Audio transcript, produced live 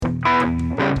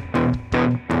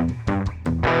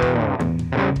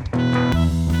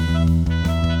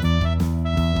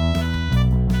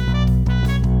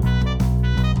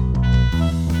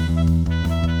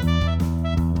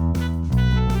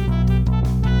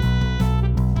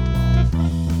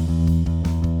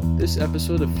This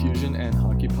episode of Fusion and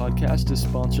Hockey Podcast is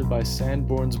sponsored by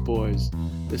Sanborn's Boys.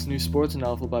 This new sports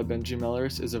novel by Benji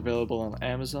Melleris is available on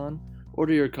Amazon.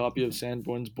 Order your copy of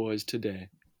Sanborn's Boys today.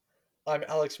 I'm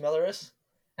Alex Melleris.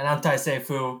 And I'm Taisei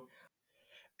Fu.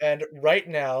 And right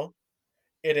now,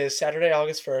 it is Saturday,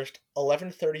 August 1st,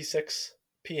 11:36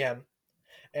 p.m.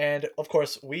 And, of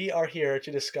course, we are here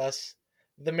to discuss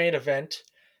the main event.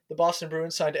 The Boston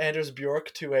Bruins signed Anders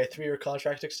Bjork to a 3-year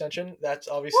contract extension. That's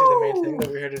obviously the main thing that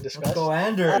we're here to discuss. Let's go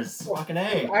Anders! Fucking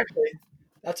A! Actually,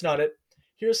 that's not it.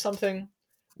 Here's something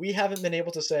we haven't been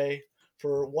able to say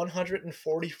for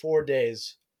 144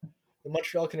 days. The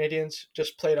Montreal Canadiens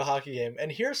just played a hockey game.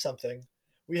 And here's something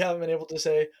we haven't been able to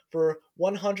say for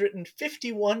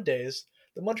 151 days.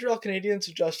 The Montreal Canadiens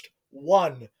just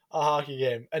won a hockey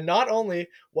game. And not only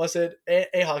was it a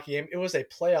hockey game, it was a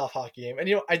playoff hockey game. And,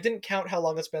 I didn't count how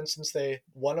long it's been since they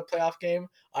won a playoff game.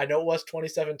 I know it was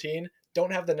 2017.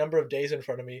 Don't have the number of days in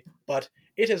front of me, but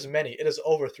it is many. It is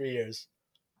over 3 years.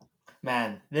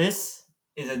 Man, this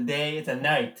is a day, it's a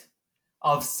night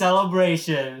of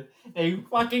celebration. They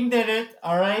fucking did it,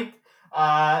 alright?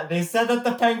 They said that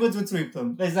the Penguins would sweep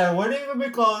them. They said, we're not even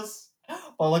be close.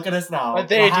 Well, look at us now.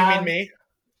 Do you mean me?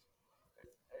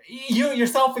 You,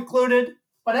 yourself included,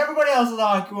 but everybody else in the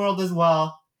hockey world as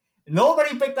well.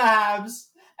 Nobody picked the Habs,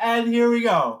 and here we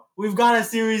go. We've got a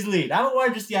series lead. I haven't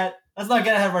won just yet. Let's not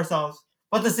get ahead of ourselves.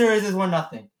 But the series is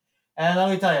 1-0. And let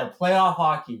me tell you, playoff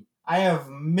hockey, I have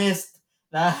missed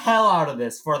the hell out of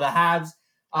this for the Habs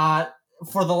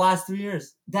for the last 3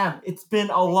 years. Damn, it's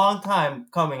been a long time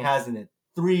coming, hasn't it?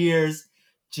 3 years.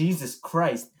 Jesus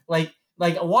Christ. Like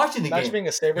watching the game. Imagine being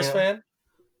a Sabres fan.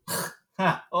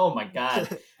 Oh my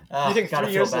God. You think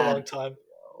 3 years is a long time?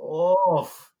 Oh,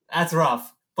 that's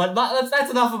rough. But that's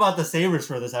enough about the Sabres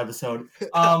for this episode.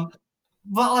 But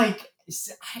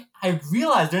I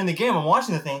realized during the game, I'm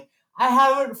watching the thing, I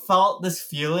haven't felt this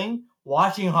feeling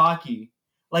watching hockey.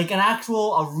 Like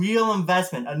a real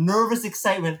investment, a nervous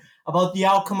excitement about the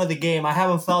outcome of the game. I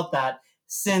haven't felt that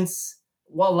since,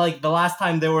 the last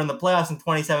time they were in the playoffs in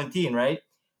 2017, right?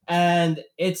 And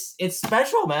it's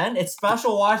special, man. It's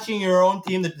special watching your own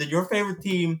team, your favorite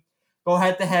team, go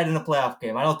head-to-head in a playoff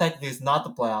game. I know technically it's not the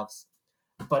playoffs,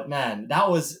 but man, that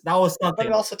was something. But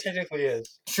it also technically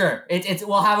is. Sure, it's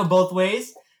we'll have it both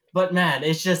ways, but man,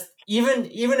 it's just even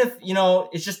if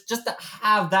it's just to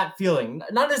have that feeling,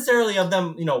 not necessarily of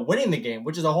them winning the game,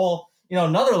 which is a whole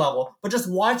another level, but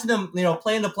just watching them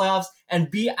play in the playoffs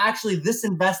and be actually this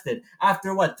invested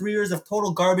after 3 years of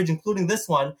total garbage, including this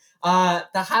one, to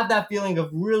have that feeling of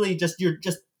really your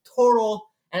total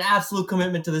and absolute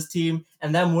commitment to this team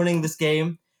and them winning this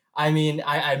game. I mean,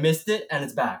 I missed it and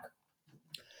it's back.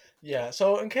 Yeah,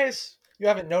 so in case you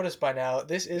haven't noticed by now,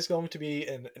 this is going to be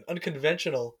an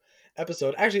unconventional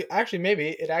episode. Actually, maybe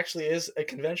it actually is a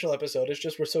conventional episode. It's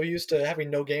just we're so used to having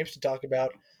no games to talk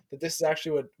about that this is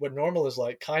actually what normal is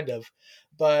like, kind of.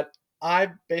 But I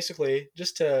basically,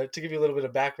 just to give you a little bit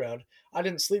of background, I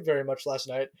didn't sleep very much last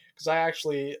night because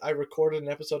I recorded an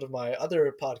episode of my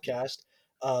other podcast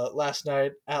last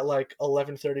night at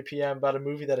 11:30 p.m. about a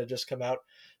movie that had just come out.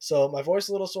 So my voice is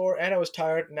a little sore and I was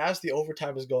tired. And as the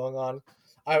overtime is going on,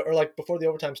 before the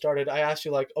overtime started, I asked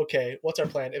you okay, what's our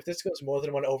plan? If this goes more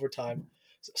than one overtime,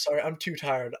 sorry, I'm too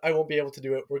tired. I won't be able to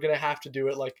do it. We're going to have to do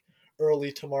it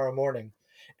early tomorrow morning.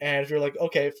 And if you're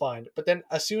okay, fine. But then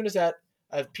as soon as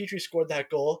Petrie scored that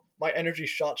goal, my energy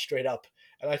shot straight up.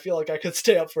 And I feel like I could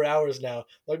stay up for hours now.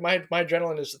 My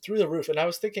adrenaline is through the roof. And I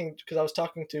was thinking, because I was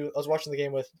watching the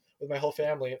game with my whole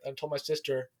family and told my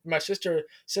sister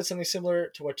said something similar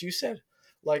to what you said.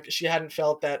 She hadn't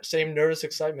felt that same nervous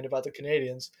excitement about the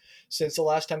Canadiens since the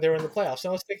last time they were in the playoffs. And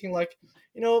I was thinking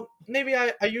maybe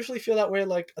I usually feel that way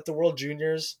at the World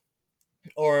Juniors,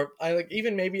 or I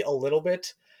even maybe a little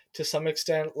bit to some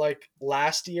extent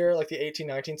last year, the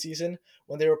 18-19 season,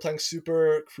 when they were playing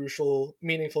super crucial,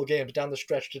 meaningful games down the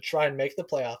stretch to try and make the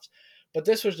playoffs. But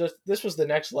this was the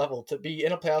next level, to be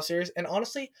in a playoff series. And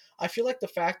honestly, I feel like the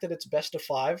fact that it's best of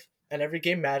 5 and every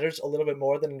game matters a little bit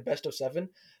more than in best of 7,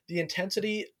 the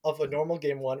intensity of a normal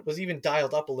game 1 was even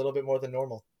dialed up a little bit more than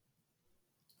normal.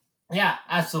 Yeah,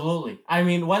 absolutely. I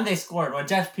mean, when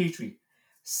Jeff Petrie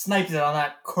sniped it on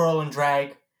that curl and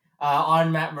drag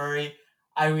on Matt Murray,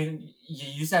 I mean,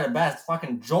 you said it best.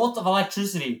 Fucking jolt of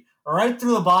electricity right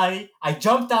through the body. I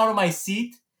jumped out of my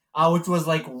seat, which was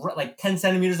like 10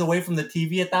 centimeters away from the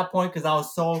TV at that point because I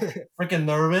was so freaking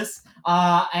nervous.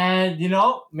 And,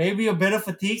 maybe a bit of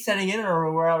fatigue setting in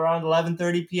around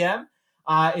 11:30 p.m.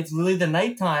 It's really the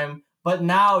nighttime. But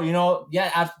now,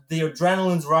 after the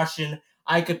adrenaline's rushing,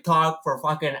 I could talk for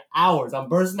fucking hours. I'm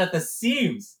bursting at the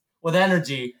seams with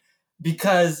energy.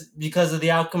 because of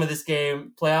the outcome of this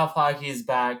game. Playoff hockey is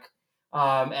back,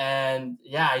 and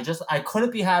yeah, I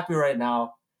couldn't be happier right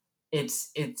now.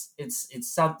 It's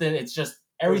something. It's just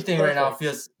It was everything right now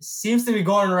perfect. seems to be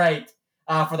going right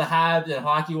for the Habs and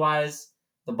hockey wise.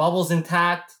 The bubble's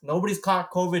intact. Nobody's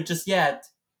caught COVID just yet,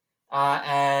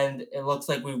 and it looks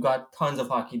like we've got tons of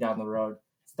hockey down the road.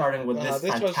 Starting with this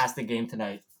This was fantastic game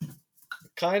tonight.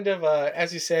 kind of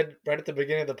as you said right at the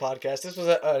beginning of the podcast. This was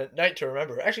a night to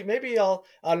remember. Actually, maybe I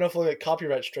don't know if we'll get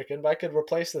copyright stricken, but I could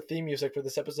replace the theme music for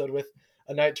this episode with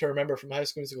 "A Night to Remember" from High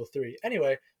School Musical 3.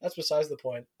 Anyway, that's besides the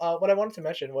point. What I wanted to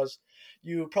mention was,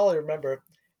 you probably remember,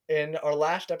 in our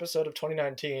last episode of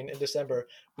 2019 in December,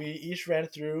 we each ran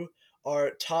through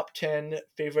our top 10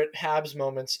 favorite Habs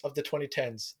moments of the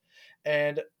 2010s.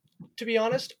 And to be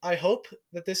honest, I hope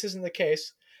that this isn't the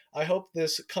case. I hope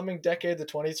this coming decade, the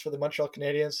 20s for the Montreal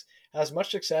Canadiens, has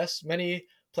much success, many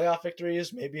playoff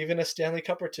victories, maybe even a Stanley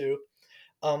Cup or two.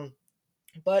 Um,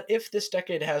 but if this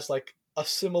decade has like a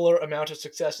similar amount of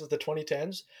success as the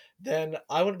 2010s, then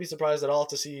I wouldn't be surprised at all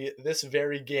to see this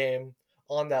very game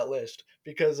on that list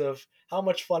because of how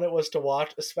much fun it was to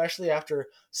watch, especially after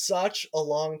such a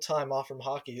long time off from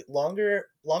hockey. Longer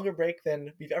break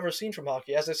than we've ever seen from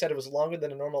hockey. As I said, it was longer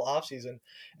than a normal offseason.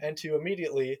 And to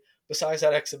immediately, besides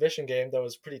that exhibition game that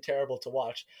was pretty terrible to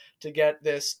watch, to get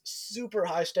this super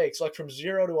high stakes, like from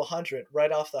 0 to 100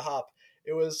 right off the hop,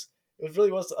 it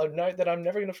really was a night that I'm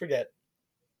never going to forget.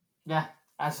 Yeah,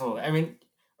 absolutely. I mean,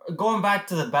 going back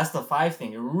to the best of five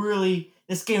thing, it really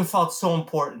this game felt so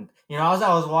important. You know, as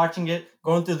I was watching it,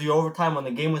 going through the overtime when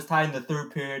the game was tied in the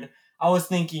third period, I was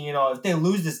thinking, you know, if they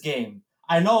lose this game,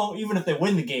 I know even if they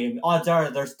win the game, odds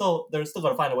are they're still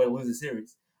gonna find a way to lose the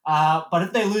series. But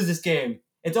if they lose this game,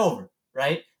 it's over,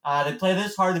 right? They play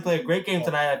this hard. They play a great game Yeah.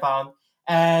 tonight. I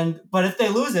found, but if they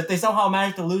lose it, they somehow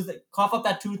manage to lose it, cough up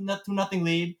that two nothing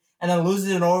lead, and then lose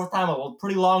it in overtime, a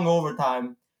pretty long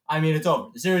overtime. I mean, it's over.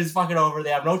 The series is fucking over.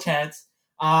 They have no chance.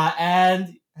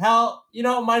 And hell, you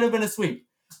know, it might have been a sweep.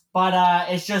 But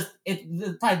it's just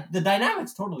the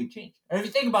dynamics totally changed. And if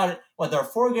you think about it, there are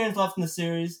 4 games left in the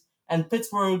series, and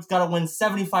Pittsburgh's got to win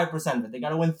 75% of it. They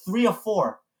got to win 3 of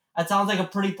 4. That sounds like a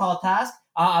pretty tall task.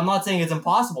 I'm not saying it's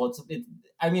impossible.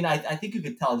 I think you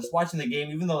could tell just watching the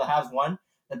game, even though the Habs won,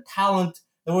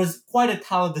 there was quite a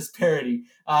talent disparity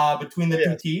between the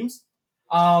two Yes. teams.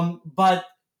 But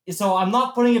so I'm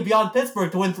not putting it beyond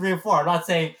Pittsburgh to win 3 or 4. I'm not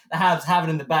saying the Habs have it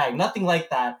in the bag. Nothing like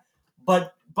that.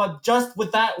 But just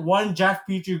with that one Jeff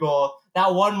Petrie goal,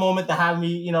 that one moment that had me,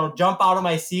 you know, jump out of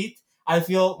my seat, I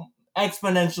feel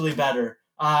exponentially better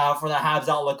for the Habs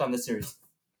outlook on the series.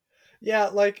 Yeah,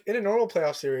 like in a normal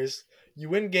playoff series, you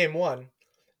win game one,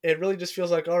 it really just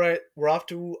feels like, all right, we're off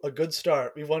to a good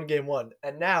start. We've won game one.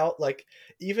 And now, like,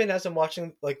 even as I'm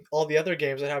watching like all the other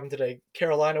games that happened today,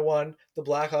 Carolina won, the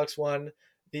Blackhawks won,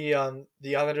 the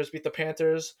Islanders beat the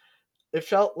Panthers. It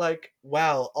felt like,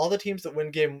 wow, all the teams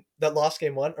that lost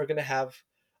game one are gonna have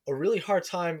a really hard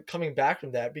time coming back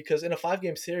from that because in a 5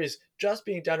 game series, just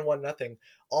being down 1-0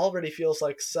 already feels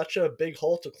like such a big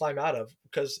hole to climb out of.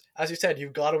 Because as you said,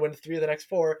 you've got to win 3 of the next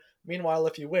 4. Meanwhile,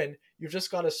 if you win, you've just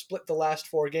got to split the last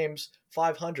 4 games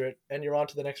 500 and you're on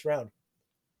to the next round.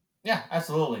 Yeah,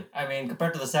 absolutely. I mean,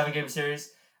 compared to the 7 game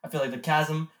series, I feel like the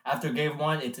chasm after game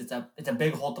one, it's a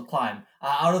big hole to climb.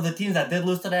 Out of the teams that did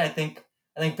lose today, I think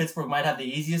Pittsburgh might have the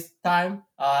easiest time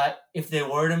if they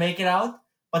were to make it out.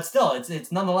 But still,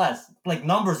 it's nonetheless like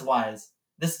numbers wise,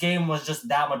 this game was just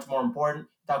that much more important.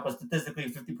 Talk about statistically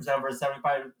 50% versus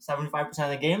 75% of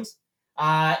the games.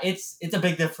 It's a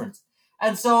big difference.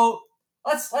 And so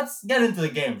let's get into the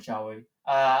game, shall we?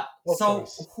 Of So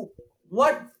course.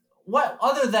 what what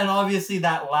other than obviously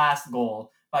that last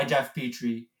goal by Jeff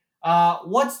Petrie,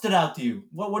 what stood out to you?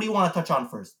 What do you want to touch on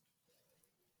first?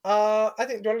 I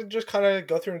think, do you want to just kind of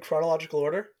go through in chronological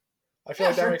order? I feel Yeah,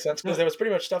 like that sure. makes sense Let's do because it. there was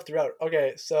pretty much stuff throughout.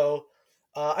 Okay, so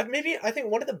I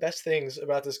think one of the best things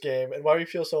about this game and why we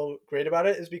feel so great about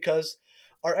it is because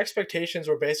our expectations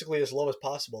were basically as low as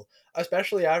possible,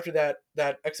 especially after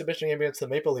that exhibition game against the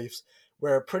Maple Leafs,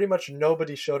 where pretty much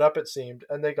nobody showed up, it seemed,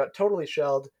 and they got totally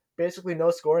shelled, basically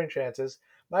no scoring chances.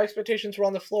 My expectations were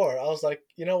on the floor. I was like,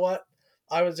 you know what?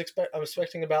 I'm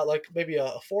expecting about like maybe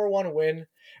a 4-1 win,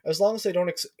 as long as they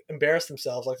don't embarrass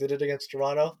themselves like they did against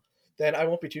Toronto, then I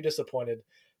won't be too disappointed.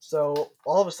 So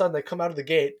all of a sudden they come out of the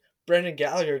gate. Brendan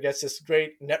Gallagher gets this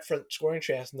great net front scoring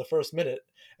chance in the first minute,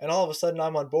 and all of a sudden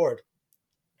I'm on board.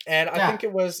 And I Yeah, think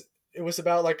it was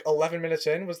about like 11 minutes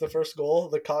in was the first goal,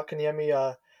 the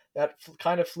Kotkaniemi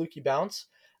kind of fluky bounce.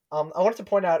 I wanted to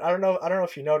point out, I don't know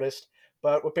if you noticed,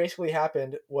 but what basically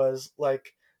happened was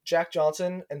like Jack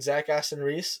Johnson and Zach Aston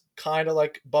Reese kind of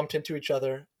like bumped into each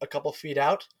other a couple feet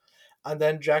out, and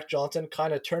then Jack Johnson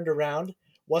kind of turned around,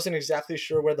 wasn't exactly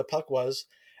sure where the puck was,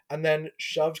 and then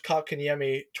shoved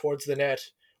Kotkaniemi towards the net,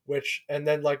 and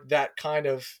then like that kind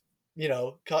of, he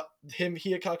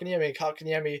hit Kotkaniemi, and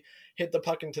Kotkaniemi hit the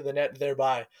puck into the net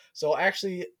thereby. So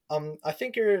actually, I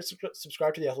think you're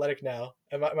subscribed to The Athletic now.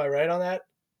 Am I right on that?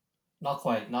 Not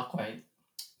quite, not quite.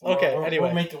 Okay, We're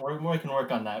anyway. making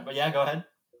work on that. But yeah, go ahead.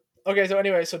 Okay, so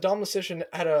anyway, so Dom Lucian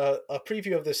had a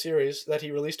preview of this series that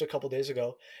he released a couple days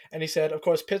ago, and he said, of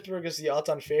course, Pittsburgh is the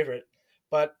odds-on favorite,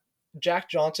 but Jack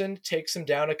Johnson takes him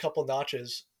down a couple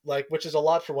notches, like, which is a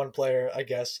lot for one player, I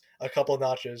guess, a couple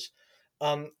notches.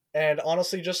 And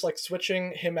honestly, just like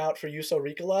switching him out for Juuso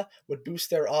Riikola would boost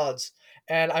their odds.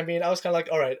 And I mean, I was kind of like,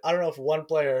 all right, I don't know if one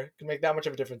player can make that much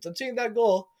of a difference. And seeing that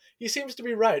goal, he seems to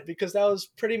be right, because that was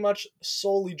pretty much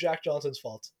solely Jack Johnson's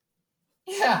fault.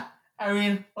 Yeah, I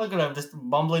mean, look at him just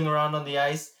bumbling around on the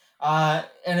ice.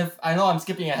 And if I know I'm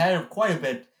skipping ahead of quite a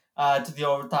bit to the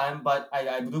overtime, but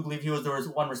I do believe he was the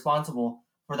one responsible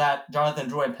for that Jonathan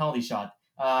Drouin penalty shot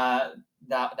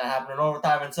that happened in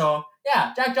overtime. And so,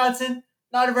 yeah, Jack Johnson,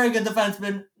 not a very good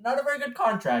defenseman, not a very good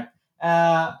contract.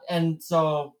 And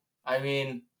so, I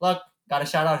mean, look, got to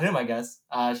shout out him, I guess.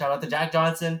 Shout out to Jack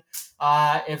Johnson.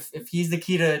 If he's the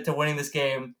key to winning this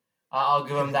game, I'll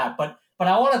give him that. But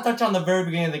I want to touch on the very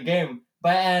beginning of the game.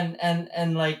 But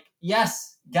and like,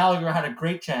 yes, Gallagher had a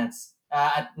great chance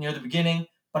near the beginning.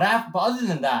 But other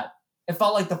than that, it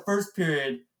felt like the first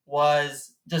period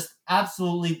was just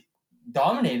absolutely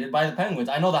dominated by the Penguins.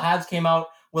 I know the Habs came out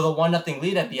with a 1-0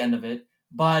 lead at the end of it,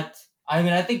 but I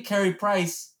mean, I think Carey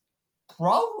Price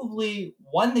probably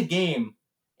won the game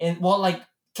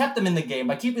kept them in the game.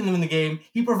 By keeping them in the game,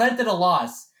 he prevented a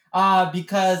loss.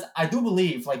 Because I do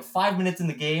believe, like 5 minutes in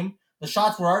the game, the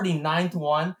shots were already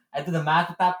 9-1. I did the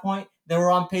math at that point. They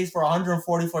were on pace for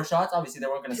 144 shots. Obviously, they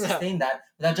weren't going to sustain that.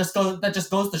 But that just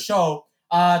goes to show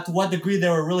to what degree they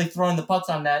were really throwing the pucks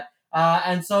on net.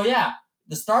 And so, yeah,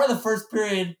 the start of the first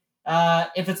period,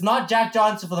 if it's not Jack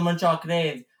Johnson for the Montreal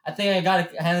Canadiens, I think I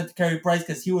got to hand it to Carey Price,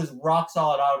 because he was rock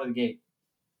solid out of the gate.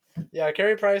 Yeah,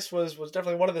 Carey Price was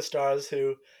definitely one of the stars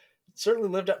who certainly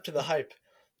lived up to the hype.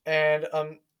 And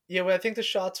I think the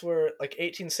shots were like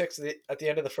 18-6 at the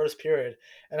end of the first period.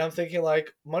 And I'm thinking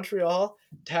like Montreal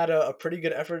had a pretty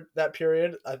good effort that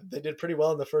period. They did pretty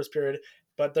well in the first period,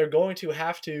 but they're going to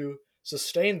have to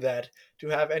sustain that to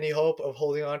have any hope of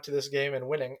holding on to this game and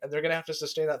winning. And they're going to have to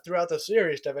sustain that throughout the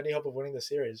series to have any hope of winning the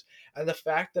series. And the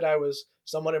fact that I was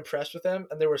somewhat impressed with them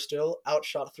and they were still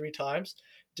outshot 3 times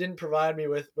didn't provide me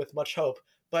with much hope.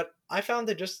 But I found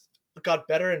they just got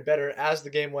better and better as the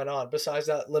game went on, besides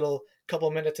that little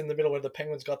couple minutes in the middle where the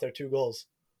Penguins got their 2 goals.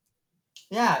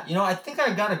 Yeah, I think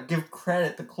I got to give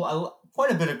credit to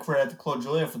quite a bit of credit to Claude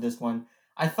Julien for this one.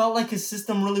 I felt like his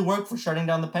system really worked for shutting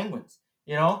down the Penguins.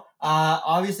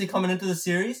 Obviously coming into the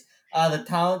series, the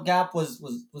talent gap was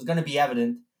going to be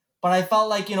evident. But I felt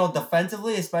like,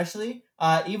 defensively especially,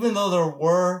 even though there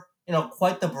were,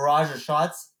 quite the barrage of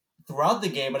shots throughout the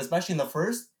game, but especially in the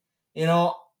first,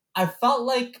 I felt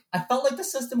like the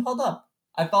system held up.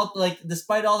 I felt like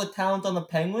despite all the talent on the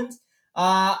Penguins,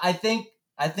 I think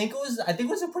it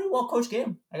was a pretty well coached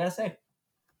game, I gotta say.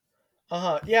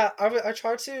 Yeah, I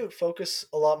tried to focus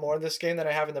a lot more in this game than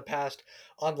I have in the past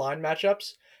on line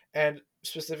matchups, and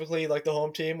specifically like the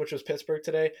home team, which was Pittsburgh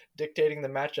today, dictating the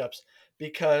matchups,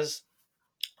 because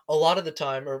a lot of the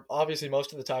time, or obviously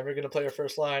most of the time, you're going to play your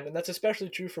first line, and that's especially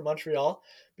true for Montreal,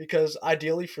 because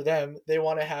ideally for them, they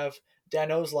want to have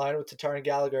Danault's line with Tatar and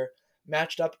Gallagher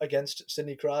matched up against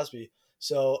Sidney Crosby.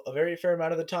 So a very fair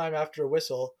amount of the time after a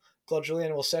whistle, Claude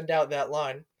Julien will send out that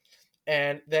line,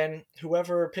 and then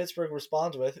whoever Pittsburgh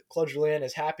responds with, Claude Julien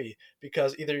is happy,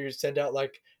 because either you send out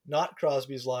like not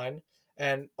Crosby's line,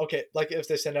 and okay, like if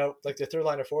they send out like their third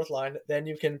line or fourth line, then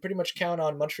you can pretty much count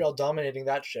on Montreal dominating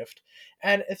that shift.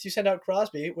 And if you send out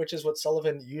Crosby, which is what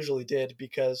Sullivan usually did,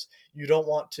 because you don't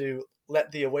want to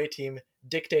let the away team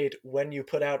dictate when you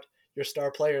put out your star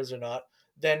players or not,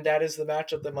 then that is the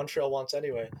matchup that Montreal wants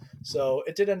anyway. So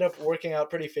it did end up working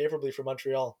out pretty favorably for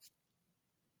Montreal.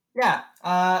 Yeah,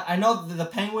 I know that the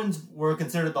Penguins were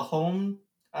considered the home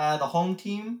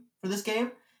team for this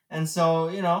game, and so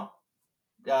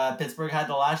Pittsburgh had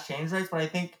the last change rights. But I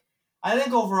think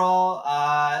overall,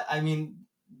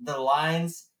 the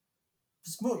lines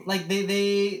smooth. Like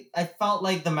I felt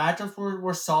like the matchups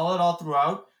were solid all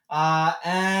throughout.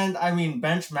 And I mean,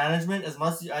 bench management, as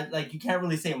much you can't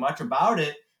really say much about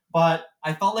it, but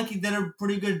I felt like he did a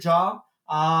pretty good job.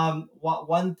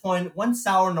 One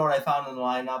sour note I found in the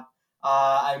lineup.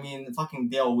 Fucking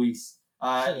Dale Weiss.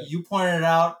 You pointed it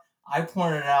out. I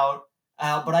pointed it out.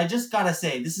 But I just gotta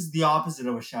say, this is the opposite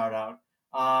of a shout out.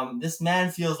 This man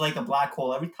feels like a black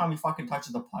hole every time he fucking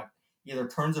touches the puck. He either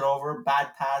turns it over, bad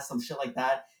pass, some shit like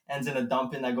that, ends in a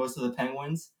dump in that goes to the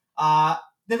Penguins.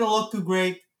 Didn't look too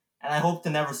great, and I hope to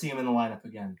never see him in the lineup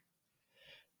again.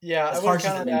 Yeah, I As wouldn't harsh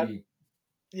as count it on may that. be.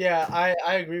 Yeah,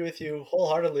 I agree with you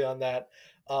wholeheartedly on that.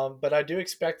 But I do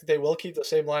expect that they will keep the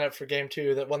same lineup for game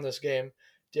two that won this game.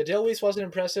 Yeah, Dale Weiss wasn't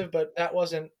impressive, but that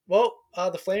wasn't. Well,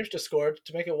 the Flames just scored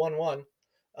to make it 1-1.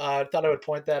 I thought I would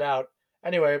point that out.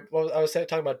 Anyway, well, I was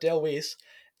talking about Dale Weiss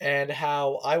and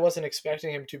how I wasn't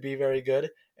expecting him to be very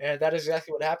good, and that is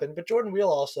exactly what happened. But Jordan Wheel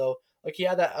also, like he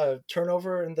had that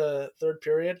turnover in the third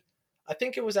period. I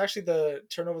think it was actually the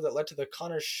turnover that led to the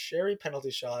Connor Sherry penalty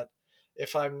shot,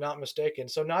 if I'm not mistaken.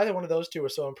 So neither one of those two were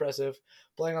so impressive,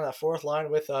 playing on that fourth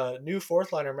line with a new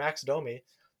fourth liner, Max Domi.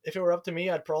 If it were up to me,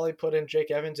 I'd probably put in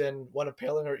Jake Evans and one of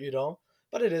Paling or Udon,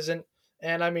 but it isn't.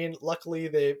 And I mean, luckily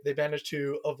they managed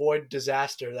to avoid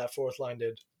disaster that fourth line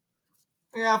did.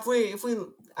 Yeah,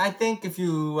 I think if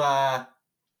you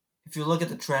look at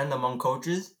the trend among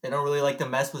coaches, they don't really like to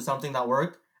mess with something that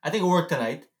worked. I think it worked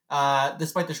tonight,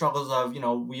 despite the struggles of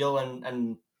Wheel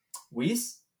and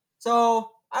Weiss.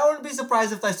 So I wouldn't be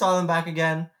surprised if I saw them back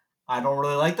again. I don't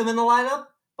really like them in the lineup,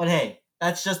 but hey,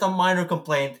 that's just a minor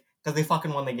complaint because they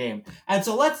fucking won the game. And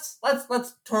so let's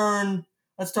turn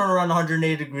around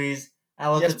 180 degrees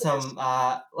and look Yes, at please.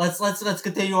 some. Let's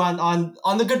continue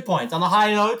on the good points, on the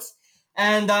high notes.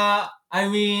 And I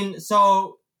mean,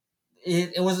 so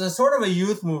it was a sort of a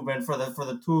youth movement for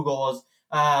the two goals,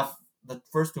 the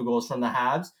first two goals from the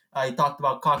Habs. He talked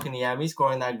about Kotkaniemi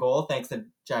scoring that goal, thanks to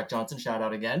Jack Johnson. Shout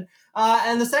out again.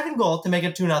 And the second goal to make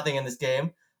it 2-0 in this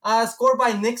game, scored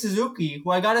by Nick Suzuki,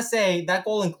 who I gotta say that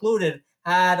goal included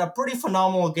had a pretty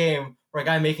phenomenal game for a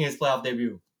guy making his playoff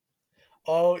debut.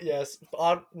 Oh yes,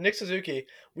 Nick Suzuki.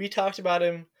 We talked about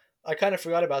him. I kind of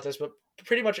forgot about this, but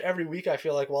pretty much every week I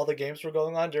feel like while the games were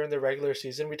going on during the regular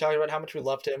season, we talked about how much we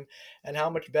loved him and how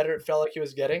much better it felt like he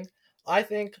was getting. I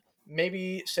think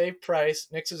maybe save price,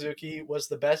 Nick Suzuki was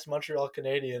the best Montreal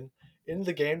Canadian in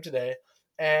the game today.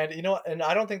 And and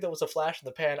I don't think that was a flash in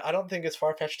the pan. I don't think it's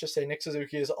far fetched to say Nick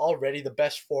Suzuki is already the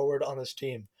best forward on this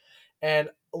team. And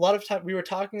a lot of time we were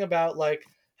talking about like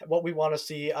what we want to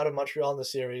see out of Montreal in the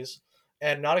series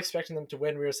and not expecting them to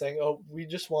win. We were saying, oh, we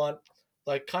just want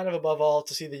like kind of above all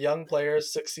to see the young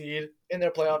players succeed in their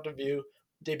playoff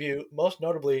debut, most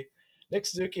notably Nick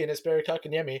Suzuki and Jesperi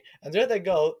Kotkaniemi. And there they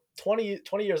go, 20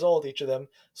 years old, each of them,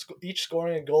 each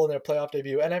scoring a goal in their playoff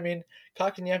debut. And I mean,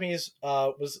 Kotkaniemi's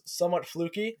was somewhat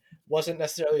fluky, wasn't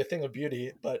necessarily a thing of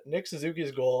beauty, but Nick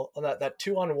Suzuki's goal on that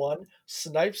 2-on-1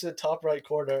 snipes the top right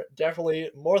corner, definitely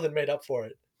more than made up for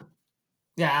it.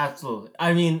 Yeah, absolutely.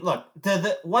 I mean, look,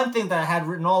 the one thing that I had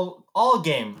written all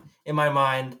game in my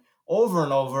mind over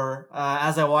and over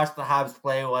as I watched the Habs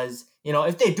play was,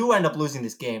 if they do end up losing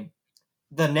this game,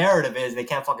 the narrative is they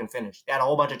can't fucking finish. They had a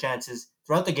whole bunch of chances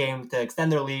throughout the game to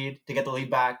extend their lead, to get the lead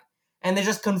back, and they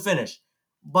just couldn't finish.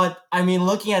 But I mean,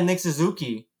 looking at Nick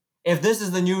Suzuki, if this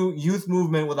is the new youth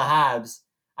movement with the Habs,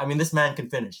 I mean, this man can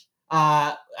finish.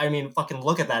 I mean, fucking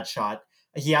look at that shot.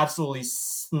 He absolutely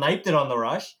sniped it on the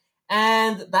rush.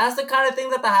 And that's the kind of thing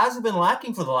that the Habs have been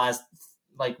lacking for the last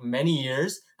like many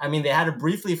years. I mean, they had it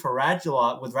briefly for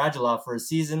Radulov for a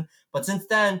season, but since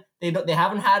then they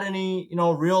haven't had any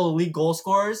real elite goal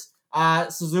scorers.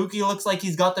 Suzuki looks like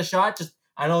he's got the shot. Just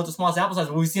I know it's a small sample size,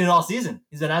 but we've seen it all season.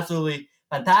 He's been absolutely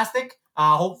fantastic.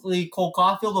 Hopefully Cole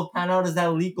Caulfield will pan out as that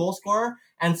elite goal scorer.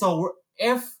 And so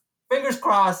if fingers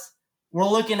crossed, we're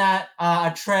looking at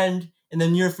a trend in the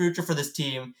near future for this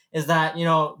team is that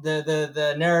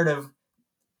the narrative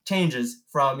changes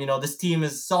from this team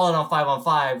is solid on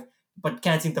 5-on-5 but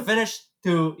can't seem to finish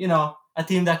to a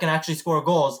team that can actually score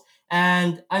goals.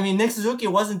 And I mean, Nick Suzuki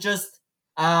wasn't just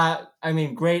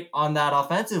great on that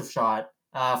offensive shot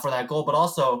for that goal, but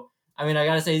also I mean I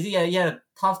gotta say he had a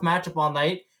tough matchup all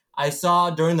night. I saw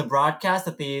during the broadcast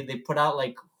that they put out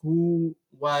like who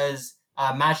was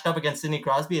matched up against Sidney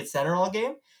Crosby at center all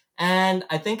game. And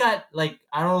I think I don't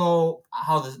know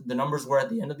how the numbers were at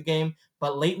the end of the game,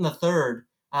 but late in the third,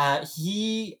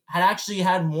 he had actually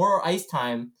had more ice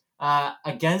time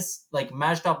against like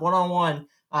matched up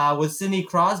 1-on-1 with Sidney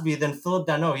Crosby than Philip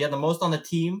Danault. He had the most on the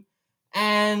team,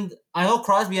 and I know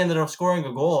Crosby ended up scoring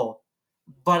a goal,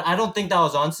 but I don't think that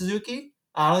was on Suzuki.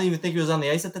 I don't even think he was on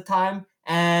the ice at the time.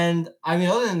 And I mean,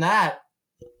 other than that,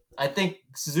 I think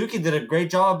Suzuki did a great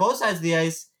job on both sides of the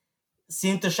ice.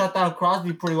 Seemed to shut down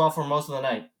Crosby pretty well for most of the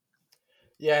night.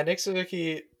 Yeah, Nick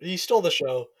Suzuki, he stole the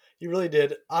show. He really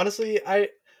did. Honestly, I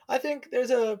think there's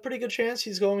a pretty good chance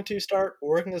he's going to start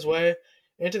working his way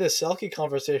into the Selke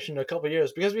conversation in a couple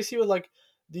years, because we see with like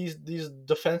these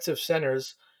defensive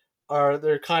centers are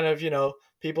they're kind of,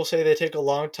 people say they take a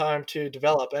long time to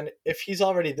develop, and if he's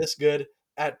already this good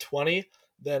at 20,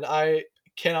 then I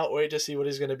cannot wait to see what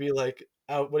he's going to be like,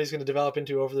 what he's going to develop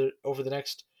into over the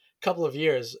next couple of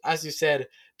years. As you said,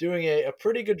 doing a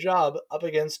pretty good job up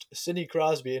against Sidney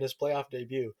Crosby in his playoff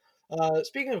debut.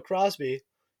 Speaking of Crosby,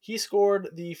 he scored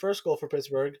the first goal for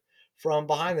Pittsburgh from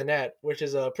behind the net, which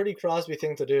is a pretty Crosby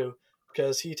thing to do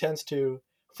because he tends to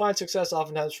find success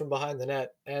oftentimes from behind the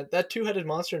net. And that two-headed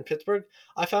monster in Pittsburgh,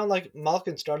 I found like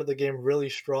Malkin started the game really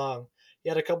strong. He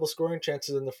had a couple scoring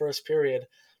chances in the first period,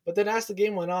 but then as the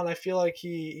game went on, I feel like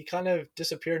he kind of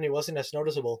disappeared and he wasn't as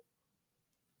noticeable.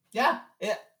 Yeah,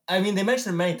 I mean, they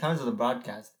mentioned it many times on the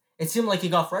broadcast. It seemed like he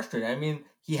got frustrated. I mean,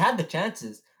 he had the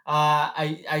chances.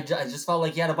 I just felt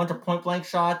like he had a bunch of point blank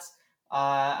shots.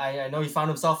 I know he found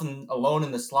himself alone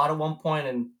in the slot at one point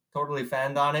and totally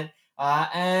fanned on it.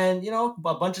 And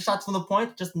a bunch of shots from the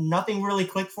point, just nothing really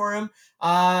clicked for him.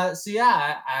 So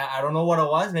yeah, I don't know what it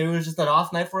was. Maybe it was just an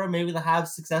off night for him. Maybe the Habs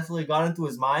successfully got into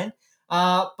his mind.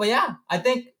 But yeah, I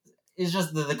think it's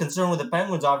just the concern with the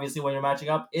Penguins, obviously, when you're matching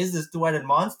up, is this two-headed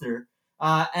monster.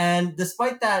 And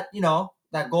despite that,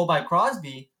 that goal by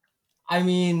Crosby, I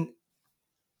mean,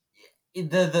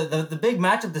 the big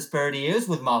matchup disparity is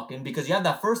with Malkin because you have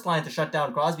that first line to shut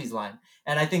down Crosby's line,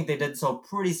 and I think they did so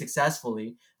pretty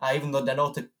successfully. Even though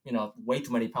Danault took way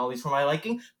too many penalties for my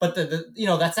liking, but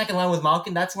that second line with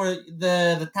Malkin, that's where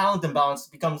the talent imbalance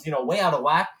becomes way out of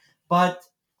whack. But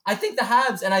I think the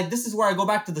Habs, and this is where I go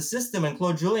back to the system and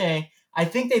Claude Julien. I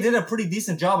think they did a pretty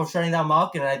decent job of shutting down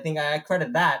Malkin, and I think I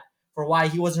credit that for why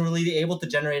he wasn't really able to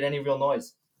generate any real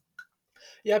noise.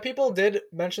 Yeah, people did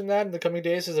mention that in the coming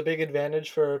days is a big advantage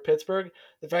for Pittsburgh.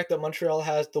 The fact that Montreal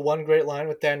has the one great line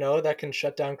with Danault that can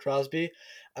shut down Crosby,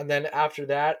 and then after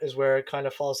that is where it kind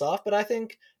of falls off. But I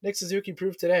think Nick Suzuki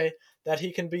proved today that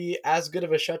he can be as good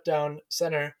of a shutdown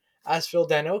center as Phil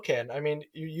Danault can. I mean,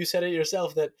 you said it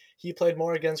yourself that he played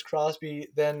more against Crosby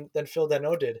than Phil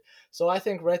Danault did. So I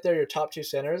think right there, your top two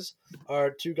centers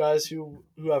are two guys who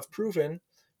have proven,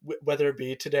 whether it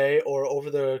be today or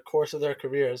over the course of their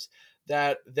careers,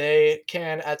 that they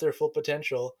can, at their full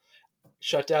potential,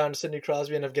 shut down Sidney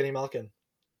Crosby and Evgeny Malkin.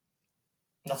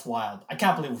 That's wild. I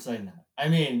can't believe we're saying that. I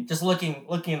mean, just looking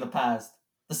in the past,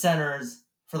 the centers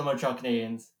for the Montreal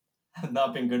Canadiens have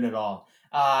not been good at all.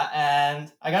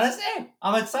 And I gotta say,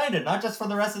 I'm excited, not just for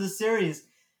the rest of the series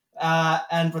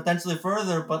and potentially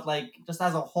further, but like just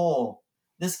as a whole.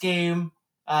 This game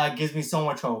gives me so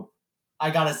much hope. I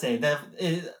gotta say,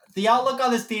 the outlook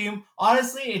on this team,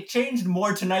 honestly, it changed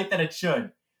more tonight than it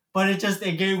should. But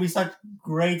it gave me such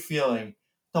great feeling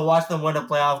to watch them win a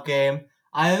playoff game.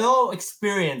 I know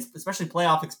experience, especially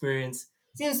playoff experience,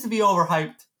 seems to be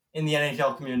overhyped in the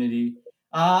NHL community.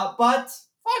 But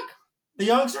fuck, the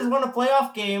youngsters won a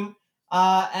playoff game.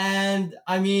 And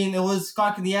I mean, it was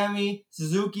Kotkaniemi,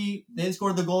 Suzuki. They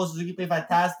scored the goal. Suzuki played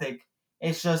fantastic.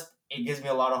 It's just, it gives me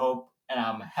a lot of hope, and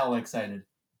I'm hella excited.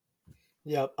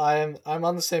 Yep, I'm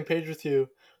on the same page with you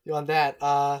on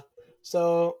that.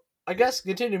 So I guess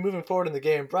continue moving forward in the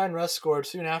game. Brian Rust scored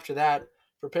soon after that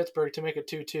for Pittsburgh to make it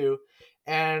 2-2,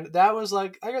 and that was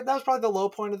that was probably the low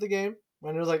point of the game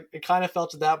when it kind of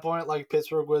felt at that point like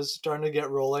Pittsburgh was starting to get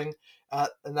rolling,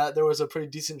 and that there was a pretty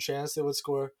decent chance they would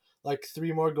score like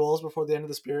 3 more goals before the end of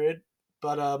this period.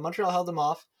 But Montreal held them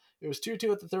off. It was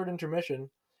 2-2 at the third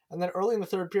intermission, and then early in the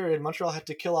third period, Montreal had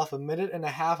to kill off a minute and a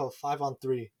half of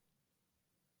 5-on-3.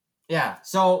 Yeah,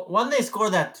 so when they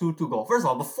scored that 2-2 goal, first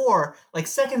of all,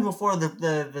 seconds before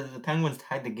the Penguins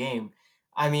tied the game,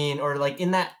 I mean, or like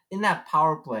in that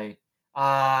power play,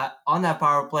 on that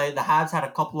power play, the Habs had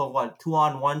a couple of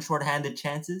 2-on-1 shorthanded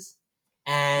chances,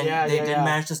 and they didn't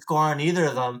manage to score on either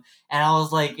of them. And I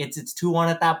was like, it's 2-1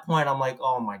 at that point. I'm like,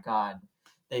 oh my god,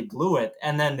 they blew it.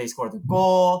 And then they scored the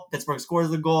goal. Pittsburgh scores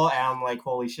the goal, and I'm like,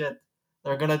 holy shit,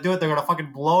 they're gonna do it. They're gonna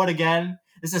fucking blow it again.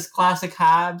 This is classic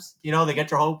Habs. They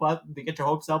get your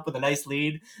hopes up with a nice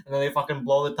lead, and then they fucking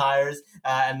blow the tires,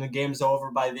 and the game's over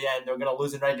by the end. They're gonna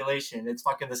lose in regulation. It's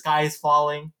fucking, the sky is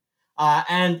falling.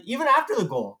 And even after the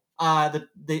goal,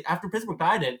 after Pittsburgh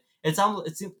tied it, it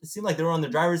seemed like they were on the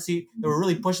driver's seat. They were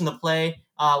really pushing the play.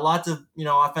 Lots of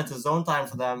offensive zone time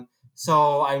for them.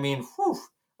 So I mean,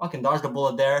 fucking dodged a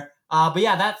bullet there. But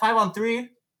yeah, that 5-on-3.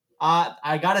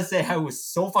 I gotta say, I was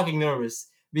so fucking nervous.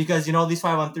 Because, these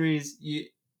 5-on-3s,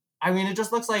 it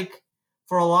just looks like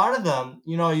for a lot of them,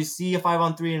 you see a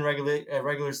 5-on-3 in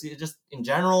regular season, just in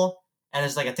general, and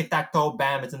it's like a tic-tac-toe,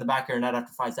 bam, it's in the back of your net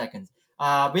after 5 seconds.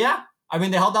 But yeah, they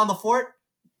held down the fort.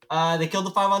 They killed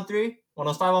the 5-on-3. When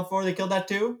it was 5-on-4, they killed that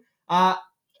too.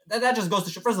 that just goes to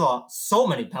show. First of all, so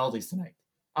many penalties tonight.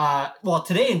 Well,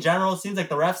 today in general, it seems like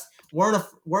the refs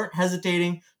weren't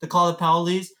hesitating to call the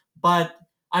penalties, but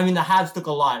I mean the Habs took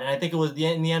a lot, and I think in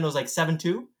the end it was like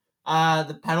 7-2.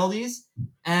 The penalties,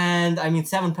 and I mean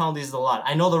 7 penalties is a lot.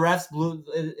 I know the refs blew.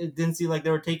 It didn't seem like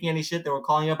they were taking any shit. They were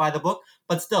calling it by the book,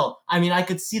 but still, I mean I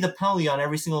could see the penalty on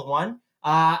every single one,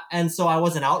 and so I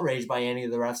wasn't outraged by any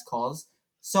of the refs calls.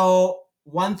 So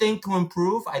one thing to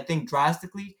improve, I think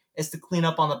drastically, is to clean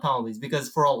up on the penalties because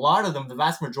for a lot of them, the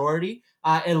vast majority,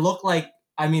 it looked like,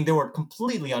 I mean, they were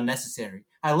completely unnecessary.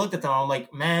 I looked at them, I'm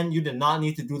like, man, you did not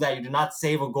need to do that. You did not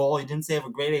save a goal. You didn't save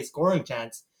a grade A scoring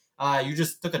chance. You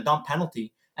just took a dumb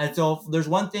penalty. And so if there's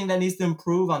one thing that needs to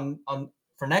improve on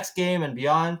for next game and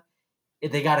beyond,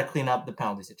 they got to clean up the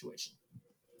penalty situation.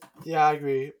 Yeah, I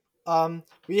agree.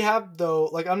 We have though,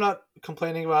 like I'm not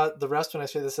complaining about the rest when I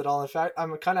say this at all. In fact,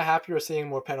 I'm kind of happy we're seeing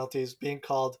more penalties being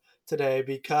called today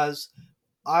because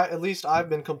at least I've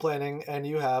been complaining, and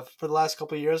you have for the last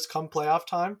couple of years. Come playoff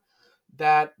time,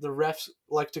 that the refs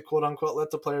like to quote unquote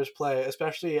let the players play,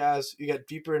 especially as you get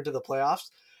deeper into the playoffs.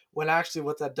 When actually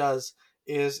what that does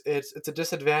is it's a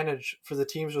disadvantage for the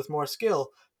teams with more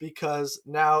skill because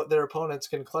now their opponents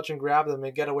can clutch and grab them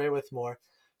and get away with more.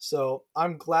 So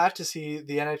I'm glad to see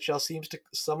the NHL seems to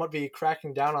somewhat be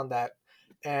cracking down on that,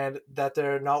 and that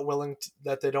they're not willing to,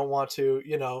 that they don't want to,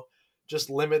 just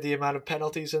limit the amount of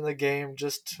penalties in the game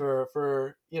just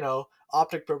for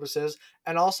optic purposes.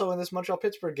 And also in this Montreal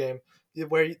Pittsburgh game,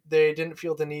 where they didn't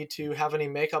feel the need to have any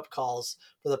makeup calls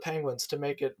for the Penguins to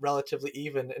make it relatively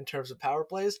even in terms of power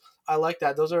plays. I like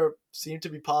that. Those seem to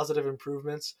be positive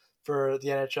improvements for the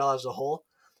NHL as a whole.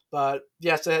 But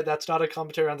yes, that's not a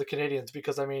commentary on the Canadians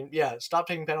because I mean, yeah, stop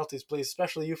taking penalties, please.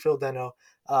 Especially you, Phil Deno.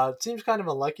 It seems kind of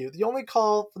unlike you. The only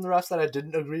call from the refs that I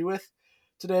didn't agree with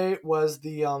today was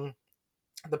the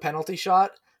penalty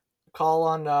shot call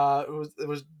on it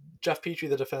was Jeff Petrie,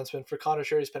 the defenseman, for Connor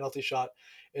Sherry's penalty shot.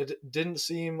 It didn't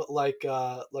seem like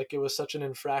it was such an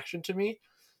infraction to me,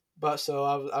 but so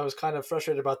I was kind of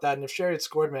frustrated about that. And if Sherry had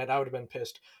scored, man, I would have been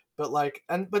pissed.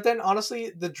 But then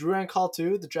honestly, the Drouin call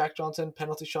too, the Jack Johnson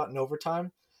penalty shot in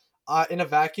overtime. In a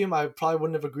vacuum, I probably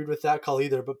wouldn't have agreed with that call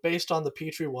either. But based on the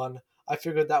Petrie one, I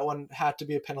figured that one had to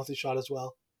be a penalty shot as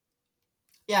well.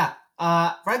 Yeah,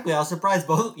 frankly, I was surprised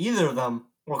either of them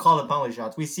were called penalty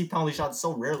shots. We see penalty shots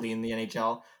so rarely in the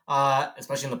NHL,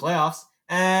 especially in the playoffs.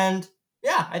 And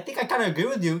yeah, I think I kind of agree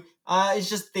with you. It's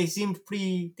just they seemed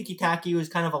pretty ticky tacky. It was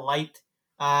kind of a light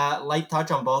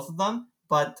touch on both of them.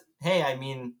 But hey, I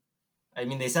mean,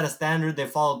 they set a standard, they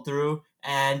followed through,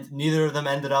 and neither of them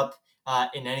ended up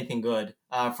in anything good.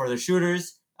 For the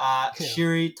shooters, Yeah.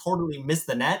 Shiri totally missed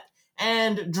the net,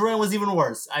 and Duran was even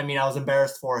worse. I mean, I was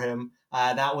embarrassed for him.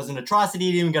 That was an atrocity.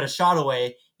 He didn't even get a shot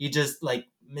away. He just like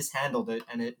mishandled it,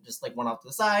 and it just like went off to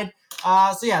the side.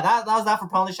 So yeah, that was that for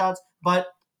penalty shots. But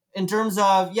in terms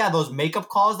of those makeup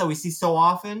calls that we see so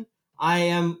often,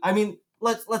 I mean,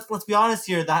 let's be honest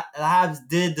here. That the Habs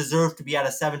did deserve to be at a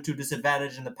 7-2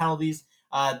 disadvantage in the penalties.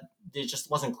 It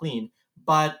just wasn't clean.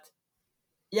 But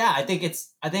yeah, I think it's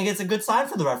a good sign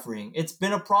for the refereeing. It's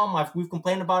been a problem. We've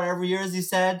complained about it every year, as you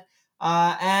said,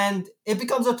 and it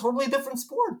becomes a totally different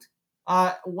sport.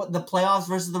 What the playoffs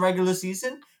versus the regular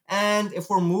season. And if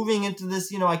we're moving into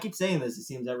this, I keep saying this. It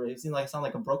seems like I sound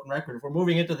like a broken record. If we're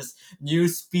moving into this new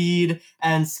speed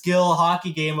and skill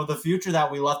hockey game of the future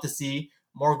that we love to see,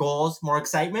 more goals, more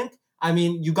excitement. I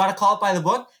mean, you got to call it by the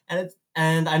book,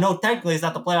 and I know technically it's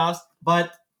not the playoffs,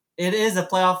 but it is a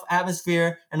playoff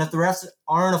atmosphere. And if the refs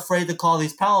aren't afraid to call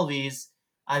these penalties,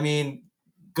 I mean,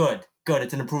 good.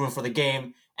 It's an improvement for the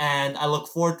game, and I look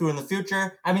forward to it in the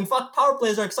future. I mean, fuck, power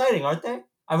plays are exciting, aren't they?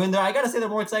 I mean, I gotta say they're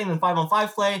more exciting than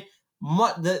 5-on-5 play.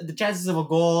 The chances of a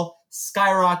goal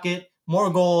skyrocket, more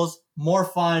goals, more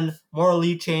fun, more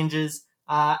lead changes,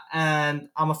 and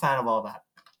I'm a fan of all that.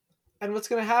 And what's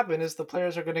going to happen is the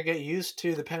players are going to get used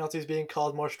to the penalties being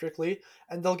called more strictly,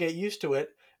 and they'll get used to it.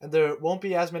 And there won't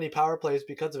be as many power plays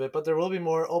because of it, but there will be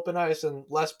more open ice and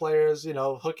less players,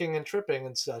 hooking and tripping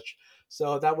and such.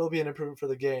 So that will be an improvement for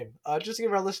the game. Just to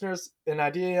give our listeners an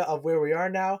idea of where we are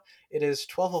now, it is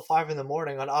 12:05 in the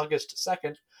morning on August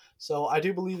 2nd. So I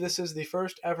do believe this is the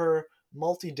first ever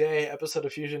multi-day episode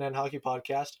of Fusion and Hockey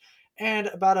Podcast. And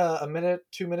about a minute,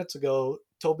 2 minutes ago,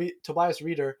 Tobias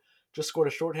Reeder just scored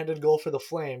a shorthanded goal for the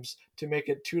Flames to make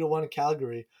it 2-1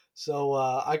 Calgary. So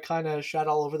I kind of shat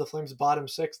all over the Flames' bottom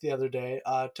six the other day.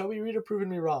 Toby Reeder proving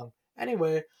me wrong.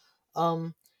 Anyway,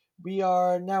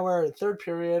 we're in third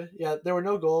period. Yeah, there were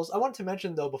no goals. I wanted to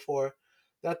mention though before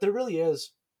that there really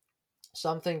is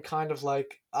something kind of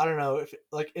like, I don't know if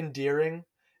like endearing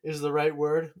is the right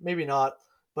word, maybe not,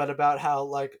 but about how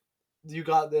like you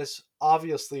got this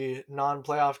obviously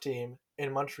non-playoff team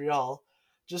in Montreal,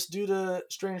 just due to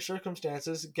strange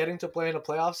circumstances, getting to play in a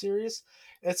playoff series.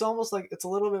 It's almost like it's a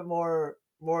little bit more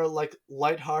like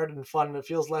lighthearted and fun. It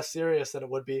feels less serious than it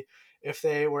would be if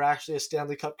they were actually a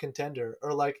Stanley Cup contender.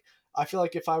 Or like I feel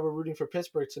like if I were rooting for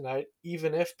Pittsburgh tonight,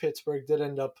 even if Pittsburgh did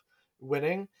end up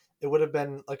winning, it would have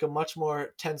been like a much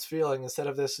more tense feeling instead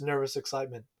of this nervous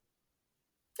excitement.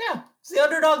 Yeah, it's the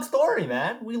underdog story,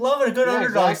 man. We love a good Yeah,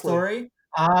 underdog exactly. story.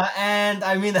 And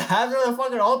I mean, the Habs are the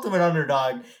fucking ultimate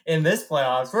underdog in this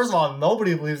playoffs. First of all,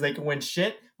 nobody believes they can win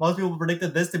shit. Most people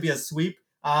predicted this to be a sweep.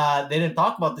 They didn't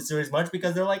talk about the series much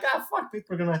because they're like, fuck,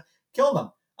 people are gonna kill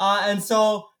them. And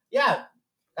so, yeah,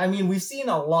 I mean, we've seen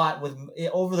a lot with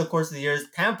over the course of the years.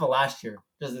 Tampa last year,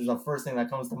 just is the first thing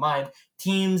that comes to mind.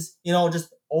 Teams,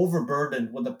 just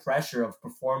overburdened with the pressure of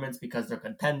performance because they're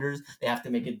contenders. They have to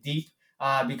make it deep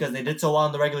because they did so well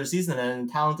in the regular season and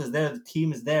talent is there, the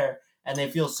team is there, and they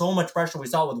feel so much pressure. We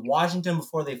saw it with Washington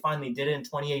before they finally did it in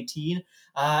 2018.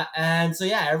 And so,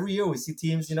 yeah, every year we see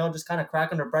teams, just kind of crack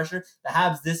under pressure. The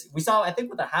Habs, we saw, I think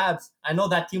with the Habs, I know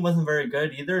that team wasn't very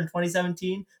good either in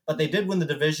 2017, but they did win the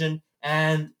division,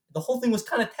 and the whole thing was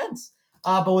kind of tense.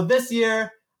 But with this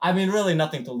year, I mean, really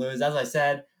nothing to lose. As I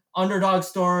said, underdog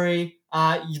story.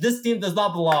 This team does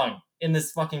not belong in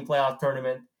this fucking playoff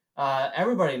tournament.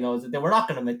 Everybody knows that they were not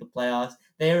going to make the playoffs.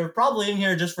 They were probably in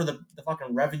here just for the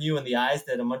fucking revenue and the eyes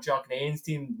that a Montreal Canadiens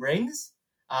team brings,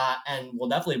 and will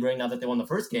definitely bring now that they won the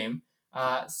first game.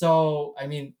 So I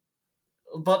mean,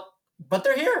 but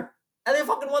they're here and they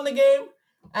fucking won the game,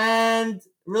 and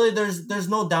really there's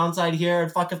no downside here.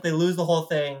 And fuck if they lose the whole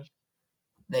thing,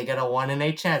 they get a 1 in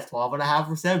 8 chance,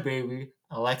 12.5%, baby.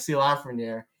 Alexi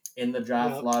Lafreniere in the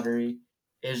draft Yep. lottery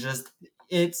is just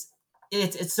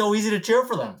it's so easy to cheer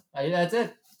for them. That's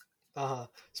it.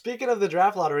 Speaking of the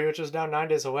draft lottery, which is now 9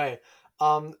 days away,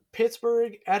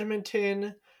 Pittsburgh,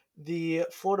 Edmonton, the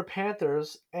Florida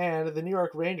Panthers, and the New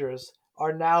York Rangers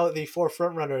are now the four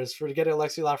frontrunners for getting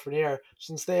Alexi Lafreniere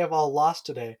since they have all lost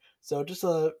today. So just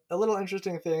a little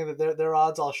interesting thing that their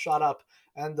odds all shot up,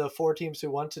 and the four teams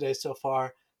who won today so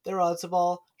far, their odds have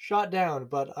all shot down,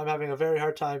 but I'm having a very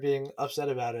hard time being upset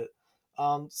about it.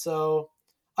 So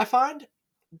I find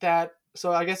that,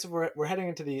 so I guess we're heading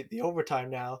into the overtime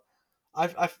now.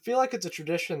 I feel like it's a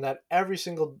tradition that every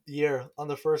single year on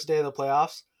the first day of the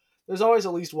playoffs, there's always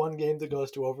at least one game that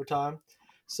goes to overtime.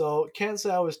 So can't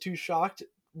say I was too shocked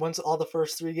once all the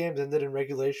first three games ended in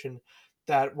regulation.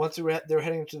 That once they were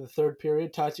heading into the third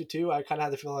period, tied to two, I kind of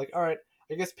had the feeling like, all right,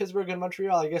 I guess Pittsburgh and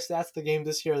Montreal, I guess that's the game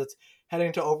this year that's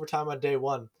heading to overtime on day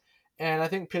one. And I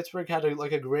think Pittsburgh had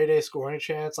a grade A scoring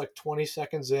chance, like 20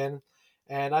 seconds in,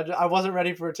 and I wasn't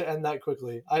ready for it to end that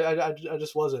quickly. I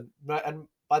just wasn't. And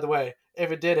by the way,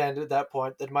 if it did end at that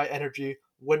point, then my energy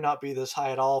would not be this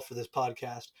high at all for this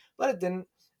podcast. But it didn't,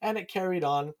 and it carried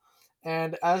on.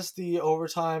 And as the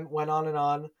overtime went on,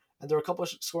 and there were a couple of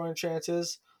scoring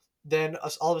chances, then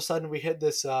all of a sudden we hit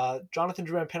this Jonathan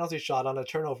Drouin penalty shot on a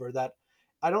turnover that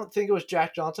I don't think it was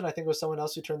Jack Johnson. I think it was someone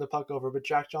else who turned the puck over, but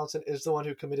Jack Johnson is the one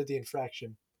who committed the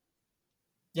infraction.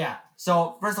 Yeah.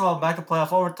 So first of all, back to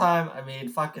playoff overtime. I mean,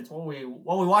 fuck, it's what we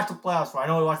watch the playoffs for. I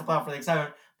know we watch the playoff for the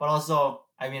excitement, but also,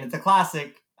 I mean, it's a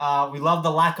classic. We love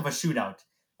the lack of a shootout.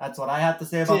 That's what I have to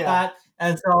say about that.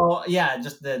 And so, yeah,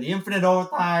 just the infinite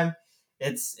overtime.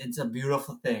 It's a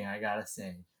beautiful thing, I gotta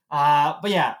say.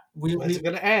 But yeah, when's it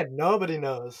gonna end? Nobody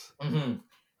knows. Mm-hmm.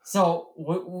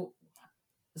 So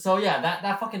yeah,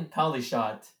 that fucking penalty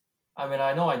shot. I mean,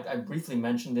 I know I briefly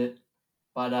mentioned it,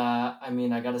 but I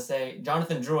mean, I gotta say,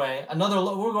 Jonathan Drouin,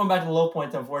 we're going back to the low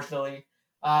point, unfortunately.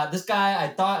 This guy, I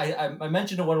thought I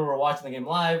mentioned it when we were watching the game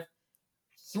live.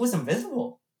 He was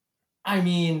invisible. I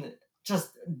mean,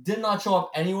 just did not show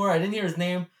up anywhere. I didn't hear his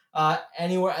name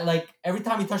anywhere. Like every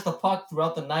time he touched the puck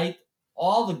throughout the night,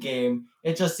 all the game,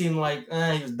 it just seemed like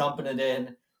he was dumping it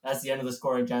in. That's the end of the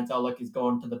scoring chance. Oh, look, he's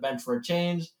going to the bench for a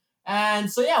change.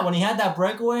 And so, yeah, when he had that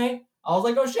breakaway, I was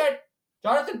like, oh, shit,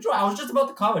 Jonathan Drouin. I was just about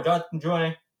to comment. Jonathan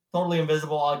Drouin, totally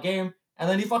invisible all game. And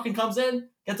then he fucking comes in,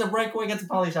 gets a breakaway, gets a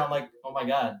penalty shot. I'm like, oh, my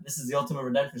God, this is the ultimate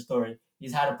redemption story.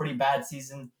 He's had a pretty bad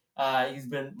season. He's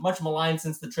been much maligned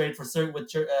since the trade for where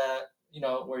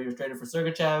he was traded for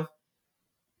Sergachev.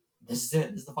 This is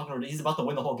it. This is the fucking. He's about to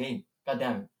win the whole game. God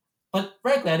damn it. But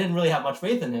frankly, I didn't really have much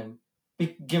faith in him,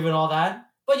 given all that.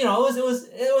 But it was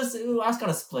I was kind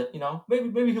of split.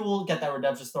 Maybe he will get that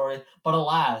redemption story. But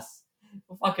alas,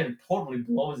 fucking totally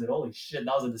blows it. Holy shit,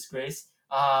 that was a disgrace.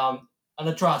 An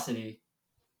atrocity.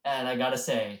 And I gotta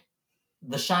say,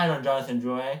 the shine on Jonathan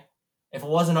Drouin, if it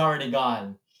wasn't already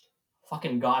gone,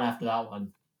 fucking gone after that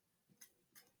one.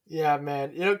 Yeah,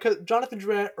 man. You know, because Jonathan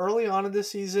Drouin, early on in this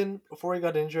season, before he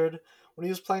got injured, when he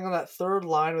was playing on that third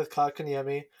line with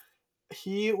Kotkaniemi,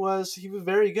 he was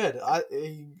very good.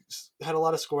 He had a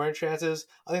lot of scoring chances.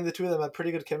 I think the two of them had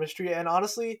pretty good chemistry, and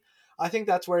honestly, I think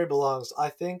that's where he belongs. I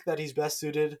think that he's best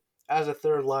suited as a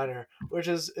third liner, which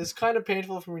is kind of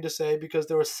painful for me to say because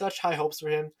there were such high hopes for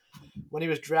him when he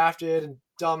was drafted and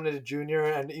dominated junior,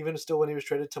 and even still when he was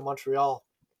traded to Montreal.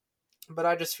 But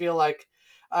I just feel like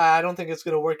I don't think it's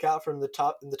going to work out for him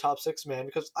in the top six, man,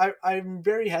 because I'm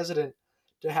very hesitant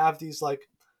to have these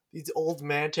old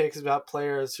man takes about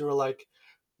players who are like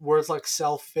words like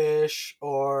selfish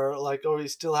or like, oh, he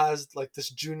still has like this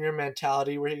junior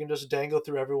mentality where he can just dangle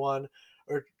through everyone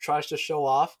or tries to show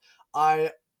off.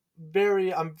 I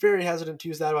I'm very hesitant to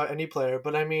use that about any player,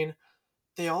 but I mean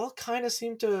they all kind of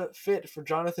seem to fit for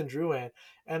Jonathan Drouin.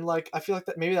 And like I feel like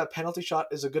that maybe that penalty shot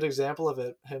is a good example of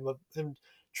it. Him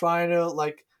trying to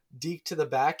like deke to the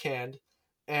backhand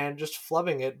and just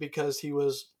flubbing it because he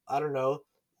was, I don't know,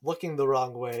 looking the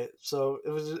wrong way. So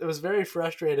it was very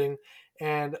frustrating,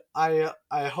 and I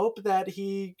hope that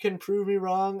he can prove me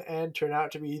wrong and turn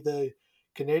out to be the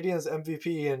Canadians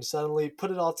MVP and suddenly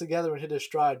put it all together and hit his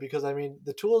stride, because I mean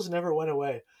the tools never went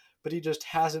away, but he just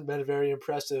hasn't been very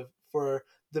impressive for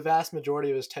the vast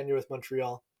majority of his tenure with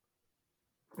Montreal.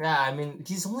 Yeah, I mean,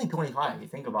 he's only 25. If you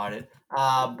think about it.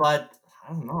 But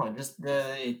I don't know. Just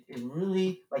it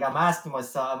really like I'm asking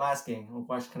myself. I'm asking, oh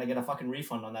gosh, can I get a fucking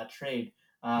refund on that trade?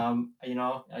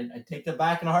 I take that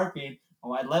back in a heartbeat.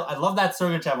 Oh, I love that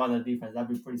Sergachev on the defense. That'd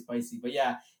be pretty spicy. But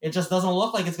yeah, it just doesn't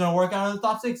look like it's gonna work out in the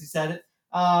top six. You said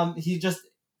it. He just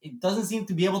it doesn't seem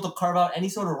to be able to carve out any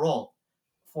sort of role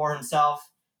for himself.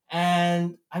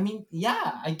 And I mean,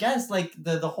 yeah, I guess like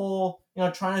the whole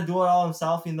trying to do it all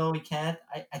himself, even though he can't.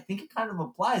 I think it kind of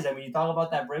applies. I mean, you talk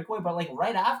about that breakaway, but like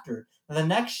right after the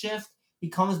next shift, he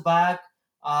comes back.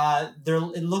 There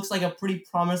it looks like a pretty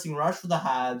promising rush for the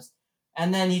Habs,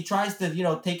 and then he tries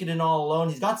to take it in all alone.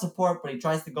 He's got support, but he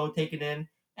tries to go take it in,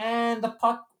 and the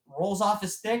puck rolls off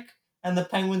his stick, and the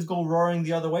Penguins go roaring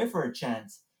the other way for a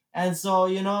chance. And so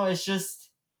it's just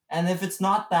and if it's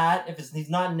not that, he's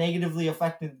not negatively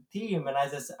affecting the team, and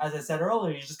as I said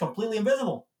earlier, he's just completely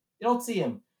invisible. You don't see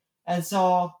him. And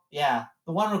so, yeah,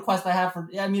 the one request I have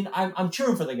I mean, I'm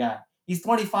cheering for the guy. He's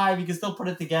 25. He can still put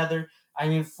it together. I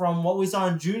mean, from what we saw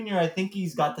in junior, I think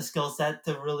he's got the skill set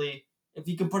to really, if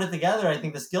he can put it together, I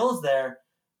think the skill is there.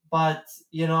 But,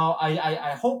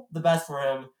 I hope the best for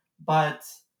him. But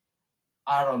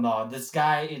I don't know. This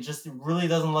guy, it just really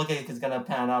doesn't look like it's gonna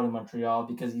pan out in Montreal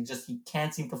because he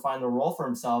can't seem to find a role for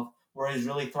himself where he's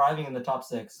really thriving in the top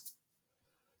six.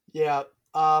 Yeah,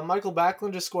 Michael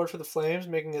Backlund just scored for the Flames,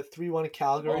 making it 3-1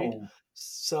 Calgary. Oh,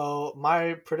 So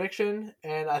my prediction,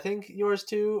 and I think yours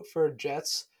too, for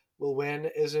Jets will win,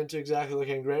 isn't exactly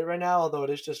looking great right now, although it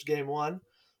is just game one.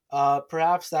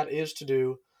 Perhaps that is to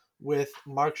do with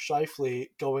Mark Scheifele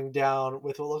going down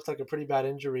with what looks like a pretty bad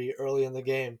injury early in the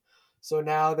game. So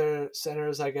now their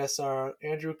centers, I guess, are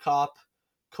Andrew Kopp,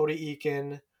 Cody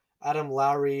Eakin, Adam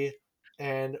Lowry,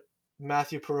 and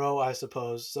Matthew Perot, I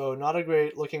suppose. So not a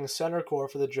great looking center core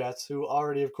for the Jets, who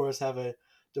already, of course, have a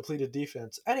depleted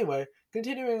defense. Anyway,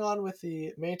 continuing on with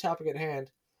the main topic at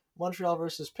hand, Montreal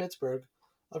versus Pittsburgh.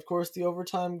 Of course, the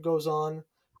overtime goes on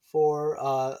for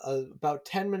about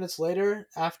 10 minutes later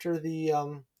after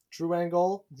the Drouin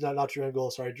goal. No, not Drouin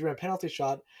goal, sorry, Drouin penalty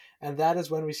shot. And that is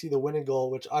when we see the winning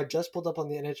goal, which I just pulled up on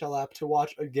the NHL app to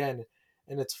watch again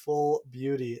in its full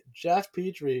beauty. Jeff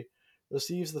Petrie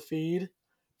receives the feed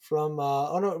from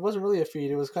oh no, it wasn't really a feed,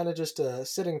 it was kind of just a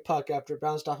sitting puck after it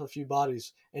bounced off a few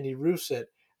bodies, and he roofs it,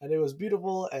 and it was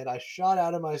beautiful, and I shot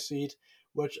out of my seat,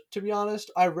 which to be honest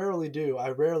I rarely do. I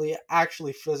rarely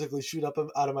actually physically shoot up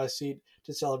out of my seat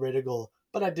to celebrate a goal,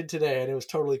 but I did today, and it was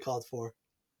totally called for.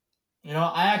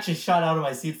 I actually shot out of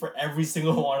my seat for every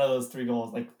single one of those three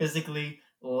goals. Like physically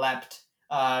leapt,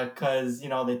 because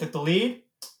they took the lead,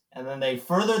 and then they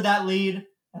furthered that lead,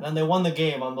 and then they won the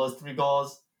game on those three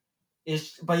goals.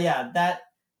 But yeah,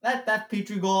 that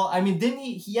Petrie goal. I mean, didn't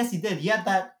he? Yes, he did. He had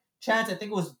that chance. I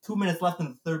think it was 2 minutes left in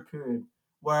the third period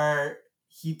where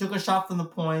he took a shot from the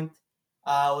point.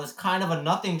 It was kind of a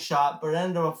nothing shot, but it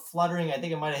ended up fluttering. I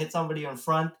think it might have hit somebody in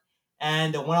front,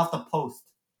 and it went off the post.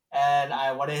 And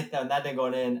I when it hit them, that didn't go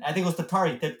in. I think it was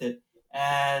Tatar tipped it,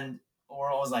 and or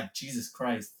I was like, Jesus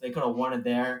Christ, they could have won it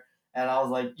there. And I was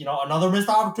like, another missed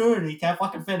opportunity. Can't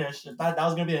fucking finish. That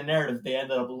was gonna be the narrative. They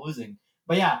ended up losing.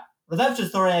 But yeah, redemption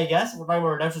story, I guess. We're talking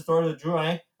about redemption story with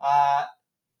Drouin.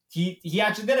 He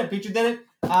actually did it. Petrie did it.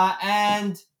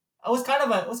 And it was kind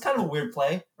of a weird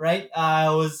play, right?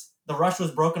 The rush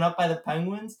was broken up by the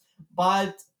Penguins,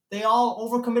 but they all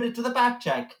overcommitted to the back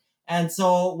check. And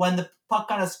so when the puck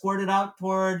kind of squirted out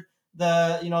toward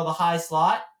the high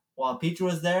slot, while Petrie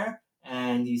was there,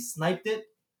 and he sniped it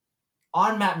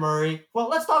on Matt Murray. Well,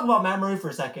 let's talk about Matt Murray for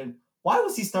a second. Why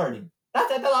was he starting? I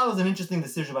thought that was an interesting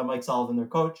decision by Mike Sullivan, their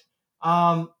coach.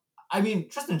 I mean,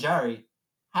 Tristan Jarry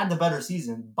had the better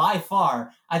season by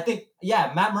far. I think,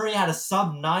 yeah, Matt Murray had a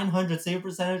sub 900 save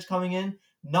percentage coming in.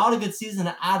 Not a good season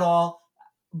at all.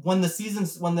 When the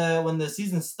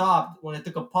season stopped, when it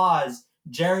took a pause,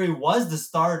 Jarry was the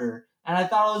starter, and I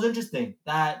thought it was interesting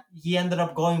that he ended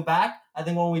up going back. I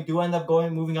think when we do end up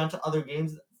moving on to other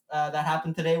games that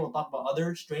happened today, we'll talk about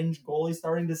other strange goalie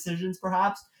starting decisions,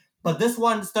 perhaps. But this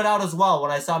one stood out as well.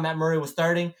 When I saw Matt Murray was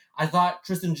starting, I thought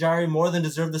Tristan Jarry more than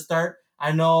deserved the start.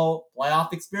 I know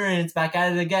playoff experience, back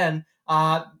at it again.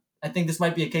 I think this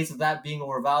might be a case of that being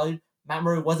overvalued. Matt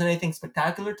Murray wasn't anything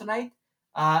spectacular tonight.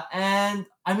 And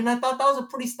I mean, I thought that was a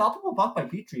pretty stoppable puck by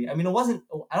Petrie. I mean, it wasn't,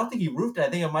 I don't think he roofed it. I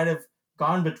think it might have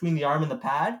gone between the arm and the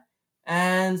pad.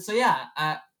 And so, yeah,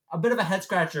 a bit of a head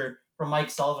scratcher from Mike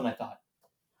Sullivan, I thought.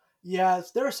 Yeah,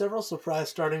 there were several surprise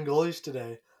starting goalies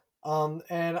today.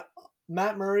 And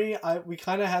Matt Murray, we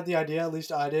kind of had the idea, at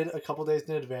least I did, a couple days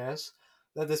in advance,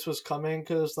 that this was coming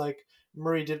because, like,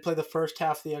 Murray did play the first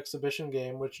half of the exhibition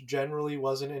game, which generally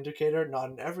was an indicator, not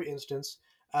in every instance,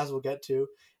 as we'll get to.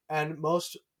 And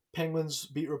most Penguins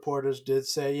beat reporters did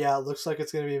say, yeah, it looks like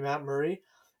it's going to be Matt Murray.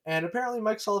 And apparently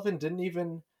Mike Sullivan didn't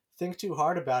even think too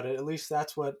hard about it. At least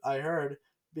that's what I heard.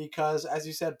 Because, as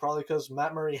you said, probably because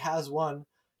Matt Murray has won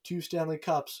 2 Stanley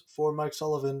Cups for Mike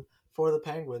Sullivan for the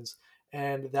Penguins.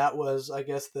 And that was, I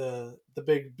guess, the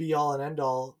big be-all and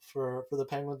end-all for the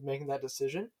Penguins making that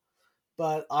decision.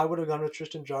 But I would have gone with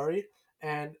Tristan Jarry.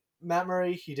 And Matt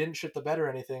Murray, he didn't shit the bed or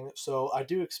anything, so I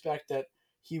do expect that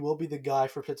he will be the guy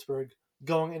for Pittsburgh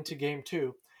going into Game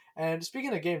 2. And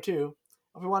speaking of Game 2,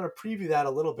 if we want to preview that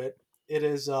a little bit, it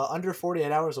is under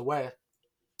 48 hours away.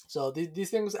 So these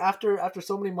things, after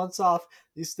so many months off,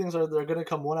 these things they're gonna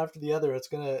come one after the other. It's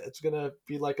gonna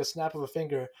be like a snap of a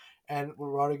finger, and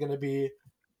we're already gonna be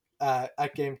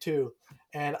at Game 2.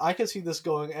 And I could see this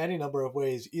going any number of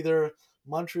ways. Either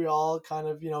Montreal kind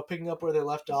of picking up where they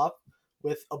left off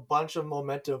with a bunch of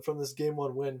momentum from this Game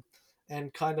 1 win,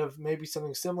 and kind of maybe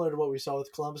something similar to what we saw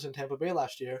with Columbus and Tampa Bay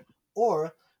last year,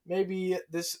 or maybe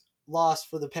this loss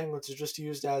for the Penguins is just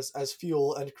used as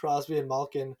fuel, and Crosby and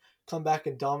Malkin come back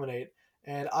and dominate.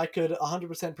 And I could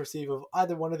 100% perceive of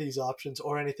either one of these options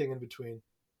or anything in between.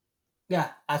 Yeah,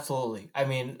 absolutely. I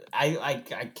mean,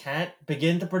 I can't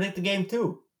begin to predict the Game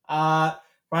 2.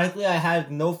 Frankly, I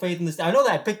had no faith in this. I know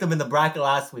that I picked them in the bracket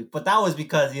last week, but that was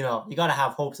because, you got to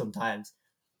have hope sometimes.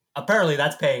 Apparently,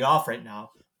 that's paying off right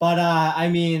now. But, I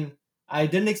mean, I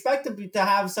didn't expect to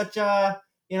have such a,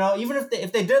 even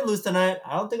if they did lose tonight,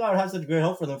 I don't think I would have such great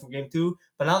hope for them for Game 2.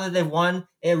 But now that they've won,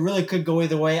 it really could go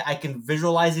either way. I can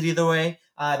visualize it either way.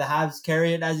 The Habs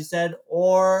carry it, as you said,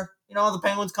 or, the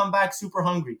Penguins come back super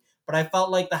hungry. But I felt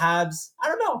like the Habs, I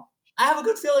don't know. I have a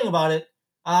good feeling about it.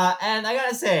 And I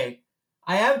gotta say,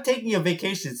 I am taking a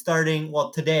vacation starting,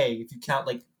 today, if you count,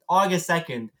 like, August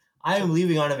 2nd. I am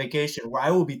leaving on a vacation where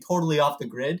I will be totally off the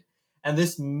grid. And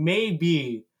this may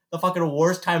be the fucking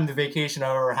worst time of vacation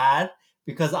I've ever had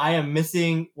because I am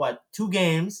missing, 2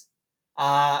 games.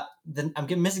 Then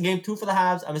I'm missing Game 2 for the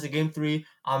Habs. I'm missing Game 3.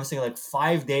 I'm missing,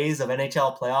 5 days of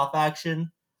NHL playoff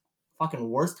action. Fucking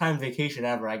worst time vacation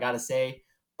ever, I gotta say.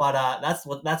 But that's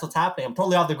what's happening. I'm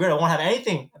totally off the grid. I won't have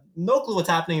anything, no clue what's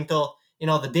happening until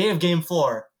the day of Game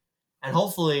 4, and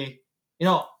hopefully,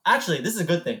 actually, this is a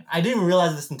good thing. I didn't even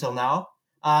realize this until now.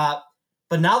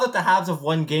 But now that the Habs have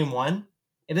won Game 1,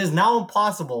 it is now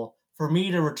impossible for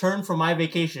me to return from my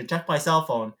vacation, check my cell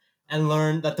phone, and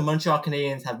learn that the Montreal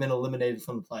Canadiens have been eliminated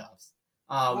from the playoffs.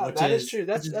 Wow, that is true.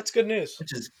 That's good news.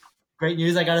 Which is great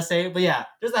news, I gotta say. But yeah,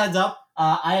 just a heads up.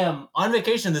 I am on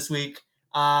vacation this week.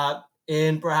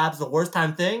 In perhaps the worst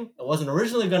time thing. It wasn't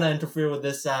originally going to interfere with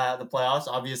this the playoffs,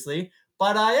 obviously.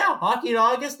 But yeah, hockey in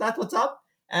August, that's what's up.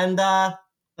 And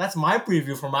that's my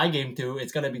preview for my Game 2.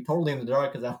 It's going to be totally in the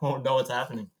dark because I won't know what's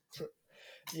happening.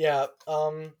 Yeah,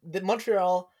 the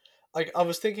Montreal, like, I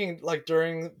was thinking, like,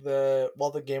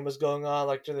 while the game was going on,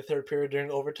 like, during the third period, during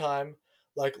overtime,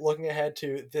 like, looking ahead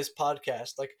to this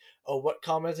podcast, like, oh, what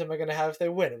comments am I going to have if they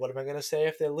win? What am I going to say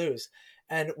if they lose?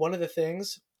 And one of the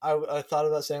things I thought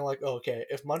about saying, like, oh, okay,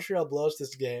 if Montreal blows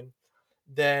this game,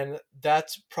 then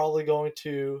that's probably going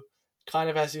to kind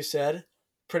of, as you said,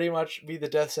 pretty much be the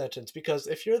death sentence. Because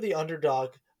if you're the underdog,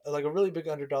 like a really big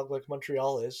underdog like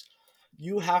Montreal is,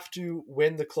 you have to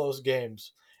win the close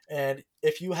games. And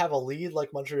if you have a lead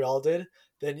like Montreal did,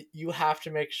 then you have to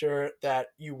make sure that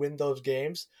you win those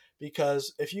games.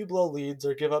 Because if you blow leads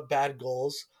or give up bad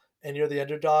goals, and you're the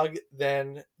underdog,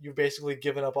 then you've basically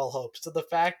given up all hope. So the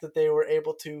fact that they were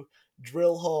able to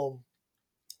drill home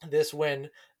this win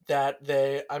that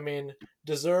they, I mean,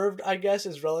 deserved, I guess,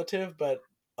 is relative, but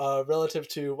relative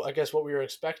to, I guess, what we were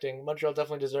expecting, Montreal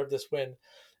definitely deserved this win.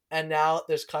 And now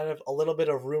there's kind of a little bit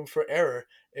of room for error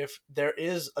if there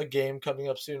is a game coming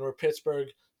up soon where Pittsburgh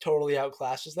totally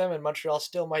outclasses them, and Montreal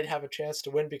still might have a chance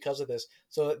to win because of this.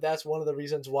 So that's one of the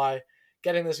reasons why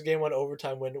getting this game one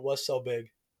overtime win was so big.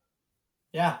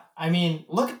 Yeah, I mean,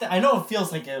 look at the. I know it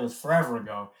feels like it was forever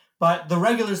ago, but the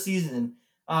regular season.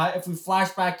 If we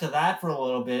flash back to that for a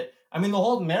little bit, I mean, the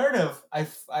whole narrative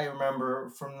I remember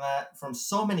from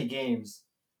so many games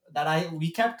that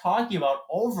we kept talking about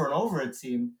over and over. It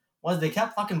seemed was they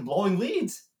kept fucking blowing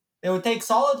leads. They would take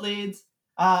solid leads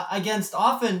against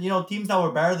often teams that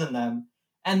were better than them,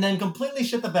 and then completely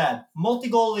shit the bed.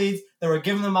 Multi-goal leads. They were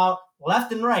giving them out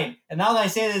left and right. And now that I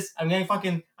say this, I'm getting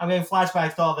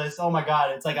flashbacks to all this. Oh my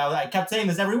god, it's like I kept saying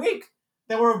this every week.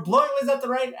 They were blowing leads left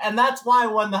and right, and that's why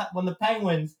when the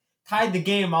Penguins tied the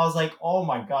game, I was like, oh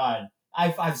my god,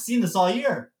 I've seen this all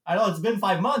year. I know it's been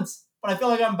 5 months, but I feel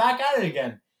like I'm back at it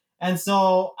again. And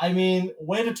so, I mean,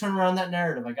 way to turn around that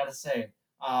narrative, I gotta say,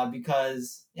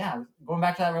 because yeah, going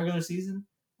back to that regular season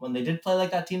when they did play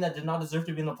like that team that did not deserve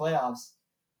to be in the playoffs,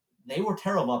 they were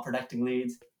terrible at protecting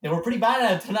leads. They were pretty bad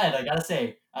at it tonight, I gotta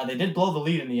say. They did blow the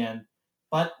lead in the end.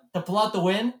 But to pull out the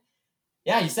win,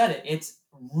 yeah, you said it. It's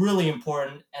really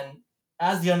important. And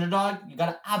as the underdog, you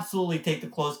gotta absolutely take the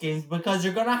close games because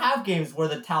you're gonna have games where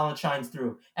the talent shines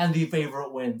through and the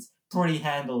favorite wins pretty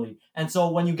handily. And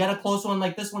so when you get a close one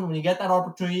like this one, when you get that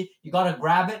opportunity, you gotta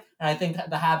grab it. And I think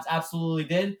the Habs absolutely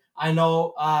did. I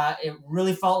know it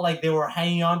really felt like they were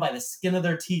hanging on by the skin of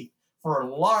their teeth for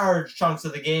large chunks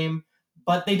of the game,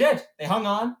 but they did. They hung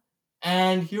on,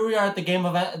 and here we are at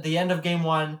the end of game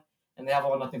one, and they have a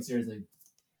 1-0 series lead.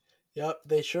 Yep,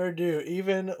 they sure do.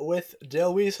 Even with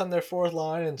Dale Weiss on their fourth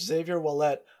line and Xavier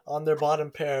Ouellet on their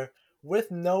bottom pair,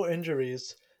 with no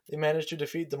injuries, they managed to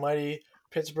defeat the mighty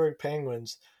Pittsburgh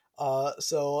Penguins.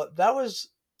 So that was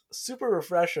super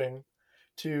refreshing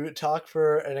to talk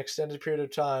for an extended period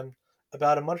of time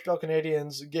about a Montreal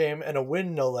Canadiens game and a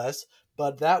win, no less.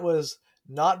 But that was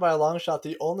not by a long shot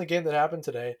the only game that happened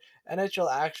today.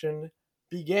 NHL action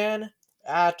began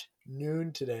at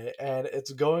noon today, and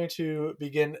it's going to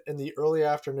begin in the early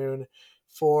afternoon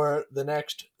for the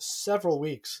next several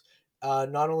weeks.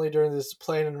 Not only during this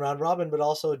play-in and round robin, but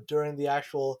also during the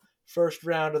actual first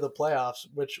round of the playoffs,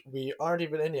 which we aren't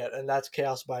even in yet, and that's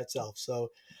chaos by itself. So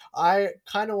I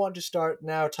kind of want to start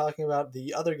now talking about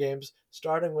the other games,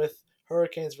 starting with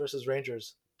Hurricanes versus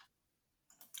Rangers.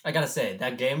 I gotta say,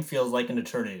 that game feels like an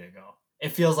eternity ago. It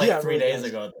feels like Yeah, it 3 days does.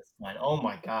 ago at this point. Oh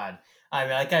my god. I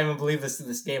mean, I can't even believe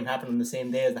this game happened on the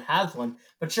same day as the Habs one.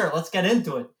 But sure, let's get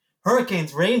into it.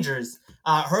 Hurricanes, Rangers.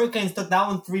 Hurricanes took that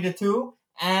one 3-2.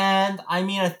 And I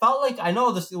mean, I felt like I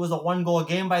know it was a 1-goal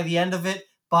game by the end of it,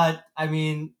 but I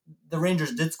mean, the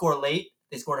Rangers did score late.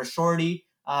 They scored a shorty,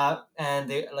 and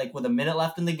they with a minute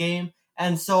left in the game,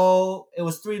 and so it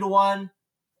was 3-1.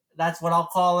 That's what I'll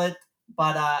call it.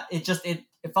 But it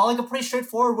felt like a pretty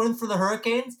straightforward win for the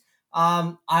Hurricanes.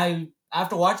 I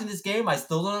After watching this game, I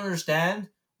still don't understand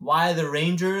why the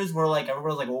Rangers were like everyone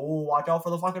was like, oh, watch out for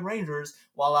the fucking Rangers.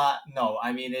 Well, no,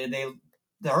 I mean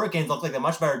the Hurricanes looked like a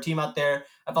much better team out there.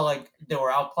 I felt like they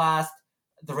were outclassed.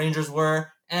 The Rangers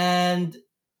were, and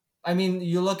I mean,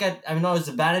 you look at, I mean, no,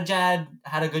 Zibanejad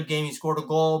had a good game. He scored a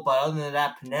goal, but other than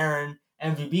that, Panarin,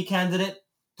 MVP candidate,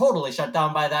 totally shut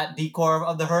down by that decor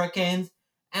of the Hurricanes.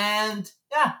 And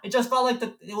yeah, it just felt like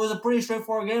it was a pretty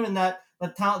straightforward game in that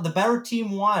the better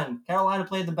team won. Carolina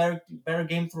played the better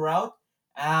game throughout.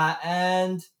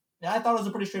 And yeah, I thought it was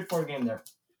a pretty straightforward game there.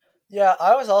 Yeah,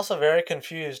 I was also very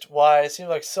confused why it seemed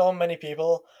like so many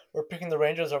people were picking the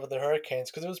Rangers over the Hurricanes,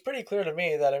 because it was pretty clear to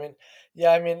me that,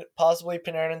 possibly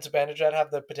Panarin and Zibanejad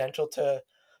have the potential to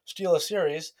steal a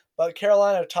series, but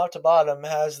Carolina, top to bottom,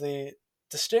 has the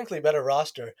distinctly better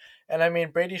roster. And I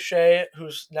mean, Brady Shea,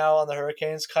 who's now on the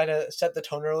Hurricanes, kind of set the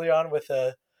tone early on with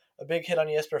a big hit on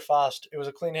Jesper Fast. It was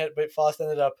a clean hit, but Fast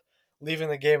ended up leaving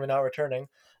the game and not returning.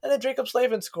 And then Jacob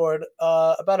Slavin scored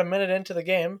about a minute into the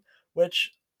game,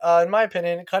 which in my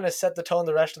opinion, kind of set the tone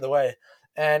the rest of the way.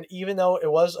 And even though it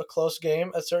was a close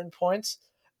game at certain points,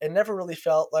 it never really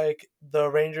felt like the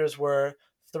Rangers were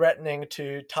threatening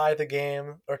to tie the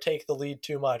game or take the lead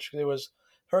too much. It was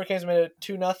Hurricanes made it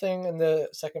 2-0 in the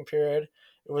second period.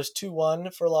 It was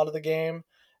 2-1 for a lot of the game.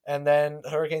 And then the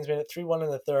Hurricanes made it 3-1 in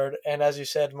the third. And as you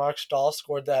said, Mark Stahl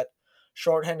scored that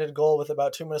shorthanded goal with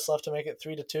about 2 minutes left to make it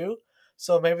 3-2.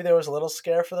 So maybe there was a little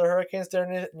scare for the Hurricanes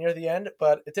there near the end,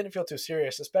 but it didn't feel too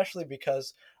serious, especially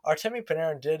because Artemi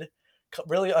Panarin did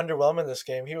really underwhelm in this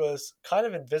game. He was kind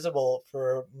of invisible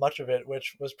for much of it,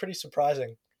 which was pretty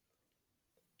surprising.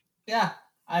 Yeah,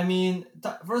 I mean,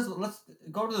 first let's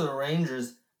go to the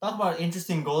Rangers. Talk about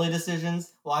interesting goalie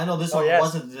decisions. Well, I know this Oh, one yes.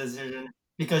 wasn't a decision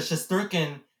because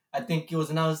Shesterkin, I think it was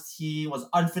announced he was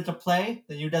unfit to play.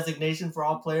 The new designation for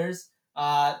all players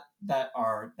that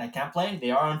can't play,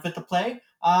 they are unfit to play.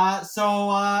 I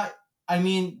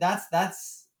mean, that's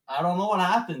I don't know what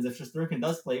happens if Shesterkin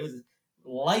does play. It was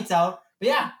lights out. But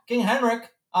yeah, King Henrik,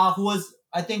 who was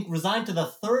I think resigned to the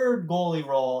third goalie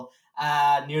role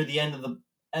near the end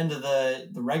of the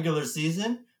regular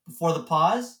season before the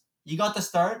pause. He got the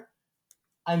start.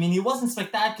 I mean, he wasn't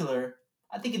spectacular.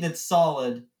 I think he did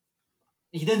solid.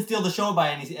 He didn't steal the show by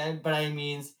any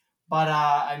means, but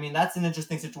I mean that's an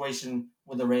interesting situation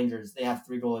with the Rangers. They have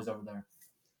 3 goalies over there.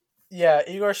 Yeah,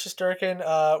 Igor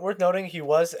Shesterkin, worth noting, he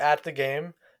was at the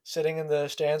game, sitting in the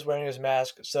stands wearing his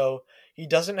mask, so he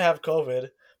doesn't have COVID,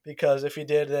 because if he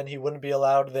did, then he wouldn't be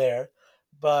allowed there.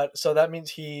 But so that means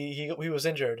he was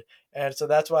injured, and so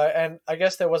that's why. And I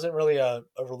guess there wasn't really a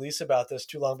release about this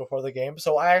too long before the game.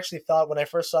 So I actually thought when I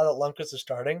first saw that Lundqvist was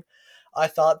starting, I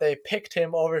thought they picked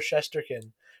him over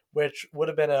Shesterkin, which would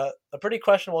have been a pretty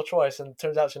questionable choice, and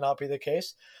turns out to not be the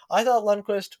case. I thought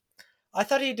Lundqvist I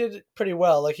thought he did pretty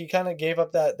well. Like he kind of gave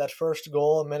up that first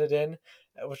goal a minute in,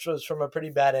 which was from a pretty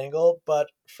bad angle. But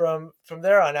from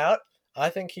there on out, I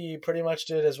think he pretty much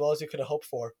did as well as he could have hoped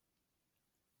for.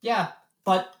 Yeah,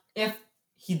 but if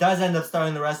he does end up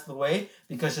starting the rest of the way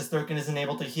because Shesterkin isn't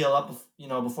able to heal up,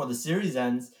 before the series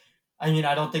ends, I mean,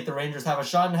 I don't think the Rangers have a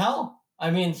shot in hell. I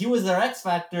mean, he was their X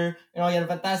factor. He had a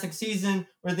fantastic season.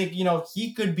 Where I think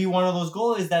he could be one of those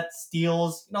goalies that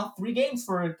steals 3 games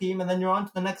for a team, and then you're on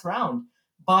to the next round.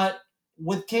 But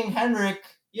with King Henrik,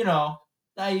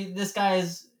 this guy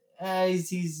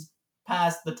he's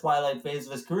past the twilight phase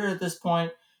of his career at this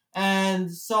point,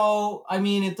 and so I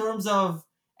mean, in terms of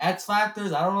X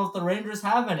factors, I don't know if the Rangers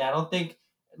have any. I don't think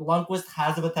Lundqvist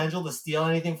has the potential to steal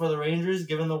anything for the Rangers,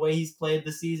 given the way he's played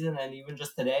this season and even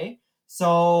just today.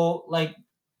 So,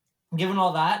 given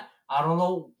all that, I don't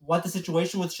know what the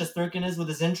situation with Shesterkin is with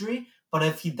his injury, but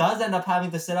if he does end up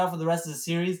having to sit out for the rest of the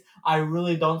series, I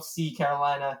really don't see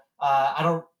Carolina. I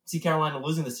don't see Carolina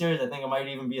losing the series. I think it might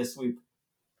even be a sweep.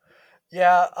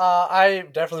 Yeah, I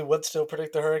definitely would still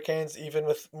predict the Hurricanes, even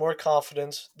with more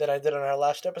confidence than I did on our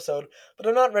last episode. But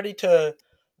I'm not ready to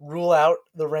rule out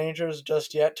the Rangers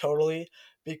just yet totally,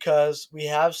 because we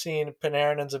have seen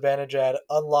Panarin and Zibanejad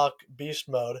unlock beast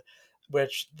mode,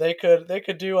 which they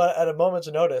could do at a moment's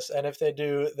notice. And if they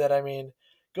do, then I mean,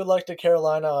 good luck to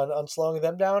Carolina on slowing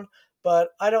them down. But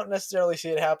I don't necessarily see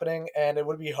it happening, and it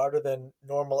would be harder than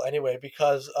normal anyway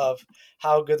because of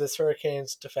how good this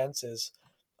Hurricanes defense is.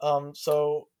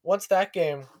 So once that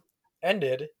game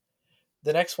ended,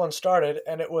 the next one started,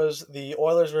 and it was the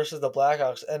Oilers versus the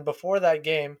Blackhawks. And before that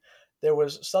game, there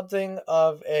was something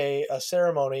of a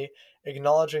ceremony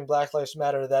acknowledging Black Lives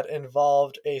Matter that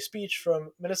involved a speech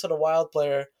from Minnesota Wild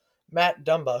player Matt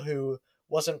Dumba, who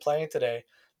wasn't playing today.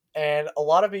 And a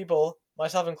lot of people,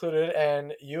 myself included,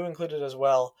 and you included as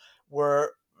well,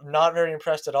 were not very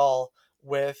impressed at all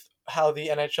with how the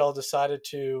NHL decided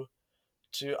to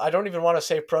I don't even want to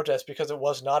say protest because it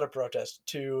was not a protest,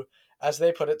 to, as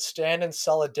they put it, stand in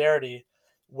solidarity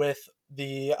with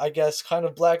the, I guess, kind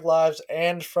of Black Lives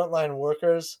and frontline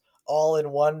workers all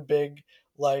in one big,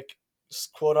 like,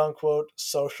 quote unquote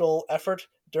social effort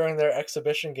during their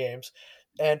exhibition games.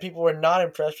 And people were not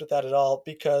impressed with that at all,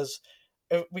 because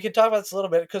we could talk about this a little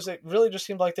bit, because it really just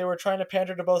seemed like they were trying to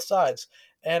pander to both sides.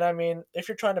 And I mean, if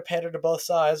you're trying to pander to both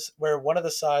sides, where one of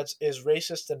the sides is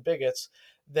racist and bigots,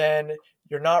 then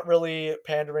you're not really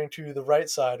pandering to the right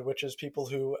side, which is people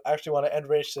who actually want to end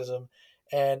racism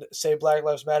and say Black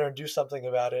Lives Matter and do something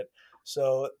about it.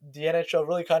 So the NHL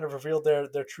really kind of revealed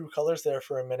their true colors there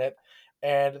for a minute.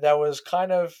 And that was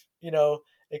kind of,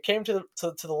 it came to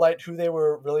the light who they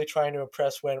were really trying to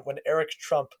impress when Eric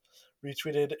Trump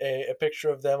retweeted a picture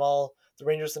of them all, the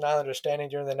Rangers and Islanders, standing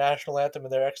during the national anthem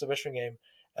in their exhibition game,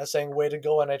 and saying, "Way to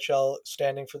go, NHL,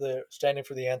 standing for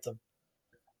the anthem."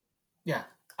 Yeah,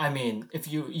 I mean,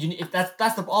 if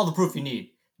that's all the proof you need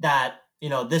that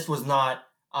this was not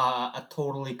a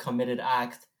totally committed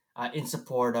act in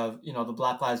support of the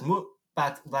Black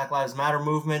Lives Matter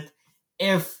movement.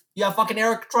 If you have fucking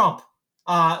Eric Trump,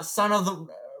 son of the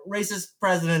racist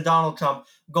president Donald Trump,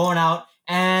 going out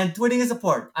and tweeting his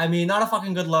support, I mean, not a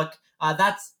fucking good look.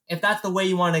 If that's the way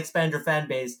you want to expand your fan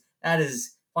base, that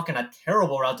is fucking a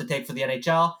terrible route to take for the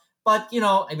NHL. But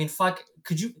I mean, fuck,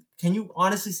 can you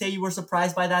honestly say you were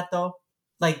surprised by that though?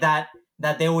 Like that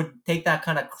they would take that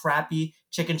kind of crappy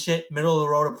chicken shit middle of the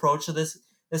road approach to this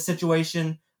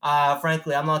situation.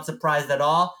 Frankly, I'm not surprised at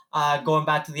all. Going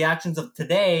back to the actions of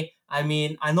today, I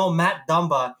mean, I know Matt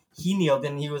Dumba, he kneeled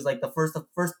and he was like the first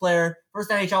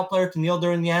NHL player to kneel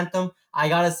during the anthem. I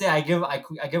gotta say, I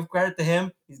give credit to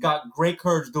him. He's got great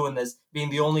courage doing this, being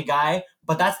the only guy.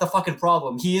 But that's the fucking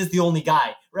problem. He is the only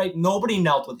guy, right? Nobody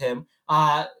knelt with him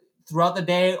throughout the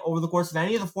day over the course of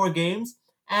any of the 4 games,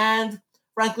 and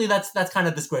frankly, that's kind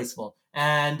of disgraceful.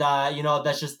 And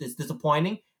that's just it's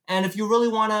disappointing. And if you really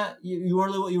wanna, you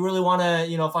really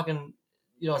wanna, fucking,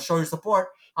 show your support,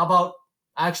 how about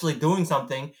actually doing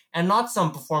something and not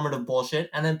some performative bullshit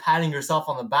and then patting yourself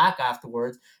on the back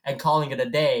afterwards and calling it a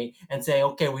day and saying,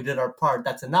 okay, we did our part,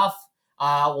 that's enough.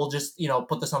 We'll just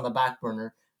put this on the back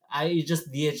burner. It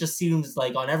just seems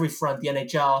like on every front the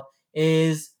NHL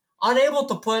is unable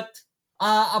to put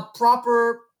a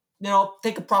proper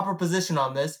take a proper position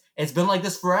on this. It's been like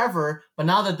this forever, but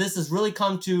now that this has really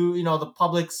come to the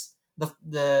public's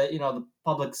the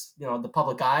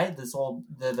public eye, this whole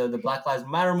the Black Lives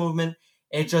Matter movement,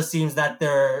 it just seems that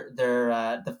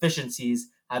their deficiencies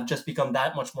have just become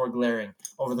that much more glaring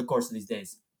over the course of these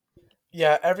days.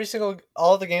 Yeah,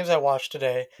 all of the games I watched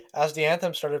today, as the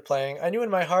anthem started playing, I knew in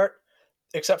my heart,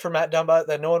 except for Matt Dumba,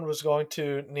 that no one was going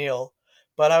to kneel.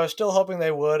 But I was still hoping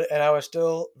they would, and I was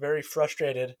still very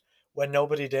frustrated when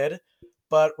nobody did.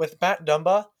 But with Matt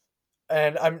Dumba,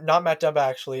 and I'm not Matt Dumba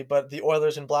actually, but the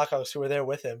Oilers and Blackhawks who were there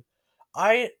with him,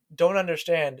 I don't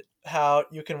understand how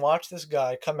you can watch this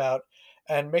guy come out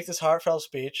and make this heartfelt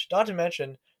speech. Not to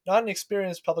mention, not an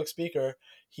experienced public speaker.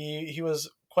 He was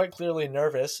quite clearly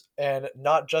nervous, and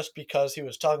not just because he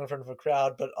was talking in front of a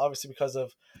crowd, but obviously because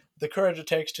of the courage it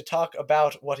takes to talk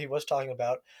about what he was talking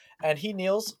about. And he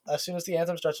kneels as soon as the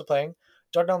anthem starts playing.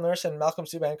 Darnell Nurse and Malcolm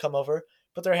Subban come over,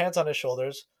 put their hands on his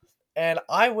shoulders, and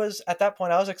at that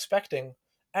point, I was expecting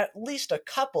at least a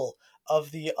couple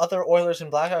of the other Oilers and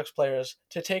Blackhawks players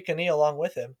to take a knee along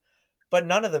with him, but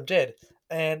none of them did.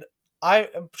 And I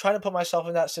am trying to put myself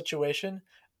in that situation.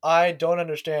 I don't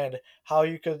understand how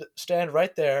you could stand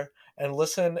right there and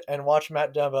listen and watch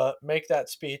Matt Dumba make that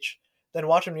speech, then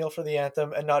watch him kneel for the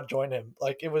anthem and not join him.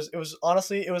 Like it was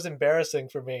honestly, it was embarrassing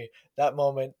for me that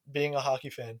moment being a hockey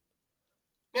fan.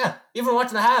 Yeah, even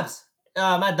watching the Habs,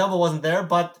 Matt Dumba wasn't there,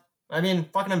 but I mean,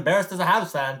 fucking embarrassed as a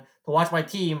Habs fan to watch my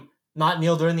team not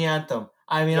kneel during the anthem.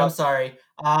 I mean, I'm Yep. sorry.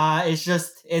 It's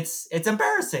just it's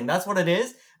embarrassing. That's what it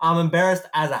is. I'm embarrassed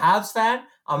as a Habs fan.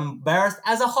 I'm embarrassed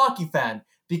as a hockey fan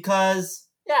because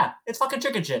yeah, it's fucking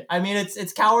chicken shit. I mean,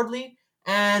 it's cowardly,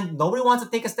 and nobody wants to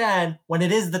take a stand when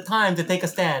it is the time to take a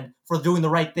stand for doing the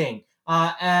right thing.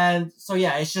 And so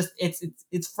yeah, it's just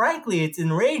it's frankly it's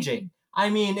enraging. I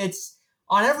mean, it's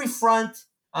on every front.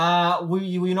 We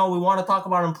want to talk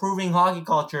about improving hockey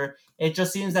culture. It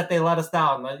just seems that they let us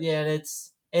down. Yeah,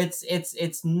 it's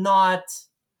not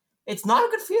a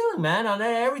good feeling, man. On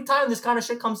every time this kind of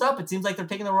shit comes up, it seems like they're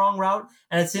taking the wrong route,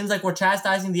 and it seems like we're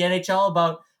chastising the NHL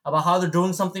about how they're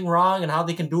doing something wrong and how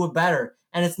they can do it better.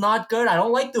 And it's not good. I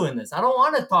don't like doing this. I don't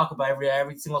want to talk about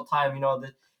every single time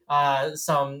that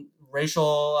some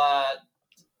racial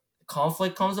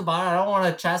conflict comes about. I don't want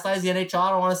to chastise the NHL.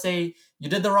 I don't want to say you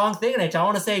did the wrong thing, NHL. I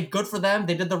want to say good for them.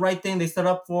 They did the right thing. They stood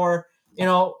up for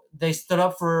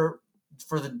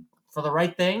for the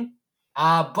right thing.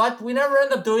 But we never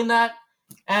end up doing that,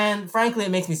 and frankly,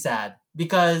 it makes me sad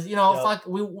because Yep.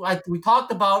 we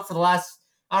talked about for the last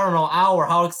I don't know hour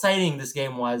how exciting this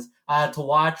game was to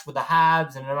watch with the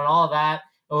Habs and all of that.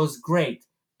 It was great,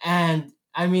 and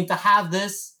I mean to have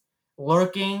this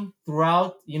lurking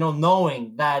throughout,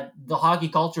 knowing that the hockey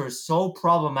culture is so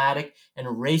problematic and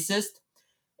racist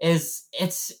is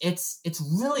it's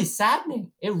really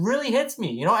saddening. It really hits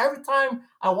me. Every time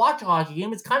I watch a hockey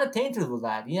game, it's kind of tainted with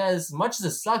that. Yeah, as much as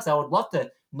it sucks, I would love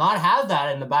to not have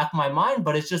that in the back of my mind,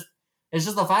 but it's just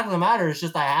the fact of the matter. It's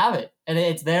just I have it, and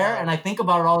it's there, and I think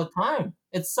about it all the time.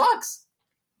 It sucks.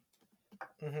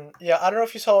 Yeah, I don't know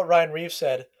if you saw what Ryan Reeves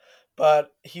said,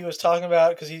 but he was talking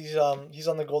about because he's on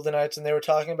the Golden Knights, and they were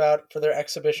talking about for their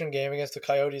exhibition game against the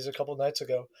Coyotes a couple nights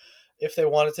ago, if they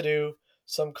wanted to do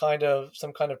some kind of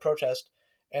protest.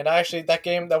 And I actually that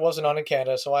game that wasn't on in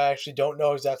Canada, so I actually don't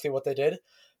know exactly what they did,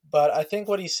 but I think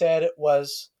what he said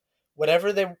was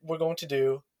whatever they were going to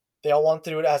do, they all wanted to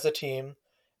do it as a team,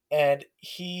 and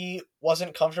he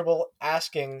wasn't comfortable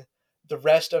asking the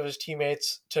rest of his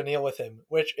teammates to kneel with him,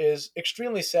 which is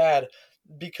extremely sad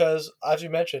because, as you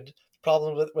mentioned, the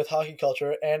problem with hockey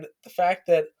culture and the fact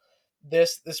that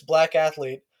this black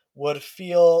athlete would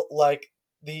feel like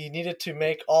he needed to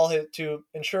make all his to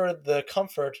ensure the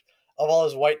comfort of all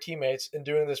his white teammates in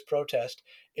doing this protest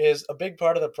is a big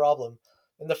part of the problem.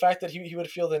 And the fact that he would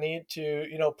feel the need to,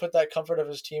 put that comfort of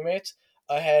his teammates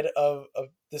ahead of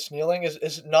this kneeling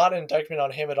is not an indictment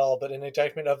on him at all, but an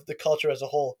indictment of the culture as a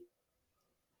whole.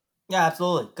 Yeah,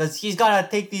 absolutely. Because he's got to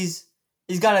take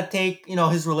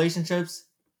his relationships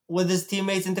with his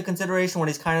teammates into consideration when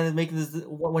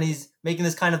he's making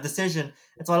this kind of decision.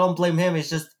 And so I don't blame him. It's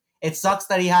just, it sucks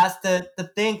that he has to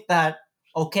think that,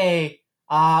 okay,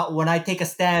 when I take a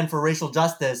stand for racial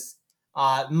justice,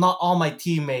 not all my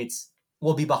teammates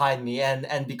will be behind me.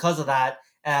 And because of that,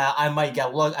 I might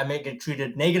get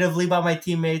treated negatively by my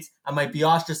teammates. I might be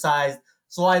ostracized.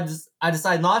 So I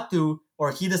decide not to,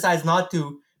 or he decides not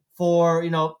to, for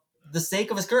the sake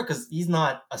of his career, because he's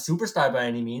not a superstar by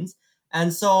any means.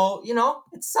 And so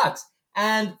it sucks.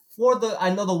 And I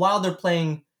know the Wild are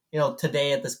playing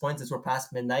today at this point, since we're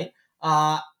past midnight.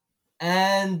 And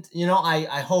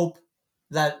I hope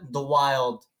that the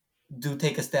Wild do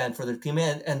take a stand for their team,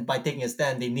 and by taking a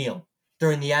stand, they kneel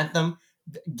during the anthem.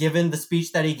 Given the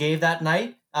speech that he gave that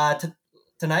night,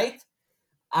 tonight,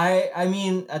 I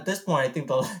mean, at this point, I think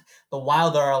the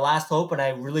Wild are our last hope, and I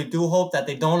really do hope that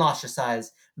they don't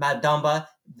ostracize Matt Dumba.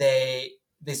 They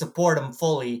support him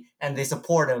fully, and they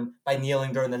support him by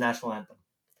kneeling during the national anthem.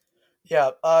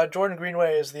 Yeah, Jordan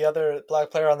Greenway is the other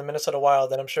black player on the Minnesota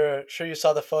Wild, and I'm sure you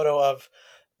saw the photo of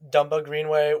Dumba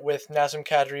Greenway with Nazem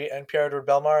Kadri and Pierre-Edouard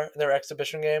Bellemare in their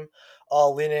exhibition game,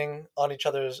 all leaning on each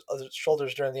other's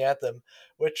shoulders during the anthem,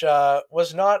 which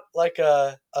was not like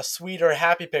a sweet or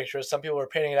happy picture as some people were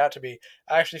painting it out to be.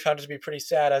 I actually found it to be pretty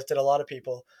sad, as did a lot of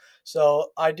people.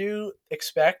 So I do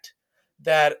expect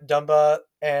that Dumba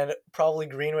and probably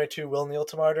Greenway too will kneel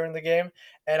tomorrow during the game,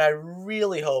 and I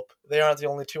really hope they aren't the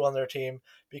only two on their team,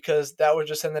 because that would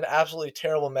just send an absolutely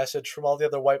terrible message from all the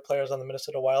other white players on the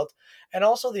Minnesota Wild. And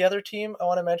also the other team I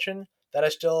want to mention that I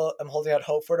still am holding out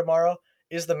hope for tomorrow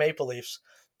is the Maple Leafs,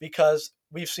 because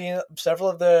we've seen several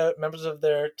of the members of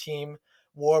their team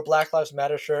wore Black Lives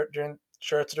Matter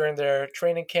shirts during their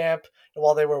training camp and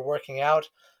while they were working out.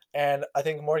 And I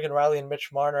think Morgan Riley and Mitch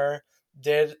Marner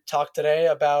did talk today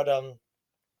about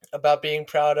being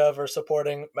proud of or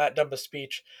supporting Matt Dumba's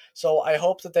speech. So I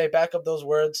hope that they back up those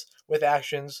words with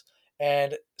actions,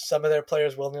 and some of their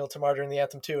players will kneel tomorrow during the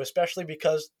anthem too, especially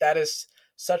because that is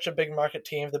such a big market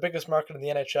team, the biggest market in the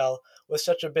NHL, with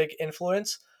such a big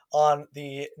influence on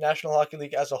the National Hockey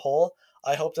League as a whole.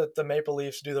 I hope that the Maple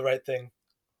Leafs do the right thing.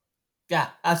 Yeah,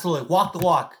 absolutely. Walk the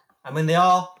walk. I mean, they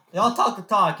all talk the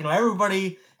talk.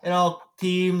 Everybody,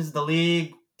 teams, the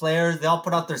league, players, they all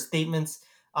put out their statements.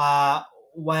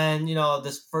 When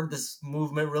this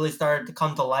movement really started to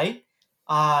come to light,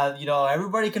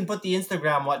 everybody can put the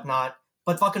Instagram whatnot,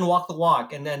 but fucking walk the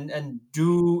walk and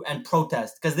do and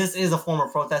protest, because this is a form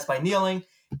of protest by kneeling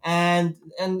and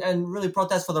really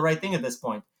protest for the right thing at this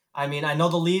point. I mean, I know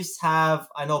the Leafs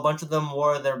I know a bunch of them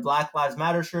wore their Black Lives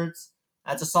Matter shirts.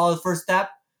 That's a solid first step,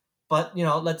 but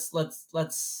let's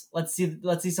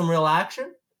see some real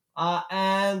action,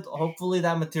 and hopefully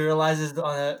that materializes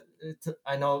on a.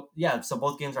 I know, yeah. So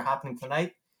both games are happening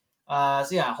tonight. So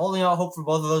yeah, holding out hope for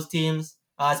both of those teams,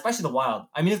 especially the Wild.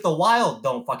 I mean, if the Wild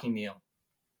don't fucking kneel,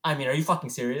 I mean, are you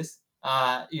fucking serious?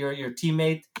 Your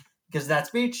teammate gives that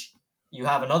speech. You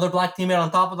have another black teammate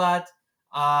on top of that.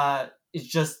 It's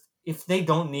just, if they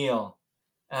don't kneel,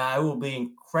 I will be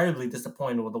incredibly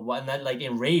disappointed with the Wild, and then like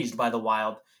enraged by the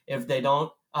Wild if they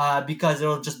don't, because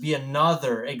it'll just be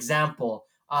another example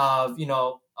of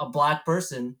a black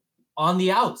person on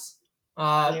the outs,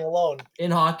 Being alone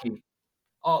in hockey.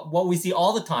 What we see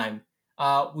all the time.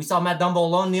 We saw Matt Dumba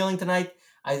alone kneeling tonight.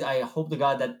 I hope to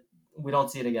God that we don't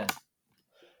see it again.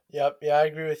 Yep, yeah, I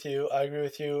agree with you. I agree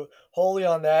with you wholly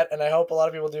on that, and I hope a lot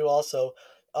of people do also.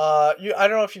 I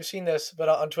don't know if you've seen this, but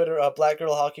on Twitter, Black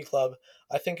Girl Hockey Club,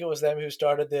 I think it was them who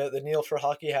started the Kneel for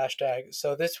Hockey hashtag.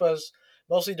 So this was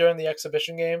mostly during the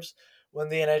exhibition games when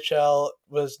the NHL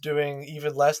was doing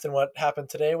even less than what happened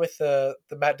today with the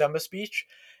Matt Dumba speech,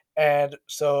 and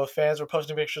so fans were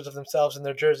posting pictures of themselves in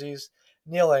their jerseys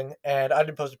kneeling, and I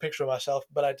didn't post a picture of myself,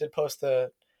 but I did post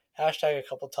the hashtag a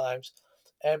couple times.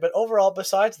 But overall,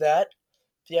 besides that,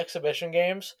 the exhibition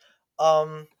games,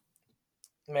 um,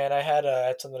 man, I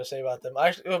had something to say about them.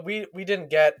 Actually, we didn't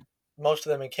get most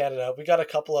of them in Canada. We got a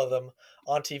couple of them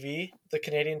on TV. The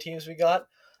Canadian teams we got.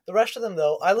 The rest of them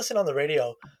though, I listen on the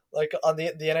radio. Like on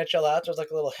the NHL app, there's like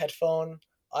a little headphone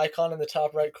icon in the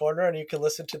top right corner, and you can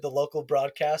listen to the local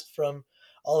broadcast from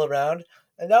all around.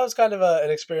 And that was kind of an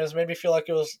experience. It made me feel like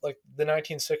it was like the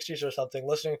 1960s or something,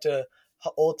 listening to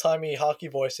old timey hockey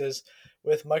voices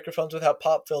with microphones without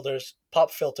pop filters.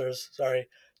 Sorry,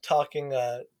 talking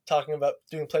about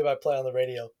doing play by play on the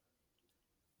radio.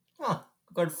 Huh.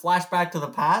 Good flashback to the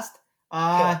past.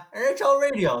 Yeah. NHL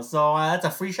Radio. So that's a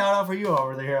free shout out for you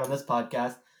over there on this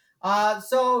podcast.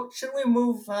 So should we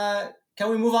move? Can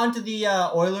we move on to the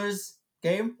Oilers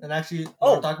game and actually you want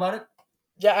Oh, to talk about it?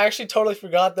 yeah, I actually totally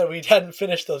forgot that we hadn't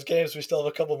finished those games. We still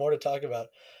have a couple more to talk about.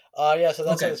 Yeah, so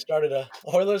that's how Okay. it started.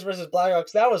 Oilers versus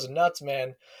Blackhawks. That was nuts,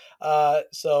 man.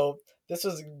 So this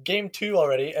was game 2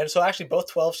 already, and so actually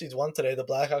both 12 seeds won today, the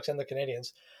Blackhawks and the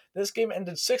Canadians. This game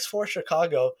ended 6-4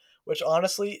 Chicago, which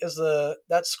honestly is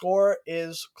that score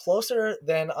is closer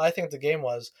than I think the game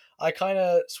was. I kind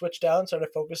of switched out and started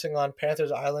focusing on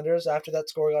Panthers Islanders after that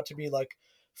score got to be like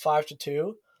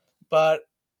 5-2, but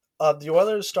the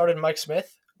Oilers started Mike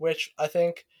Smith, which I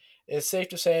think is safe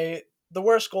to say the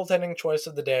worst goaltending choice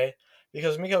of the day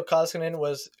because Mikko Koskinen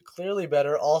was clearly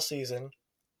better all season,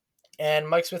 and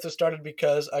Mike Smith was started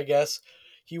because I guess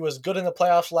he was good in the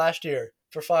playoffs last year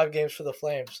for 5 games for the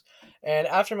Flames. And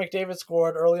after McDavid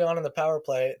scored early on in the power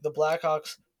play, the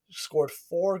Blackhawks scored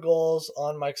 4 goals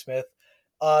on Mike Smith.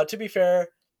 To be fair,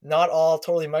 not all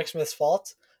totally Mike Smith's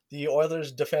fault. The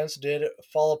Oilers' defense did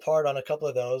fall apart on a couple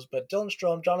of those, but Dylan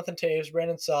Strome, Jonathan Toews,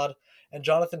 Brandon Saad, and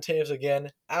Jonathan Toews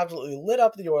again absolutely lit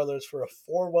up the Oilers for a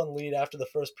 4-1 lead after the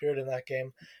first period in that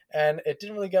game, and it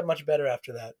didn't really get much better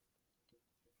after that.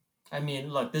 I mean,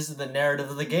 look, this is the narrative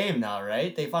of the game now,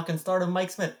 right? They fucking started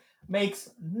Mike Smith. Makes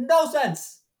no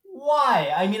sense.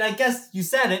 Why? I mean, I guess you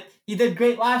said it. He did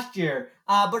great last year.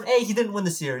 But A, he didn't win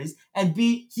the series. And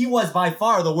B, he was by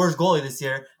far the worst goalie this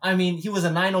year. I mean, he was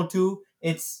a 902.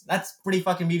 That's pretty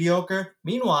fucking mediocre.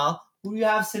 Meanwhile, who you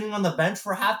have sitting on the bench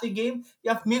for half the game?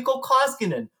 You have Mikko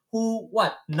Koskinen, who,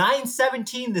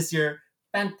 917 this year.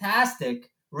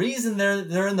 Fantastic. Reason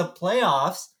they're in the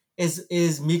playoffs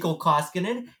is Mikko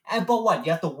Koskinen. But what?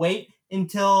 You have to wait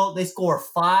until they score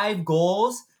 5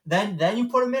 goals. Then you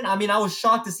put him in. I mean, I was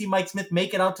shocked to see Mike Smith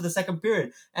make it out to the second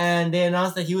period. And they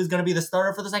announced that he was going to be the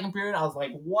starter for the second period. I was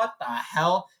like, what the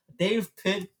hell? Dave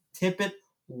Tippett,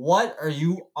 what are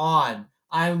you on?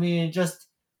 I mean, just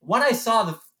when I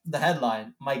saw the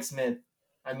headline, Mike Smith,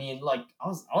 I mean, like, I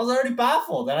was already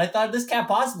baffled. And I thought this can't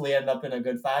possibly end up in a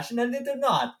good fashion. And it did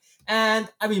not. And,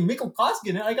 I mean, Mikko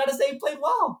Koskinen, I got to say, he played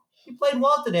well. He played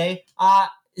well today.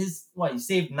 He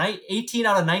saved 18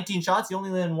 out of 19 shots. He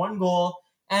only let in 1 goal.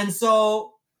 And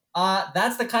so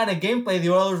that's the kind of gameplay the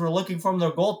Oilers were looking from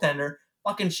their goaltender.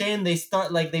 Fucking shame they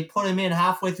put him in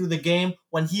halfway through the game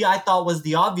when I thought was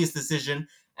the obvious decision.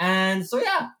 And so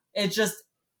yeah, it's just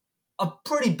a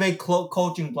pretty big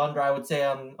coaching blunder, I would say,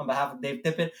 on behalf of Dave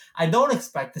Tippett. I don't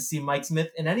expect to see Mike Smith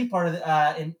in any part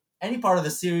of the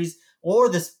series or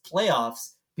this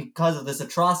playoffs because of this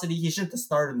atrocity. He shouldn't have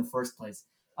started in the first place.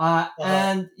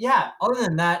 And yeah, other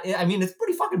than that, I mean, it's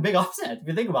pretty fucking big upset if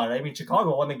you think about it. I mean,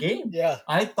 Chicago won the game. Yeah.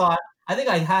 I think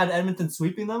I had Edmonton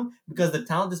sweeping them because the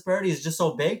talent disparity is just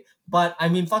so big. But I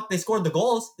mean, fuck, they scored the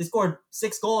goals. They scored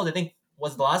 6 goals. I think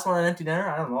was the last one an empty netter.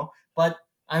 I don't know. But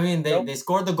I mean, they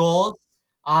scored the goals.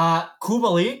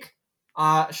 Kubalik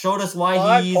showed us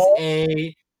why he's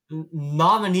a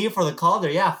nominee for the Calder.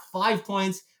 Yeah, 5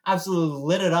 points, absolutely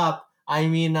lit it up. I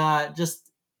mean,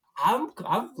 I'm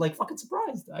like fucking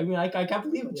surprised. I mean, I can't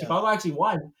believe it. Yeah. Chicago actually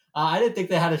won. I didn't think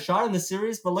they had a shot in the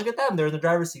series, but look at them. They're in the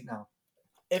driver's seat now.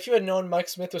 If you had known Mike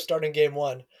Smith was starting game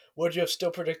 1, would you have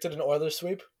still predicted an Oilers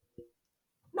sweep?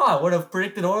 No, I would have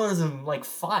predicted Oilers in like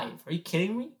 5. Are you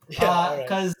kidding me? Yeah.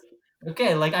 Because,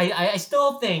 okay, like I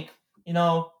still think,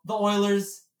 the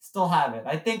Oilers still have it.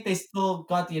 I think they still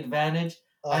got the advantage.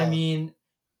 I mean,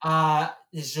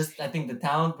 it's just, I think the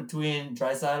talent between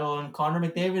Draisaitl and Connor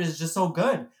McDavid is just so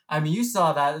good. I mean, you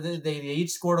saw that they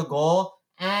each scored a goal,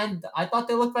 and I thought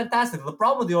they looked fantastic. The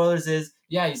problem with the Oilers is,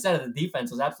 yeah, you said it, the defense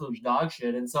was absolute dog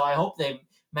shit, and so I hope they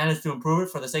manage to improve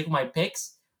it for the sake of my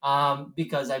picks,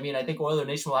 because, I mean, I think Oiler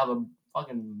Nation will have a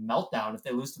fucking meltdown if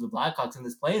they lose to the Blackhawks in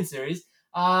this play-in series.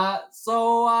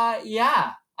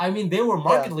 Yeah. I mean, they were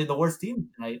markedly the worst team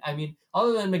tonight. I mean,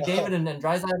 other than McDavid and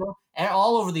Draisaitl,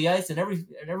 all over the ice and every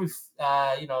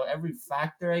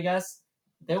factor, I guess,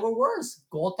 they were worse.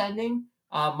 Goaltending,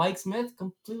 Mike Smith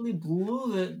completely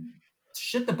blew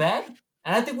the bed,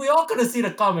 and I think we all could have seen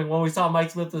it coming when we saw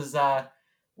Mike Smith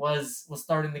was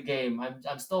starting the game.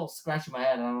 I'm still scratching my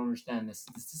head. I don't understand this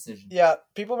decision. Yeah,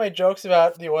 people made jokes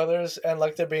about the Oilers and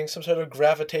like there being some sort of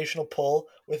gravitational pull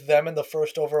with them in the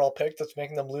first overall pick that's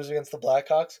making them lose against the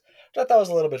Blackhawks. I thought that was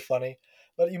a little bit funny.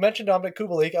 But you mentioned Dominic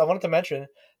Kubalik. I wanted to mention,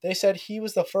 they said he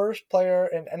was the first player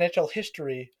in NHL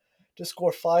history to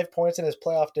score 5 points in his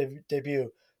playoff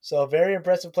debut. So a very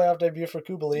impressive playoff debut for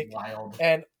Kubalik. Wild.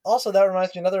 And also that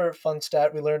reminds me another fun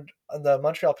stat we learned in the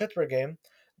Montreal-Pittsburgh game,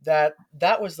 that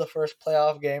was the first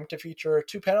playoff game to feature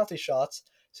 2 penalty shots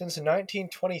since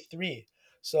 1923.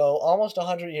 So almost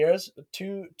 100 years,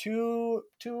 two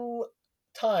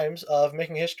times of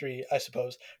making history, I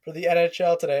suppose, for the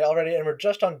NHL today already, and we're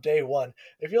just on day one.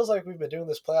 It feels like we've been doing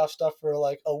this playoff stuff for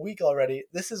like a week already.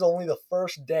 This is only the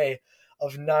first day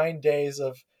of 9 days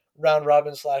of round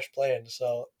robin / play-in.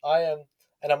 So I'm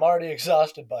already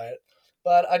exhausted by it.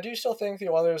 But I do still think the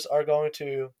Oilers are going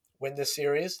to win this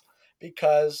series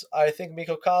because I think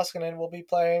Mikko Koskinen will be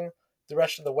playing the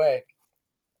rest of the way.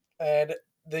 And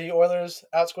the Oilers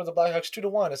outscored the Blackhawks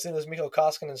 2-1 as soon as Mikko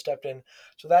Koskinen stepped in.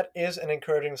 So that is an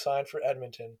encouraging sign for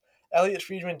Edmonton. Elliot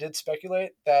Friedman did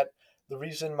speculate that the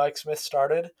reason Mike Smith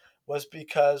started was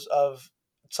because of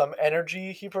some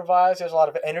energy he provides. He has a lot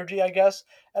of energy, I guess.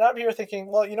 And I'm here thinking,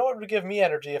 well, you know what would give me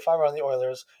energy if I were on the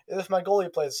Oilers is if my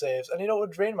goalie played saves. And you know what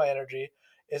would drain my energy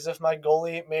is if my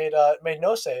goalie made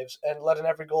no saves and let in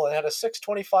every goal and had a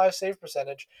 625 save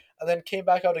percentage and then came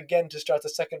back out again to start the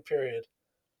second period.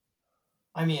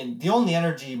 I mean, the only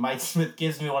energy Mike Smith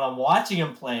gives me when I'm watching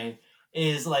him play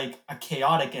is like a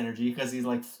chaotic energy because he's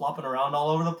like flopping around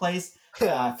all over the place,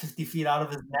 50 feet out of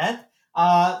his net.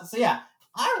 So yeah,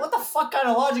 what the fuck kind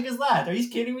of logic is that? Are you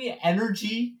kidding me?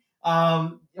 Energy?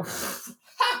 What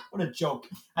a joke.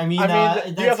 I mean,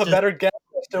 do you have a better guess?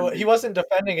 So he wasn't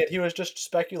defending it. He was just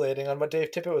speculating on what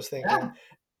Dave Tippett was thinking. Yeah.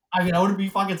 I mean, I wouldn't be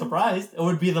fucking surprised. It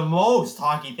would be the most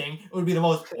hockey thing. It would be the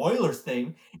most Oilers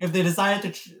thing if they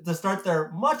decided to start their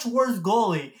much worse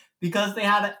goalie because they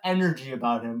had an energy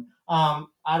about him.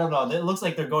 I don't know. It looks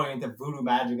like they're going into voodoo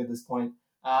magic at this point.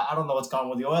 I don't know what's going on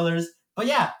with the Oilers. But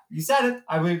yeah, you said it.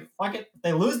 I mean, fuck it. If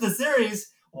they lose the series,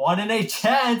 1 in 8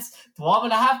 chance,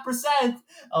 12.5%.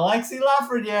 Alexis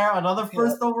Lafreniere, another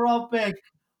first overall pick.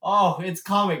 Oh, it's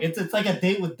coming. It's like a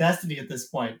date with destiny at this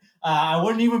point. I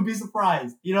wouldn't even be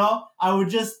surprised. You know, I would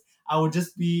just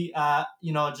be, I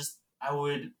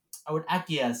would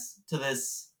acquiesce to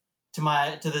this,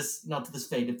 to this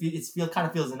fate. It kind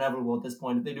of feels inevitable at this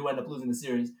point if they do end up losing the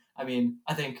series. I mean,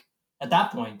 I think at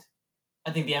that point,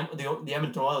 I think the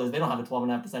Edmonton Oilers, they don't have a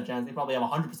 12.5% chance. They probably have a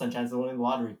 100% chance of winning the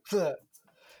lottery.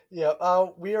 Yeah,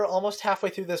 we are almost halfway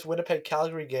through this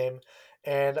Winnipeg-Calgary game,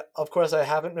 and of course I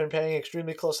haven't been paying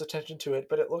extremely close attention to it,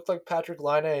 but it looked like Patrik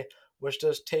Laine was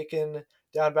just taken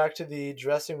down back to the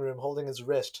dressing room holding his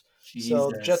wrist. Jesus.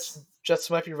 So Jets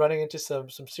might be running into some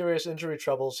serious injury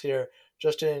troubles here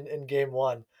just in game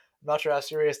one. I'm not sure how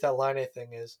serious that Laine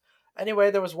thing is.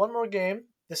 Anyway, there was one more game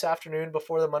this afternoon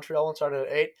before the Montreal one started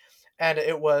at 8, and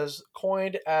it was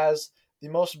coined as the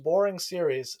most boring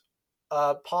series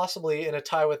possibly in a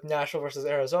tie with Nashville versus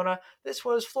Arizona. This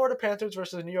was Florida Panthers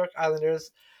versus New York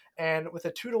Islanders, and with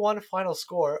a 2-1 final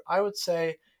score, I would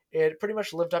say it pretty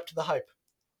much lived up to the hype.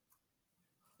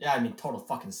 Yeah, I mean, total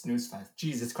fucking snooze fest.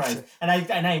 Jesus Christ. And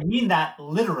I mean that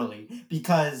literally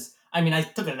because, I mean, I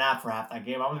took a nap for half that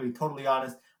game. I'm going to be totally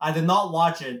honest. I did not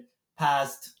watch it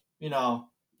past,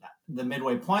 the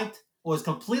midway point. It was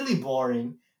completely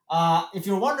boring. If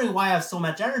you're wondering why I have so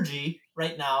much energy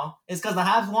right now, it's because the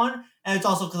Habs won, and it's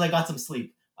also because I got some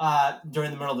sleep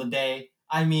during the middle of the day.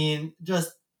 I mean,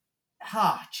 just,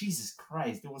 Jesus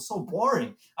Christ, it was so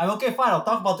boring. Okay, fine, I'll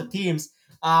talk about the teams.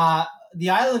 The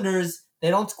Islanders, they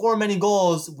don't score many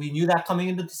goals. We knew that coming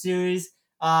into the series.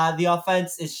 The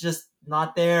offense is just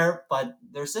not there, but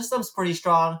their system's pretty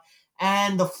strong.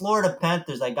 And the Florida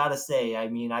Panthers, I gotta say, I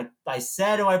mean, I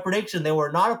said in my prediction they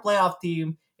were not a playoff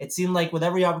team. It seemed like with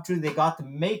every opportunity they got to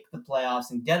make the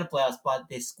playoffs and get a playoff spot,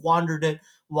 they squandered it.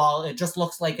 While it just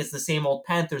looks like it's the same old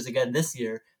Panthers again this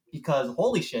year because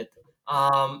holy shit,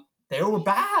 they were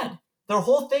bad. Their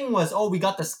whole thing was, we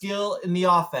got the skill in the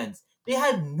offense. They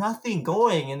had nothing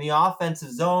going in the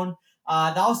offensive zone.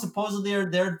 That was supposedly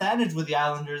their advantage with the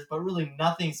Islanders, but really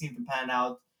nothing seemed to pan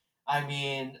out. I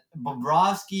mean,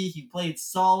 Bobrovsky, he played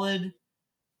solid,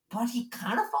 but he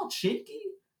kind of felt shaky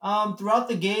throughout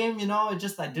the game.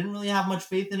 I didn't really have much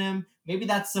faith in him. Maybe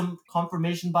that's some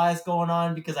confirmation bias going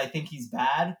on because I think he's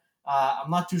bad. I'm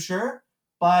not too sure,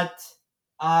 but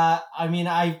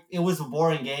it was a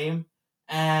boring game,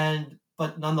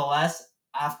 but nonetheless,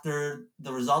 after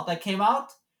the result that came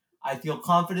out, I feel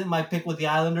confident in my pick with the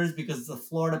Islanders because the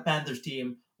Florida Panthers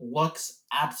team looks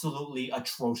absolutely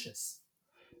atrocious.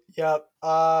 Yeah.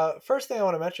 First thing I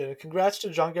want to mention, congrats to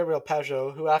Jean-Gabriel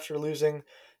Pageau, who after losing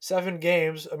 7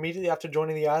 games immediately after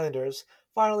joining the Islanders,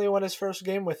 finally won his first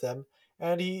game with them,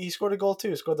 and he scored a goal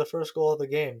too, scored the first goal of the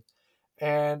game.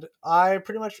 And I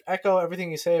pretty much echo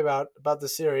everything you say about the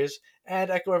series, and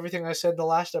echo everything I said in the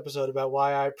last episode about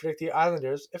why I predict the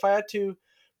Islanders. If I had to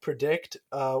predict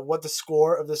what the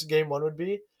score of this game one would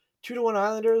be, 2-1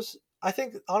 Islanders, I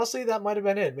think honestly that might have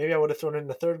been it. Maybe I would have thrown in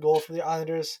the third goal for the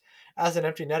Islanders as an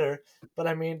empty netter. But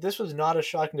I mean, this was not a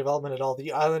shocking development at all.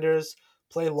 The Islanders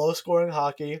play low scoring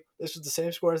hockey. This was the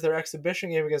same score as their exhibition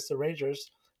game against the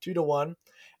Rangers, 2-1.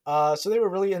 So they were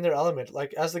really in their element.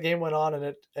 Like as the game went on and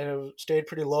it stayed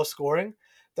pretty low scoring,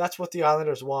 that's what the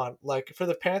Islanders want. Like for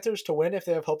the Panthers to win, if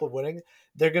they have hope of winning,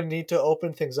 they're going to need to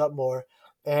open things up more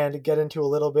and get into a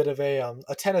little bit of a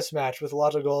tennis match with a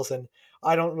lot of goals. And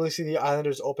I don't really see the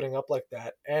Islanders opening up like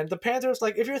that. And the Panthers,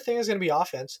 like if your thing is going to be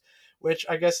offense, which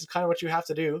I guess is kind of what you have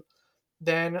to do,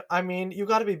 then I mean you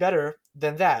got to be better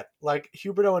than that. Like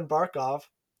Huberto and Barkov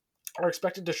are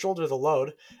expected to shoulder the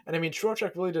load. And I mean,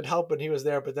 Trocheck really did help when he was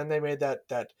there, but then they made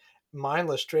that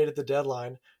mindless trade at the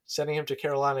deadline, sending him to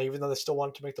Carolina, even though they still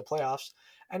wanted to make the playoffs.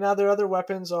 And now their other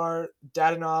weapons are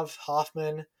Dadonov,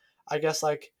 Hoffman, I guess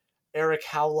like Eric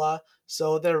Howla.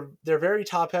 So they're very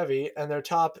top heavy, and their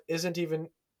top isn't even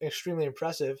extremely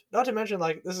impressive. Not to mention,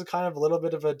 like this is kind of a little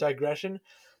bit of a digression,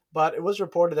 but it was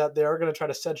reported that they are going to try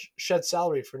to shed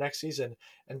salary for next season.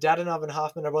 And Dadonov and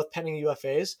Hoffman are both pending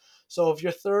UFAs. So if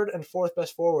your third and fourth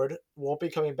best forward won't be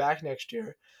coming back next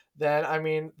year, then I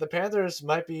mean the Panthers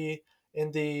might be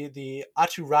in the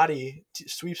Aturati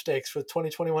sweepstakes for the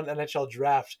 2021 NHL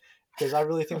draft, because I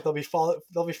really think they'll be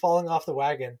falling off the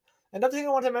wagon. Another thing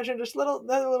I want to mention, just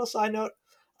another little side note.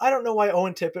 I don't know why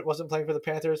Owen Tippett wasn't playing for the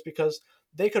Panthers, because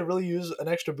they could really use an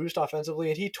extra boost offensively,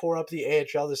 and he tore up the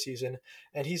AHL this season,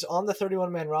 and he's on the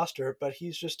 31-man roster, but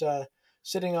he's just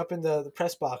sitting up in the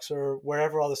press box or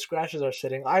wherever all the scratches are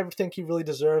sitting. I think he really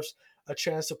deserves a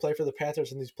chance to play for the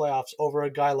Panthers in these playoffs over a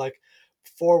guy like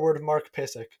forward Mark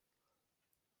Pysyk.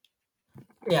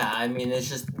 Yeah, I mean, it's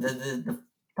just the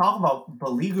talk about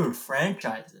beleaguered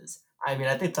franchises. I mean,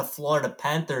 I think the Florida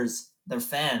Panthers, their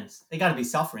fans, they got to be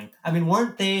suffering. I mean,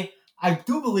 weren't they? I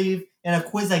do believe in a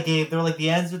quiz I gave, they're like the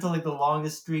answer to like the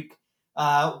longest streak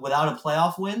without a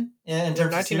playoff win in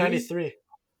terms of series. 1993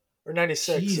 or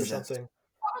 96 or Jesus, something.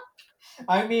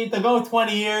 I mean, to go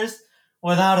 20 years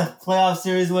without a playoff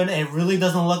series win, it really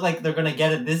doesn't look like they're gonna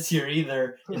get it this year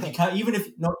either. If you count,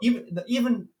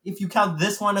 even if you count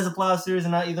this one as a playoff series,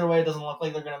 and not either way, it doesn't look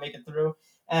like they're gonna make it through.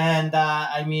 And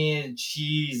I mean,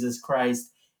 Jesus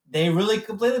Christ, they really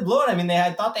completely blew it. I mean,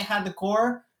 I thought they had the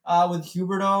core with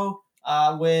Huberto,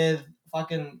 with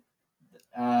fucking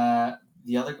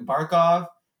the other Barkov,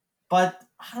 but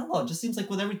I don't know. It just seems like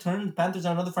with every turn, the Panthers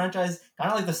are another franchise, kind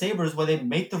of like the Sabres, where they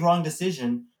make the wrong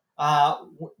decision.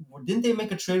 Didn't they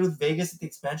make a trade with Vegas at the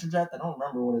expansion draft? I don't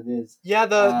remember what it is. Yeah,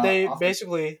 they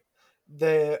basically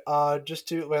they just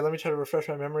to wait. Let me try to refresh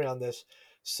my memory on this.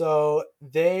 So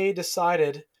they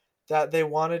decided that they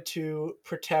wanted to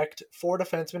protect 4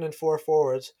 defensemen and 4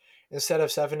 forwards instead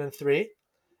of 7 and 3.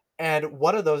 And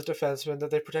one of those defensemen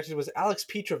that they protected was Alex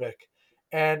Petrovic.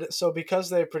 And so because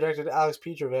they protected Alex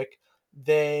Petrovic,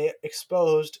 they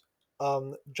exposed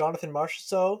Jonathan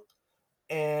Marchessault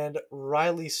and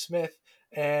Riley Smith.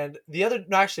 And the other,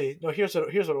 no, actually, no. Here's what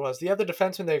it was. The other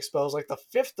defenseman they exposed, like the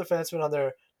 5th defenseman on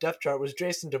their depth chart, was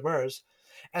Jason Demers,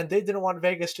 and they didn't want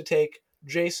Vegas to take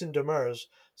Jason Demers,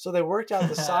 so they worked out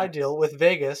the side deal with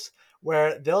Vegas,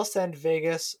 where they'll send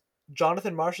Vegas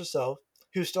Jonathan Marchessault,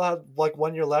 who still had like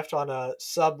 1 year left on a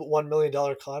sub $1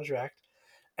 million contract,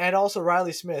 and also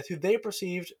Riley Smith, who they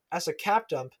perceived as a cap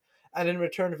dump, and in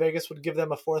return Vegas would give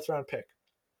them a 4th round pick.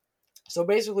 So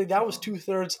basically, that was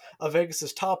 2/3 of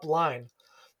Vegas's top line,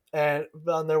 and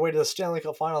on their way to the Stanley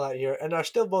Cup final that year, and are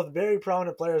still both very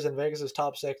prominent players in Vegas's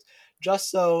top 6,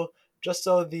 just so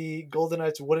the Golden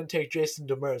Knights wouldn't take Jason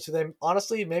Demers, who they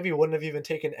honestly maybe wouldn't have even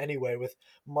taken anyway, with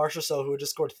Marchessault, who had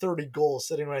just scored 30 goals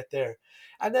sitting right there.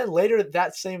 And then later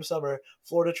that same summer,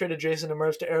 Florida traded Jason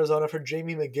Demers to Arizona for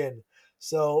Jamie McGinn.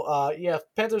 So yeah,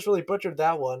 Panthers really butchered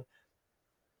that one.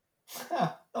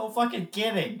 No fucking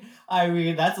kidding. I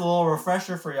mean, that's a little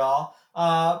refresher for y'all.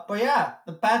 But yeah,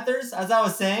 the Panthers, as I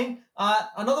was saying,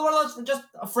 another one of those, just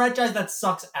a franchise that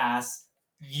sucks ass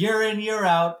year in, year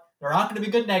out. They're not going to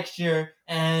be good next year.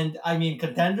 And I mean,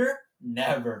 contender?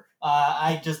 Never.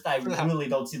 I really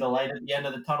don't see the light at the end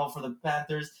of the tunnel for the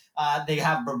Panthers. They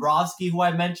have Bobrovsky, who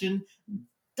I mentioned.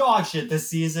 Dog shit this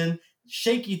season.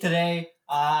 Shaky today.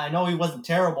 I know he wasn't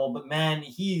terrible, but man,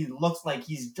 he looks like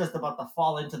he's just about to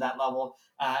fall into that level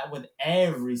with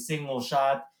every single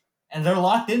shot. And they're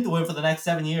locked into him for the next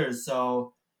 7 years.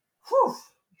 So, whew.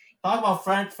 Talk about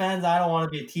French fans I don't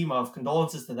want to be a team of.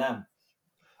 Condolences to them.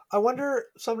 I wonder,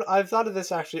 I've thought of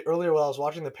this actually earlier while I was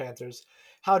watching the Panthers,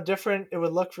 how different it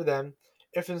would look for them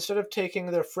if instead of taking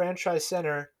their franchise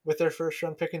center with their first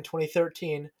round pick in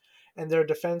 2013 and their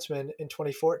defenseman in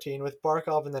 2014 with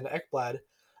Barkov and then Ekblad,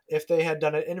 if they had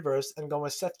done it inverse and gone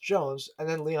with Seth Jones and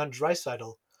then Leon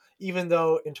Draisaitl. even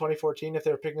though in 2014, if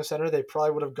they were picking a center, they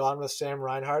probably would have gone with Sam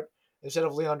Reinhart instead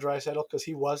of Leon Draisaitl because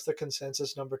he was the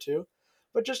consensus number 2.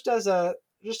 But just as a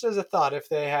thought, if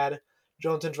they had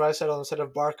Jones and Draisaitl instead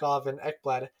of Barkov and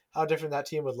Ekblad, how different that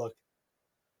team would look.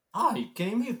 Oh, are you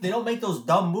kidding me? If they don't make those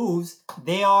dumb moves,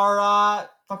 they are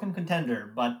fucking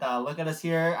contender. But look at us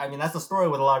here. I mean, that's the story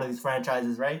with a lot of these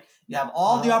franchises, right? You have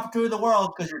all the opportunity in the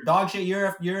world because you're dog shit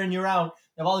year in, year out.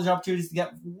 You have all these opportunities to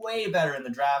get way better in the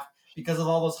draft because of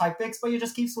all those high picks, but you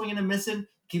just keep swinging and missing,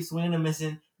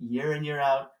 year in, year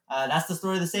out. That's the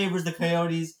story of the Sabres, the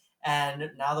Coyotes,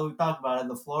 and now that we've talked about it,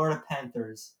 the Florida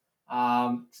Panthers.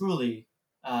 Truly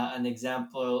an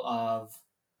example of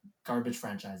garbage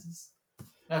franchises.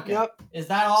 Okay. Yep. Is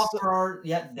that all for our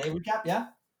day recap? Yeah?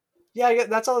 Yeah,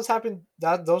 that's all that's happened.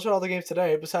 Those are all the games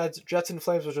today. Besides Jets and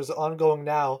Flames, which is ongoing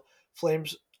now.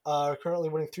 Flames are currently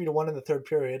winning 3-1 in the third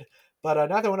period. But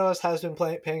neither one of us has been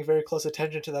paying very close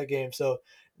attention to that game, so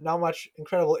not much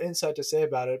incredible insight to say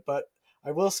about it. But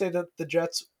I will say that the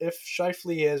Jets, if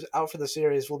Scheifele is out for the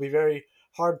series, will be very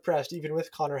hard pressed, even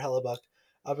with Connor Hellebuck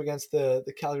up against the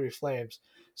Calgary Flames.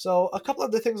 So a couple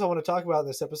of the things I want to talk about in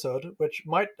this episode, which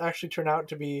might actually turn out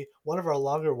to be one of our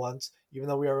longer ones, even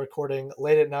though we are recording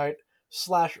late at night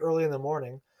 / early in the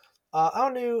morning. I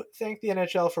want to thank the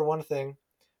NHL for one thing,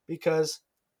 because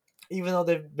even though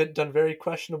they've done very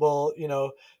questionable,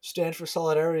 stand for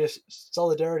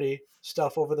solidarity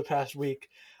stuff over the past week,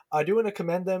 I do want to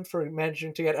commend them for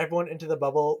managing to get everyone into the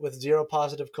bubble with 0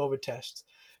 positive COVID tests.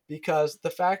 Because the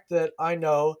fact that I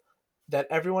know that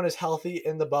everyone is healthy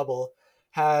in the bubble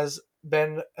has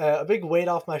been a big weight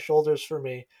off my shoulders for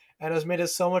me, and has made it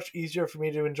so much easier for me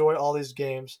to enjoy all these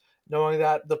games, knowing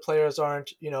that the players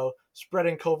aren't,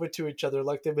 spreading COVID to each other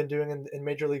like they've been doing in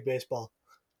Major League Baseball.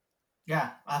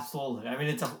 Yeah, absolutely. I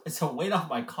mean, it's a weight off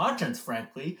my conscience,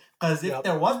 frankly, because if Yep.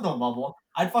 there was no bubble,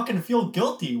 I'd fucking feel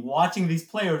guilty watching these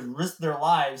players risk their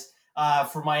lives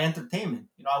for my entertainment.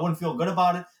 I wouldn't feel good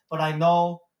about it, but I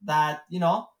know that,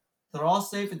 they're all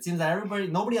safe. It seems that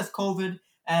nobody has COVID.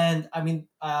 And I mean,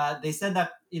 they said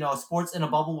that, sports in a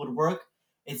bubble would work.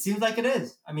 It seems like it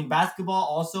is. I mean, basketball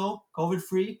also COVID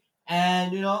free.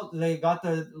 And, they got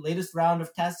the latest round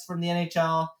of tests from the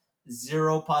NHL,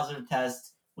 0 positive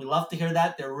tests. We love to hear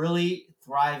that. They're really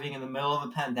thriving in the middle of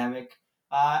a pandemic.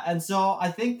 And so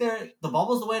I think the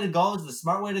bubble's the way to go. It's the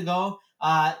smart way to go.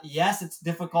 Yes, it's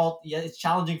difficult. Yeah, it's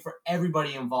challenging for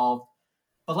everybody involved.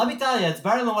 But let me tell you, it's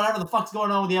better than whatever the fuck's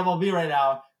going on with the MLB right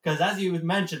now. Because as you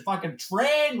mentioned, fucking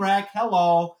train wreck.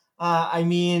 Hello. I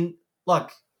mean,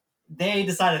 look, they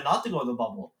decided not to go to the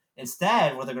bubble.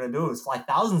 Instead, what they're going to do is fly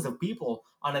thousands of people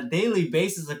on a daily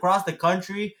basis across the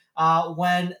country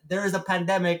when there is a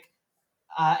pandemic.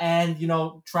 And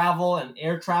travel and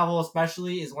air travel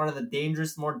especially is one of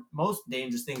the most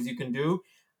dangerous things you can do.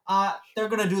 They're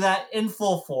going to do that in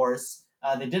full force.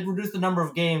 They did reduce the number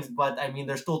of games, but I mean,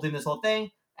 they're still doing this whole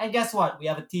thing. And guess what? We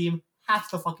have a team, half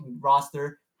the fucking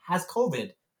roster has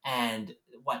COVID. And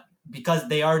what? Because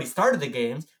they already started the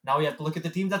games, now we have to look at the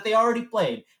teams that they already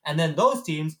played. And then those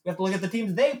teams, we have to look at the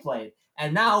teams they played.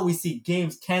 And now we see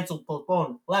games canceled,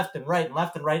 postponed, left and right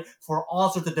for all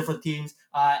sorts of different teams.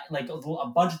 Like a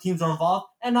bunch of teams are involved.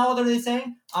 And now what are they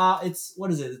saying? It's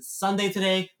Sunday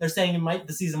today. They're saying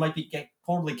the season might get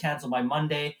totally canceled by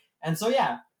Monday. And so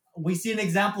yeah, we see an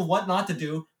example of what not to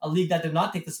do. A league that did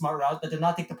not take the smart route, that did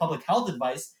not take the public health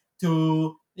advice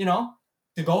to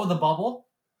go with the bubble.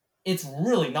 It's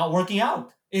really not working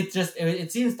out. It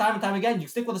seems time and time again, you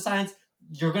stick with the science,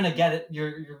 you're gonna get it.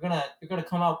 You're gonna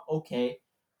come out okay.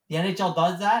 The NHL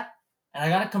does that, and I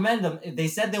gotta commend them. They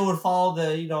said they would follow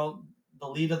the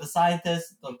lead of the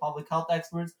scientists, the public health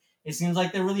experts. It seems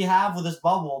like they really have with this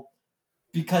bubble,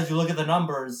 because you look at the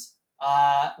numbers.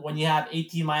 When you have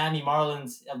 18 Miami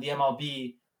Marlins of the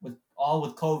MLB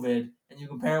with COVID, and you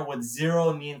compare it with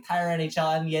 0 in the entire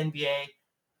NHL and the NBA,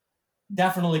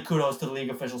 definitely kudos to the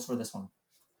league officials for this one.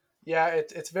 Yeah,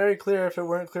 it's very clear, if it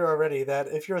weren't clear already, that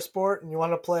if you're a sport and you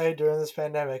want to play during this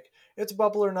pandemic, it's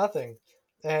bubble or nothing.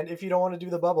 And if you don't want to do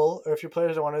the bubble, or if your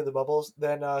players don't want to do the bubbles,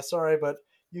 then sorry, but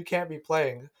you can't be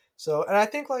playing. So, and I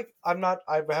think I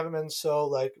haven't been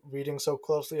so reading so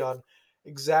closely on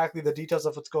exactly the details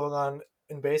of what's going on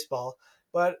in baseball,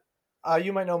 but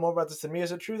you might know more about this than me.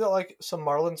 Is it true that some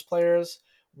Marlins players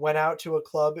went out to a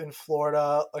club in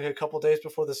Florida a couple days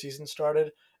before the season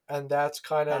started, and that's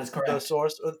kind That of is correct.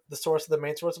 the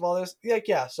main source of all this?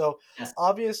 Yeah. So Yes.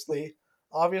 obviously,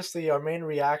 our main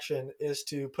reaction is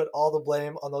to put all the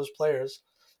blame on those players.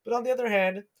 But on the other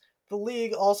hand, the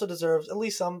league also deserves at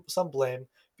least some blame,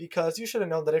 because you should have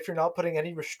known that if you're not putting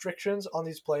any restrictions on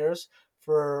these players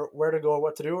for where to go or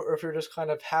what to do, or if you're just kind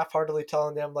of half-heartedly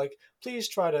telling them like, please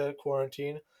try to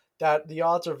quarantine, that the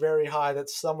odds are very high that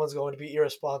someone's going to be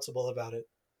irresponsible about it.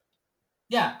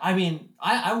 Yeah, I mean,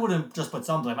 I wouldn't just put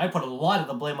some blame. I put a lot of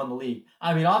the blame on the league.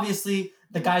 I mean, obviously,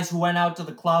 the guys who went out to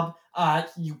the club,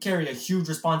 you carry a huge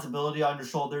responsibility on your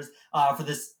shoulders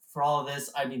for all of this.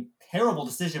 I mean, terrible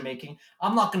decision making.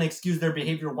 I'm not going to excuse their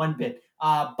behavior one bit.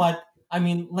 But I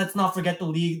mean, let's not forget the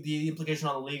league, the implication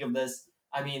on the league of this.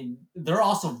 I mean, they're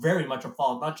also very much at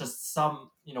fault, not just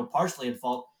some, partially at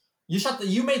fault.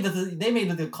 They made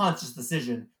the conscious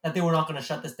decision that they were not going to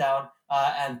shut this down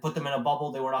and put them in a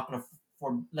bubble. They were not going to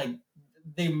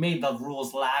they made the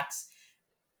rules lax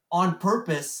on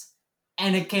purpose,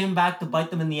 and it came back to bite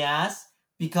them in the ass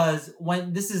because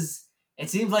it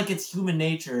seems like it's human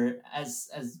nature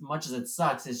as much as it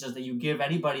sucks. It's just that you give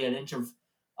anybody an inch of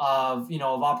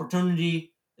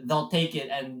opportunity, they'll take it,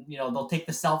 and they'll take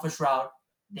the selfish route.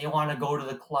 They want to go to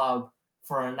the club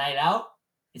for a night out.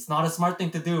 It's not a smart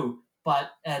thing to do,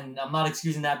 and I'm not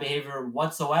excusing that behavior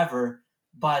whatsoever.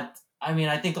 But I mean,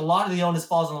 I think a lot of the onus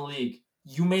falls on the league.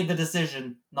 You made the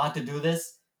decision not to do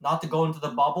this, not to go into the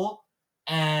bubble,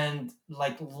 and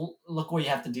look what you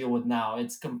have to deal with now.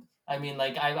 I'm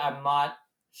not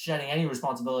shedding any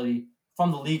responsibility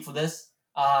from the league for this.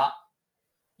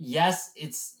 Yes,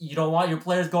 you don't want your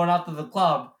players going out to the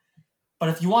club, but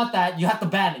if you want that, you have to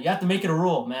ban it. You have to make it a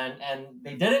rule, man. And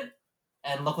they did it,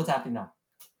 and look what's happening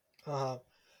now.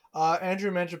 Andrew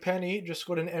Mangiapane just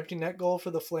scored an empty net goal for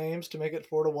the Flames to make it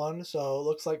 4-1. So it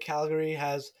looks like Calgary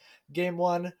has game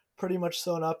one pretty much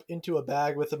sewn up into a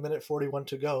bag with 1:41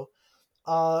 to go.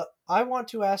 I want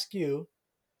to ask you,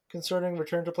 concerning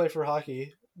return to play for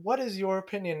hockey, what is your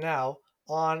opinion now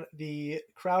on the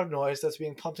crowd noise that's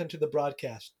being pumped into the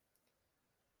broadcast?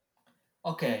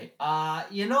 Okay, I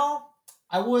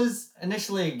was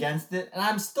initially against it, and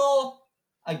I'm still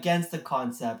against the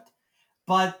concept,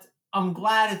 but I'm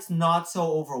glad it's not so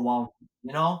overwhelming.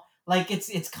 Like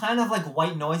it's kind of like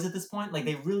white noise at this point. Like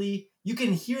you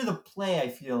can hear the play. I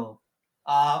feel,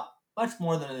 much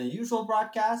more than in the usual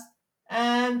broadcast,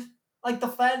 and like the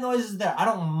fan noise is there. I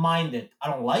don't mind it. I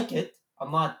don't like it.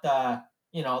 I'm not.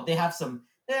 They have some.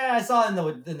 Yeah, I saw in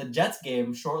the Jets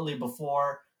game shortly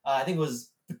before. I think it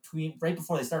was right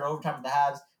before they started overtime with the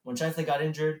Habs when Scheifele got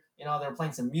injured. They were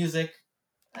playing some music,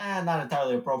 not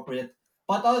entirely appropriate.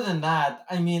 But other than that,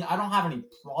 I mean, I don't have any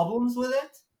problems with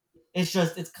it. It's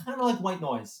kind of like white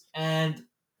noise, and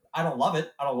I don't love it.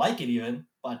 I don't like it even.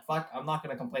 But fuck, I'm not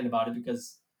gonna complain about it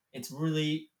because it's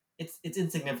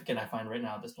insignificant. I find right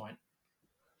now at this point.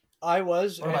 I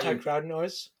was anti-crowd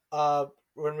noise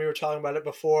when we were talking about it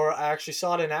before I actually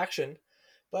saw it in action,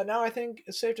 but now I think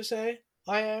it's safe to say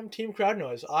I am team crowd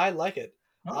noise. I like it.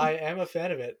 Oh. I am a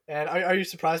fan of it. And are you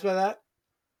surprised by that?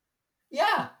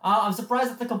 Yeah, I'm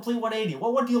surprised at the complete 180.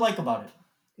 What do you like about it?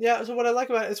 Yeah, so what I like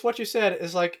about it is what you said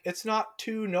is like it's not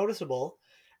too noticeable,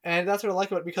 and that's what I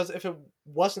like about it because if it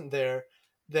wasn't there,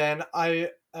 then I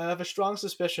have a strong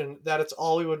suspicion that it's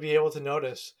all we would be able to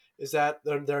notice is that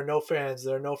there are no fans,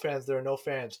 there are no fans, there are no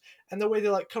fans, and the way they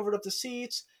like covered up the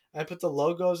seats and put the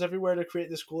logos everywhere to create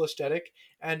this cool aesthetic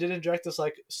and did inject this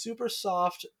like super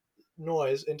soft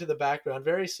noise into the background,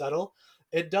 very subtle.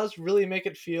 It does really make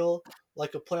it feel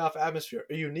like a playoff atmosphere,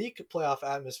 a unique playoff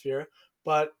atmosphere,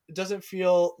 but it doesn't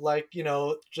feel like,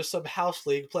 just some house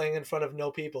league playing in front of no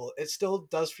people. It still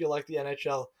does feel like the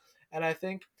NHL. And I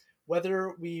think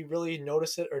whether we really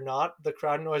notice it or not, the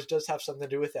crowd noise does have something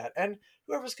to do with that. And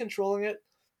whoever's controlling it,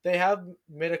 they have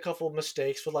made a couple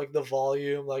mistakes with like the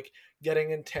volume, like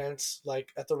getting intense, like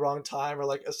at the wrong time or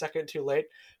like a second too late.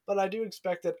 But I do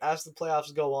expect that as the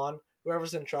playoffs go on,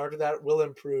 whoever's in charge of that will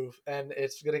improve and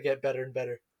it's going to get better and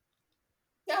better.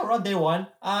 Yeah, we're on day one.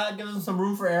 Give them some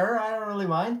room for error. I don't really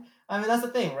mind. I mean, that's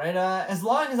the thing, right? As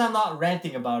long as I'm not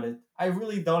ranting about it, I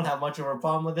really don't have much of a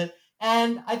problem with it.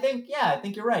 And I think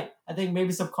you're right. I think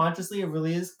maybe subconsciously it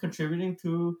really is contributing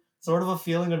to sort of a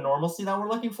feeling of normalcy that we're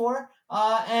looking for.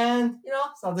 And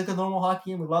sounds like a normal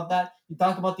hockey, and we love that. You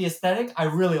talk about the aesthetic. I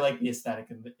really like the aesthetic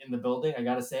in the building. I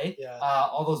gotta say, yeah.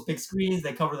 All those big screens,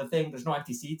 they cover the thing. There's no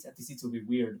empty seats. Empty seats would be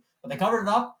weird, but they covered it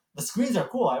up. The screens are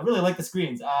cool. I really like the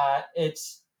screens.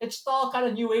 It's all kind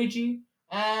of new agey,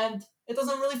 and it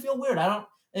doesn't really feel weird. I don't,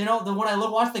 when I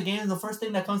watch the games, the first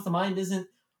thing that comes to mind isn't,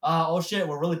 oh shit,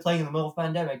 we're really playing in the middle of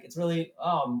pandemic. It's really,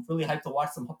 I'm really hyped to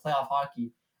watch some playoff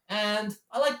hockey, and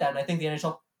I like that. And I think the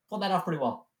NHL pulled that off pretty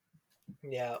well.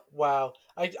 Yeah. Wow.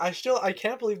 I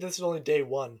can't believe this is only day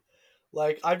one.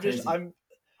 Like I'm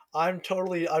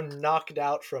knocked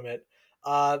out from it.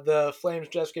 The Flames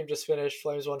Jets game just finished.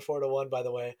 Flames won 4-1, by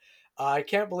the way. I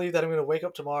can't believe that I'm going to wake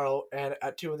up tomorrow and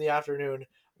at 2 p.m, I'm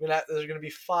there's gonna be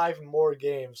 5 more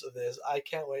games of this. I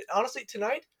can't wait. Honestly,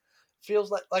 tonight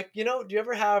feels like do you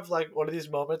ever have like one of these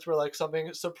moments where like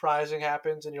something surprising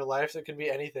happens in your life that can be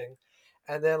anything,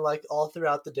 and then like all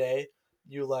throughout the day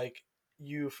you like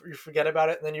you forget about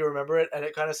it and then you remember it and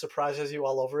it kind of surprises you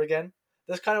all over again.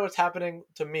 That's kind of what's happening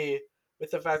to me with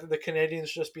the fact that the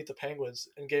Canadians just beat the Penguins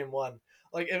in game 1.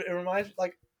 Like it reminds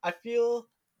like I feel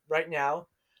right now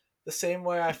the same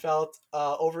way I felt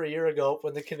over a year ago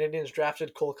when the Canadians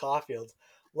drafted Cole Caulfield,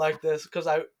 like this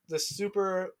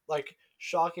super like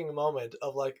shocking moment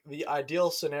of like the ideal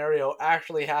scenario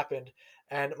actually happened,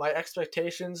 and my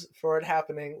expectations for it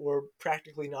happening were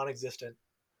practically non-existent.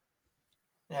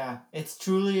 Yeah, it's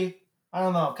truly, I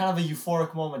don't know, kind of a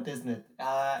euphoric moment, isn't it?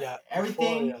 Yeah,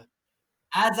 Everything euphoria.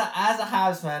 as a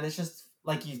Habs fan, it's just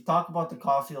like you talk about the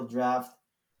Caulfield draft.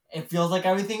 It feels like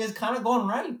everything is kind of going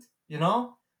right, you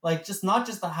know? Like just not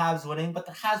just the Habs winning, but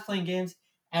the Habs playing games,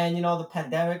 and the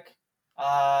pandemic.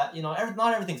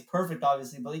 Not everything's perfect,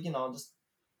 obviously, but just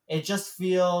it just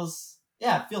feels,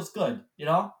 yeah, it feels good,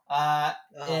 Uh-huh.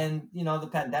 and the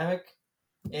pandemic,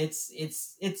 it's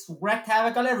wreaked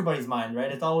havoc on everybody's mind,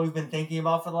 right? It's all we've been thinking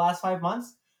about for the last 5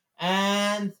 months,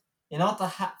 and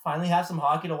to finally have some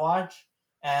hockey to watch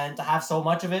and to have so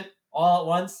much of it all at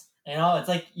once. It's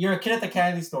like you're a kid at the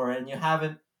candy store and you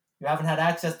haven't had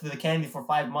access to the candy for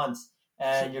 5 months,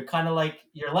 and you're kind of like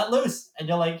you're let loose, and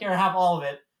you're like, here, have all of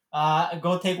it.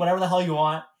 Go take whatever the hell you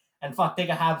want, and take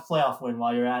a half playoff win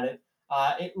while you're at it.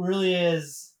 It really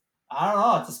is. I don't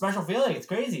know. It's a special feeling. It's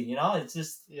crazy. It's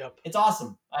just Yep. it's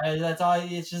awesome. That's all.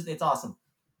 It's awesome.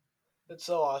 It's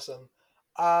so awesome.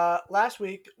 Last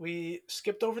week we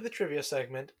skipped over the trivia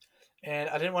segment, and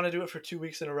I didn't want to do it for 2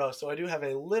 weeks in a row, so I do have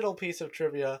a little piece of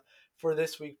trivia for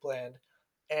this week planned.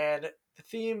 And the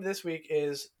theme this week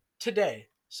is today.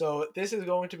 So this is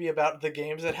going to be about the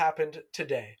games that happened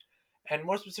today, and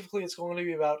more specifically, it's going to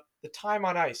be about the time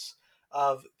on ice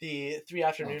of the three Oh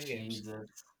afternoon games. Jesus.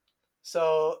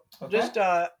 So Okay.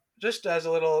 just as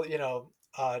a little,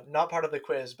 not part of the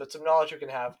quiz, but some knowledge you can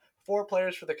have. 4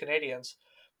 players for the Canadians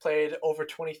played over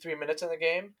 23 minutes in the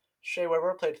game. Shea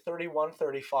Weber played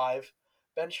 31-35.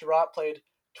 Ben Sherratt played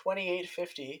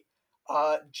 28-50.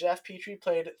 Jeff Petrie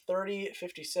played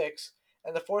 30-56.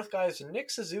 And the fourth guy is Nick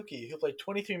Suzuki, who played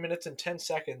 23 minutes and 10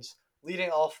 seconds, leading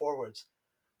all forwards.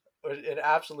 An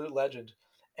absolute legend.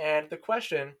 And the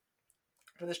question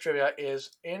for this trivia is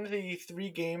in the 3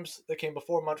 games that came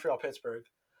before Montreal Pittsburgh.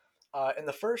 In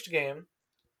the first game,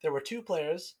 there were 2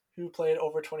 players who played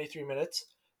over 23 minutes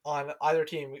on either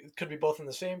team. It could be both in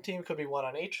the same team, could be one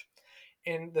on each.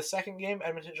 In the second game,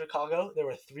 Edmonton Chicago, there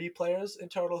were 3 players in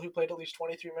total who played at least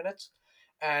 23 minutes.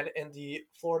 And in the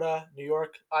Florida New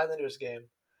York Islanders game,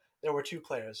 there were 2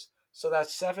 players. So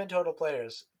that's 7 total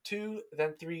players. 2,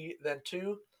 then 3, then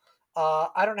 2.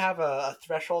 I don't have a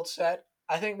threshold set.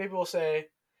 I think maybe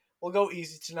we'll go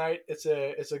easy tonight.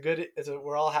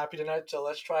 We're all happy tonight, so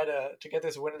let's try to get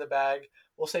this win in the bag.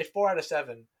 We'll say 4 out of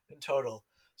 7 in total.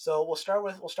 So we'll start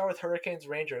with Hurricanes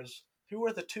Rangers. Who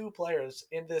were the 2 players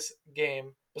in this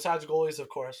game, besides goalies of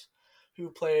course, who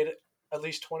played at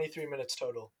least 23 minutes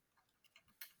total?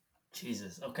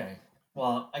 Jesus. Okay.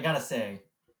 Well, I gotta say,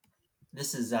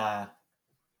 this is an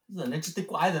interesting.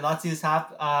 I did not see this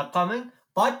coming,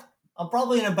 but I'm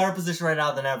probably in a better position right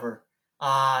now than ever.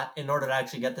 In order to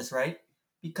actually get this right,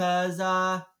 because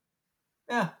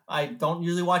yeah, I don't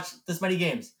usually watch this many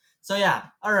games. So yeah,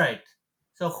 all right.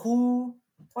 So who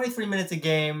 23 minutes a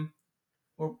game?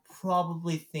 We're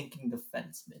probably thinking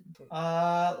defenseman.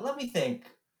 Let me think.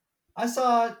 I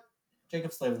saw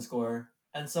Jacob Slavin score,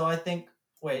 and so I think.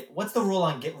 Wait, what's the rule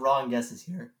on get wrong guesses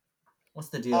here? What's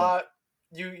the deal? Uh,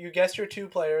 you guess your 2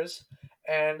 players,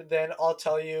 and then I'll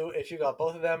tell you if you got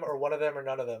both of them or one of them or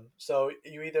none of them. So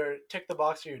you either tick the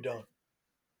box or you don't.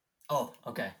 Oh,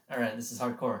 okay. All right, this is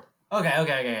hardcore. Okay. I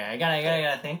Okay.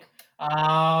 gotta think.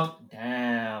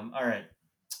 Damn. All right.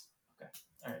 Okay.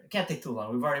 All right. It can't take too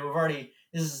long. We've already.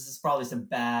 This is probably some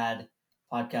bad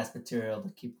podcast material to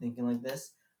keep thinking like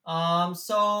this.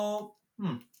 So,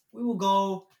 we will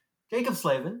go Jacob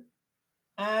Slavin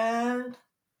and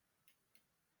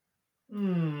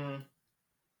hmm,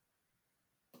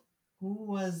 who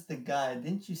was the guy?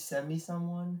 Didn't you send me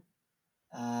someone?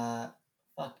 Uh,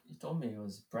 fuck. You told me it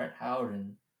was Brett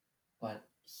Howden, but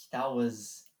that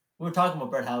was we were talking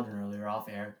about Brett Howden earlier off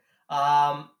air.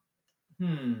 Um,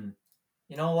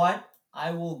 you know what?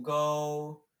 I will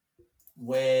go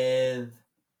with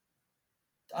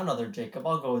another Jacob.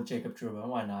 I'll go with Jacob Truba.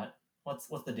 Why not? What's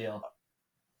the deal?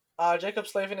 Jacob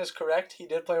Slavin is correct. He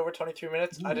did play over 23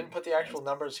 minutes. I Ooh, didn't put the nice. actual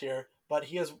numbers here, but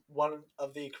he is one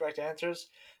of the correct answers.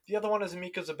 The other one is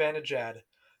Mika Zibanejad.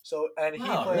 So and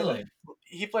Wow, really?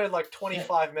 he played like Shit.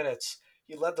 25 minutes.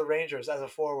 He led the Rangers as a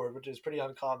forward, which is pretty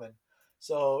uncommon.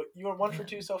 So you were 1 for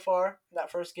 2 Damn. so far in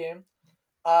that first game.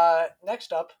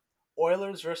 Next up,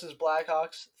 Oilers versus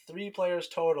Blackhawks. 3 players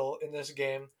total in this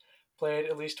game played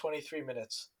at least 23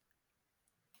 minutes.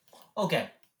 Okay.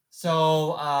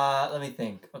 So let me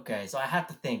think. Okay, so I have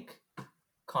to think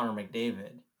Connor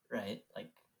McDavid, right? Like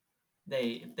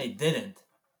they didn't.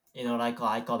 You know what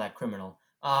I call that criminal.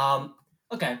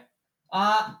 Okay.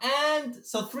 And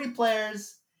so 3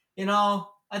 players,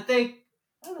 I think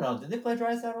I don't know, did they play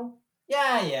Draisaitl?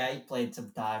 Yeah, he played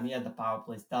some time. He had the power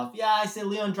play stuff. Yeah, I say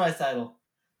Leon Draisaitl.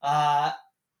 Uh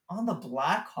on the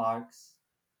Blackhawks,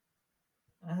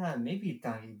 maybe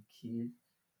Duncan Keith.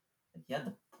 He had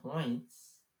the points.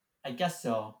 I guess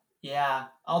so. Yeah,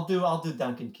 I'll do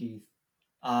Duncan Keith.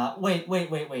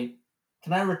 Wait.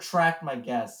 Can I retract my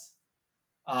guess?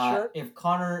 Sure. If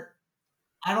Connor,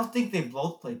 I don't think they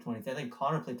both played 23. I think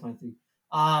Connor played 23.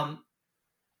 Um,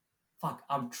 fuck,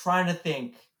 I'm trying to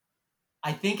think.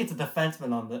 I think it's a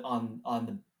defenseman on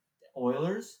the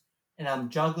Oilers, and I'm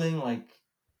juggling like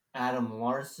Adam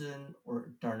Larson or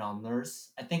Darnell Nurse.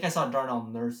 I think I saw Darnell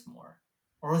Nurse more,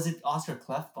 or was it Oscar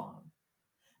Clefbaum?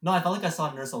 No, I felt like I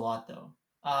saw Nurse a lot though.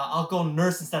 I'll go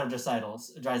Nurse instead of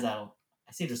Draisaitl.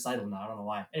 I say Draisaitl now. I don't know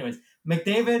why. Anyways,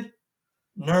 McDavid,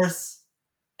 Nurse,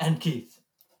 and Keith.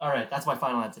 All right, that's my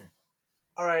final answer.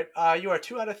 All right. You are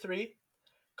 2 out of 3.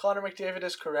 Connor McDavid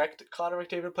is correct. Connor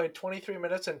McDavid played 23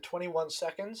 minutes and 21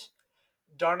 seconds.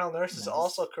 Darnell Nurse is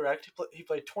also Nice. correct. He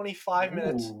played 25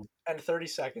 minutes Ooh. and 30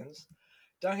 seconds.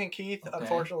 Duncan Keith, Okay.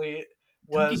 unfortunately,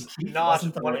 Duncan was Keith not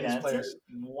wasn't the one of right these answer. players.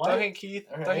 What? Duncan Keith,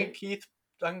 All Duncan right. Keith,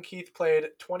 Duncan Keith played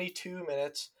 22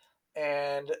 minutes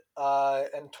and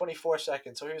 24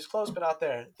 seconds. So he was close, but not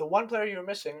there. The one player you were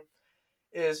missing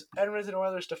is Edmonton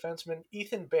Oilers defenseman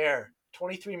Ethan Bear,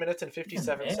 23 minutes and Even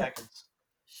 57 there. seconds.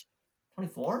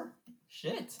 24?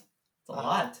 Shit. It's a Uh huh.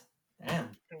 lot.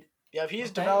 Damn. Yeah, he's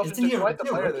Okay. developed into quite Is the he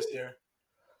a player rookie? this year.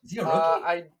 Is he a rookie?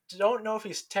 I don't know if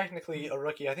he's technically a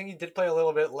rookie. I think he did play a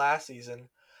little bit last season,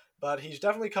 but he's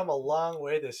definitely come a long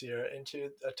way this year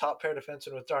into a top pair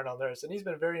defenseman with Darnell Nurse, and he's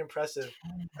been very impressive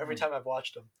every time I've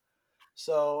watched him.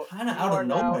 So Kind of you out of are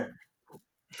now,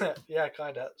 nowhere. yeah,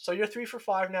 kind of. So you're 3 for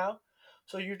 5 now.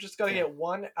 So you just got to Okay. get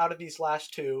one out of these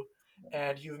last two,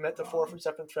 and you've met the 4 for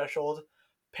 7 threshold.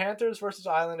 Panthers versus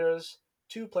Islanders.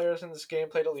 2 players in this game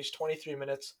played at least 23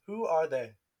 minutes. Who are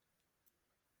they?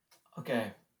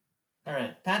 Okay. All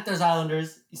right. Panthers,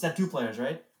 Islanders. You said 2 players,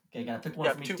 right? Okay, gotta pick one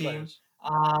Yeah, from each two team. players.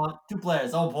 2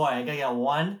 players. Oh boy, I gotta get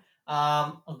one.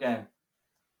 Okay.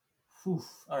 Whew.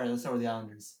 All right, let's start with the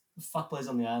Islanders. Who the fuck plays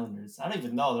on the Islanders? I don't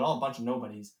even know. They're all a bunch of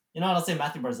nobodies. You know what? I'll say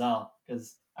Matthew Barzal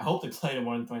because I hope they played in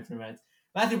more than 23 minutes.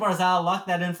 Matthew Barzal, lock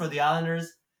that in for the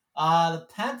Islanders. The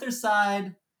Panthers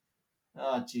side.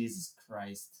 Oh Jesus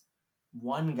Christ!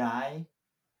 One guy.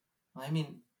 I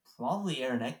mean, probably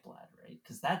Aaron Ekblad, right?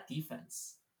 Because that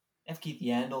defense. They have Keith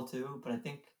Yandel too, but I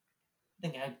think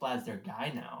Ekblad's their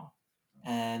guy now.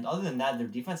 And other than that, their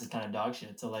defense is kind of dog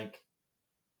shit. So like,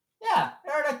 yeah,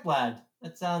 Aaron Ekblad.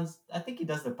 That sounds. I think he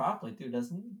does the power play too,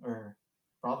 doesn't he? Or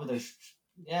probably the.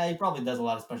 Yeah, he probably does a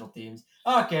lot of special teams.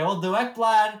 Okay, we'll do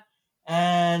Ekblad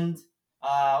and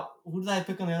who did I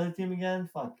pick on the other team again?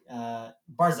 Fuck, You said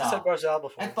Barzal. Barzal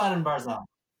before. Ekblad and Barzal.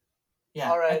 Yeah,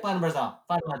 All right. Ekblad and Barzal.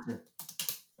 Final answer.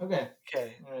 Okay.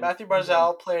 Okay. All right. Matthew Who's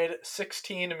up? Barzal played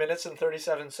 16 minutes and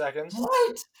 37 seconds.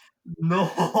 What? No,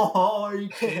 are you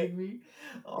kidding me?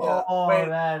 Yeah. Oh Wait.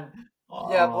 man.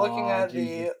 Yeah, Oh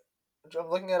Jesus. I'm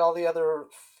looking at all the other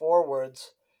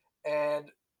forwards,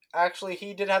 and actually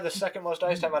he did have the second most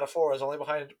ice time out of forwards, only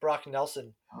behind Brock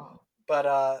Nelson. Oh, But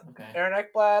okay. Aaron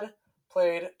Ekblad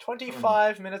played Hmm.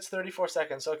 25 minutes 34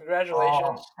 seconds. So Oh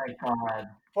congratulations, my God.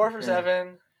 4 for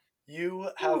 7. You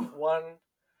have Whew. won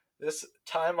this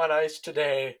time on ice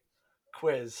today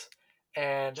quiz,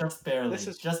 and Just this barely.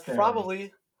 is Just barely.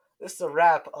 probably this is a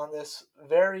wrap on this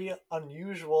very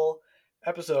unusual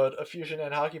episode of Fusion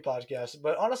and Hockey Podcast.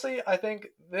 But honestly, I think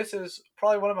this is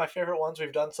probably one of my favorite ones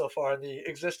we've done so far in the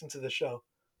existence of the show.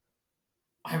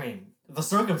 I mean, the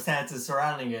circumstances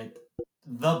surrounding it,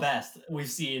 the best we've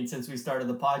seen since we started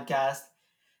the podcast.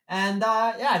 And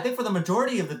yeah, I think for the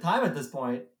majority of the time at this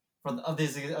point, of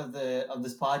this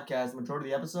podcast,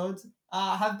 majority of the episodes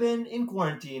have been in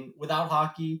quarantine without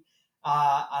hockey.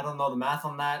 I don't know the math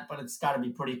on that, but it's got to be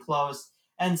pretty close.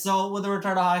 And so with the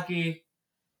return of hockey,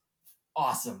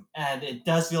 awesome, and it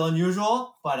does feel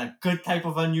unusual, but a good type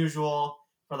of unusual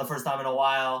for the first time in a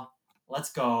while.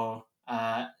 Let's go.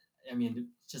 I mean,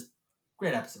 just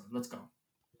great episode. Let's go.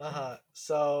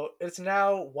 So it's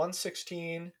now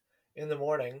 1:16 in the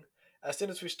morning, as soon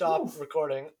as we stop Oof.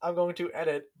 recording, I'm going to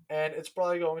edit, and it's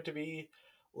probably going to be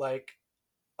like,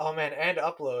 oh man, and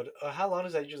upload. How long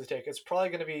does that usually take? It's probably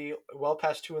going to be well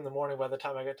past 2 in the morning by the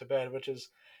time I get to bed, which is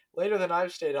later than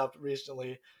I've stayed up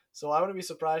recently. So I wouldn't be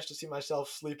surprised to see myself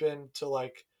sleep in till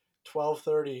like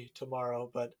 12:30 tomorrow.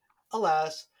 But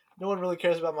alas, no one really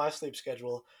cares about my sleep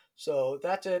schedule. So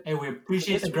that's it. Hey, we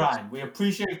appreciate This the week's- grind. We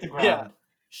appreciate the grind. Yeah.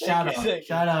 Shout Thank you, out. thank you.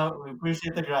 Shout out. We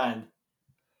appreciate the grind.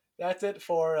 That's it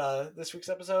for this week's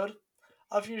episode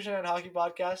of Fusion and Hockey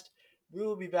Podcast. We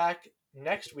will be back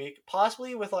next week,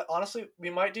 possibly with honestly, we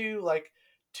might do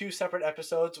 2 separate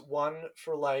episodes. One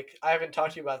for I haven't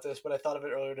talked to you about this, but I thought of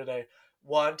it earlier today.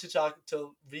 One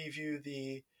to review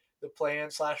the play-in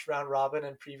 / round robin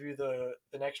and preview the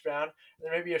next round, and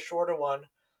then maybe a shorter one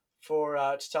for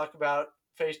to talk about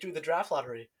phase 2 of the draft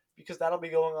lottery, because that'll be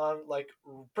going on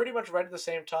pretty much right at the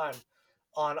same time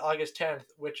on August 10th,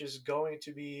 which is going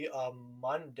to be a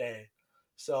Monday.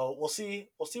 So we'll see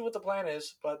what the plan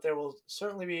is, but there will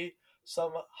certainly be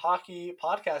some hockey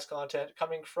podcast content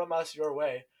coming from us your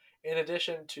way, in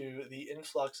addition to the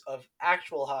influx of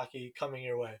actual hockey coming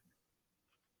your way.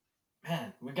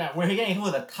 Man, we're getting hit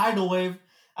with a tidal wave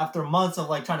after months of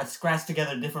trying to scratch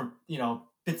together different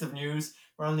bits of news.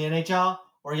 We're on the NHL.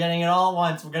 We're getting it all at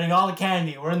once. We're getting all the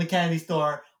candy. We're in the candy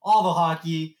store. All the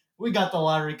hockey. We got the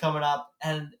lottery coming up,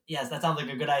 and yes, that sounds like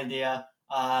a good idea.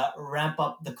 Ramp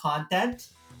up the content,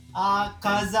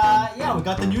 cause we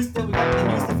got the news to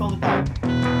fill the time.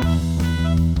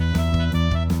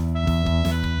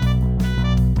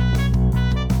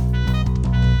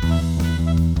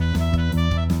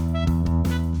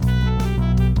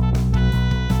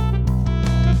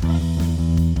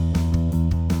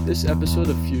 This episode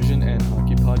of Fusion and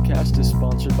Hockey Podcast is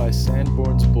sponsored by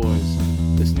Sanborn's Boys.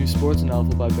 This new sports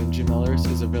novel by Benji Mellers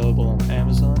is available on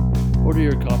Amazon. Order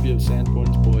your copy of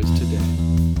Sanborn's Boys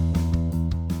today.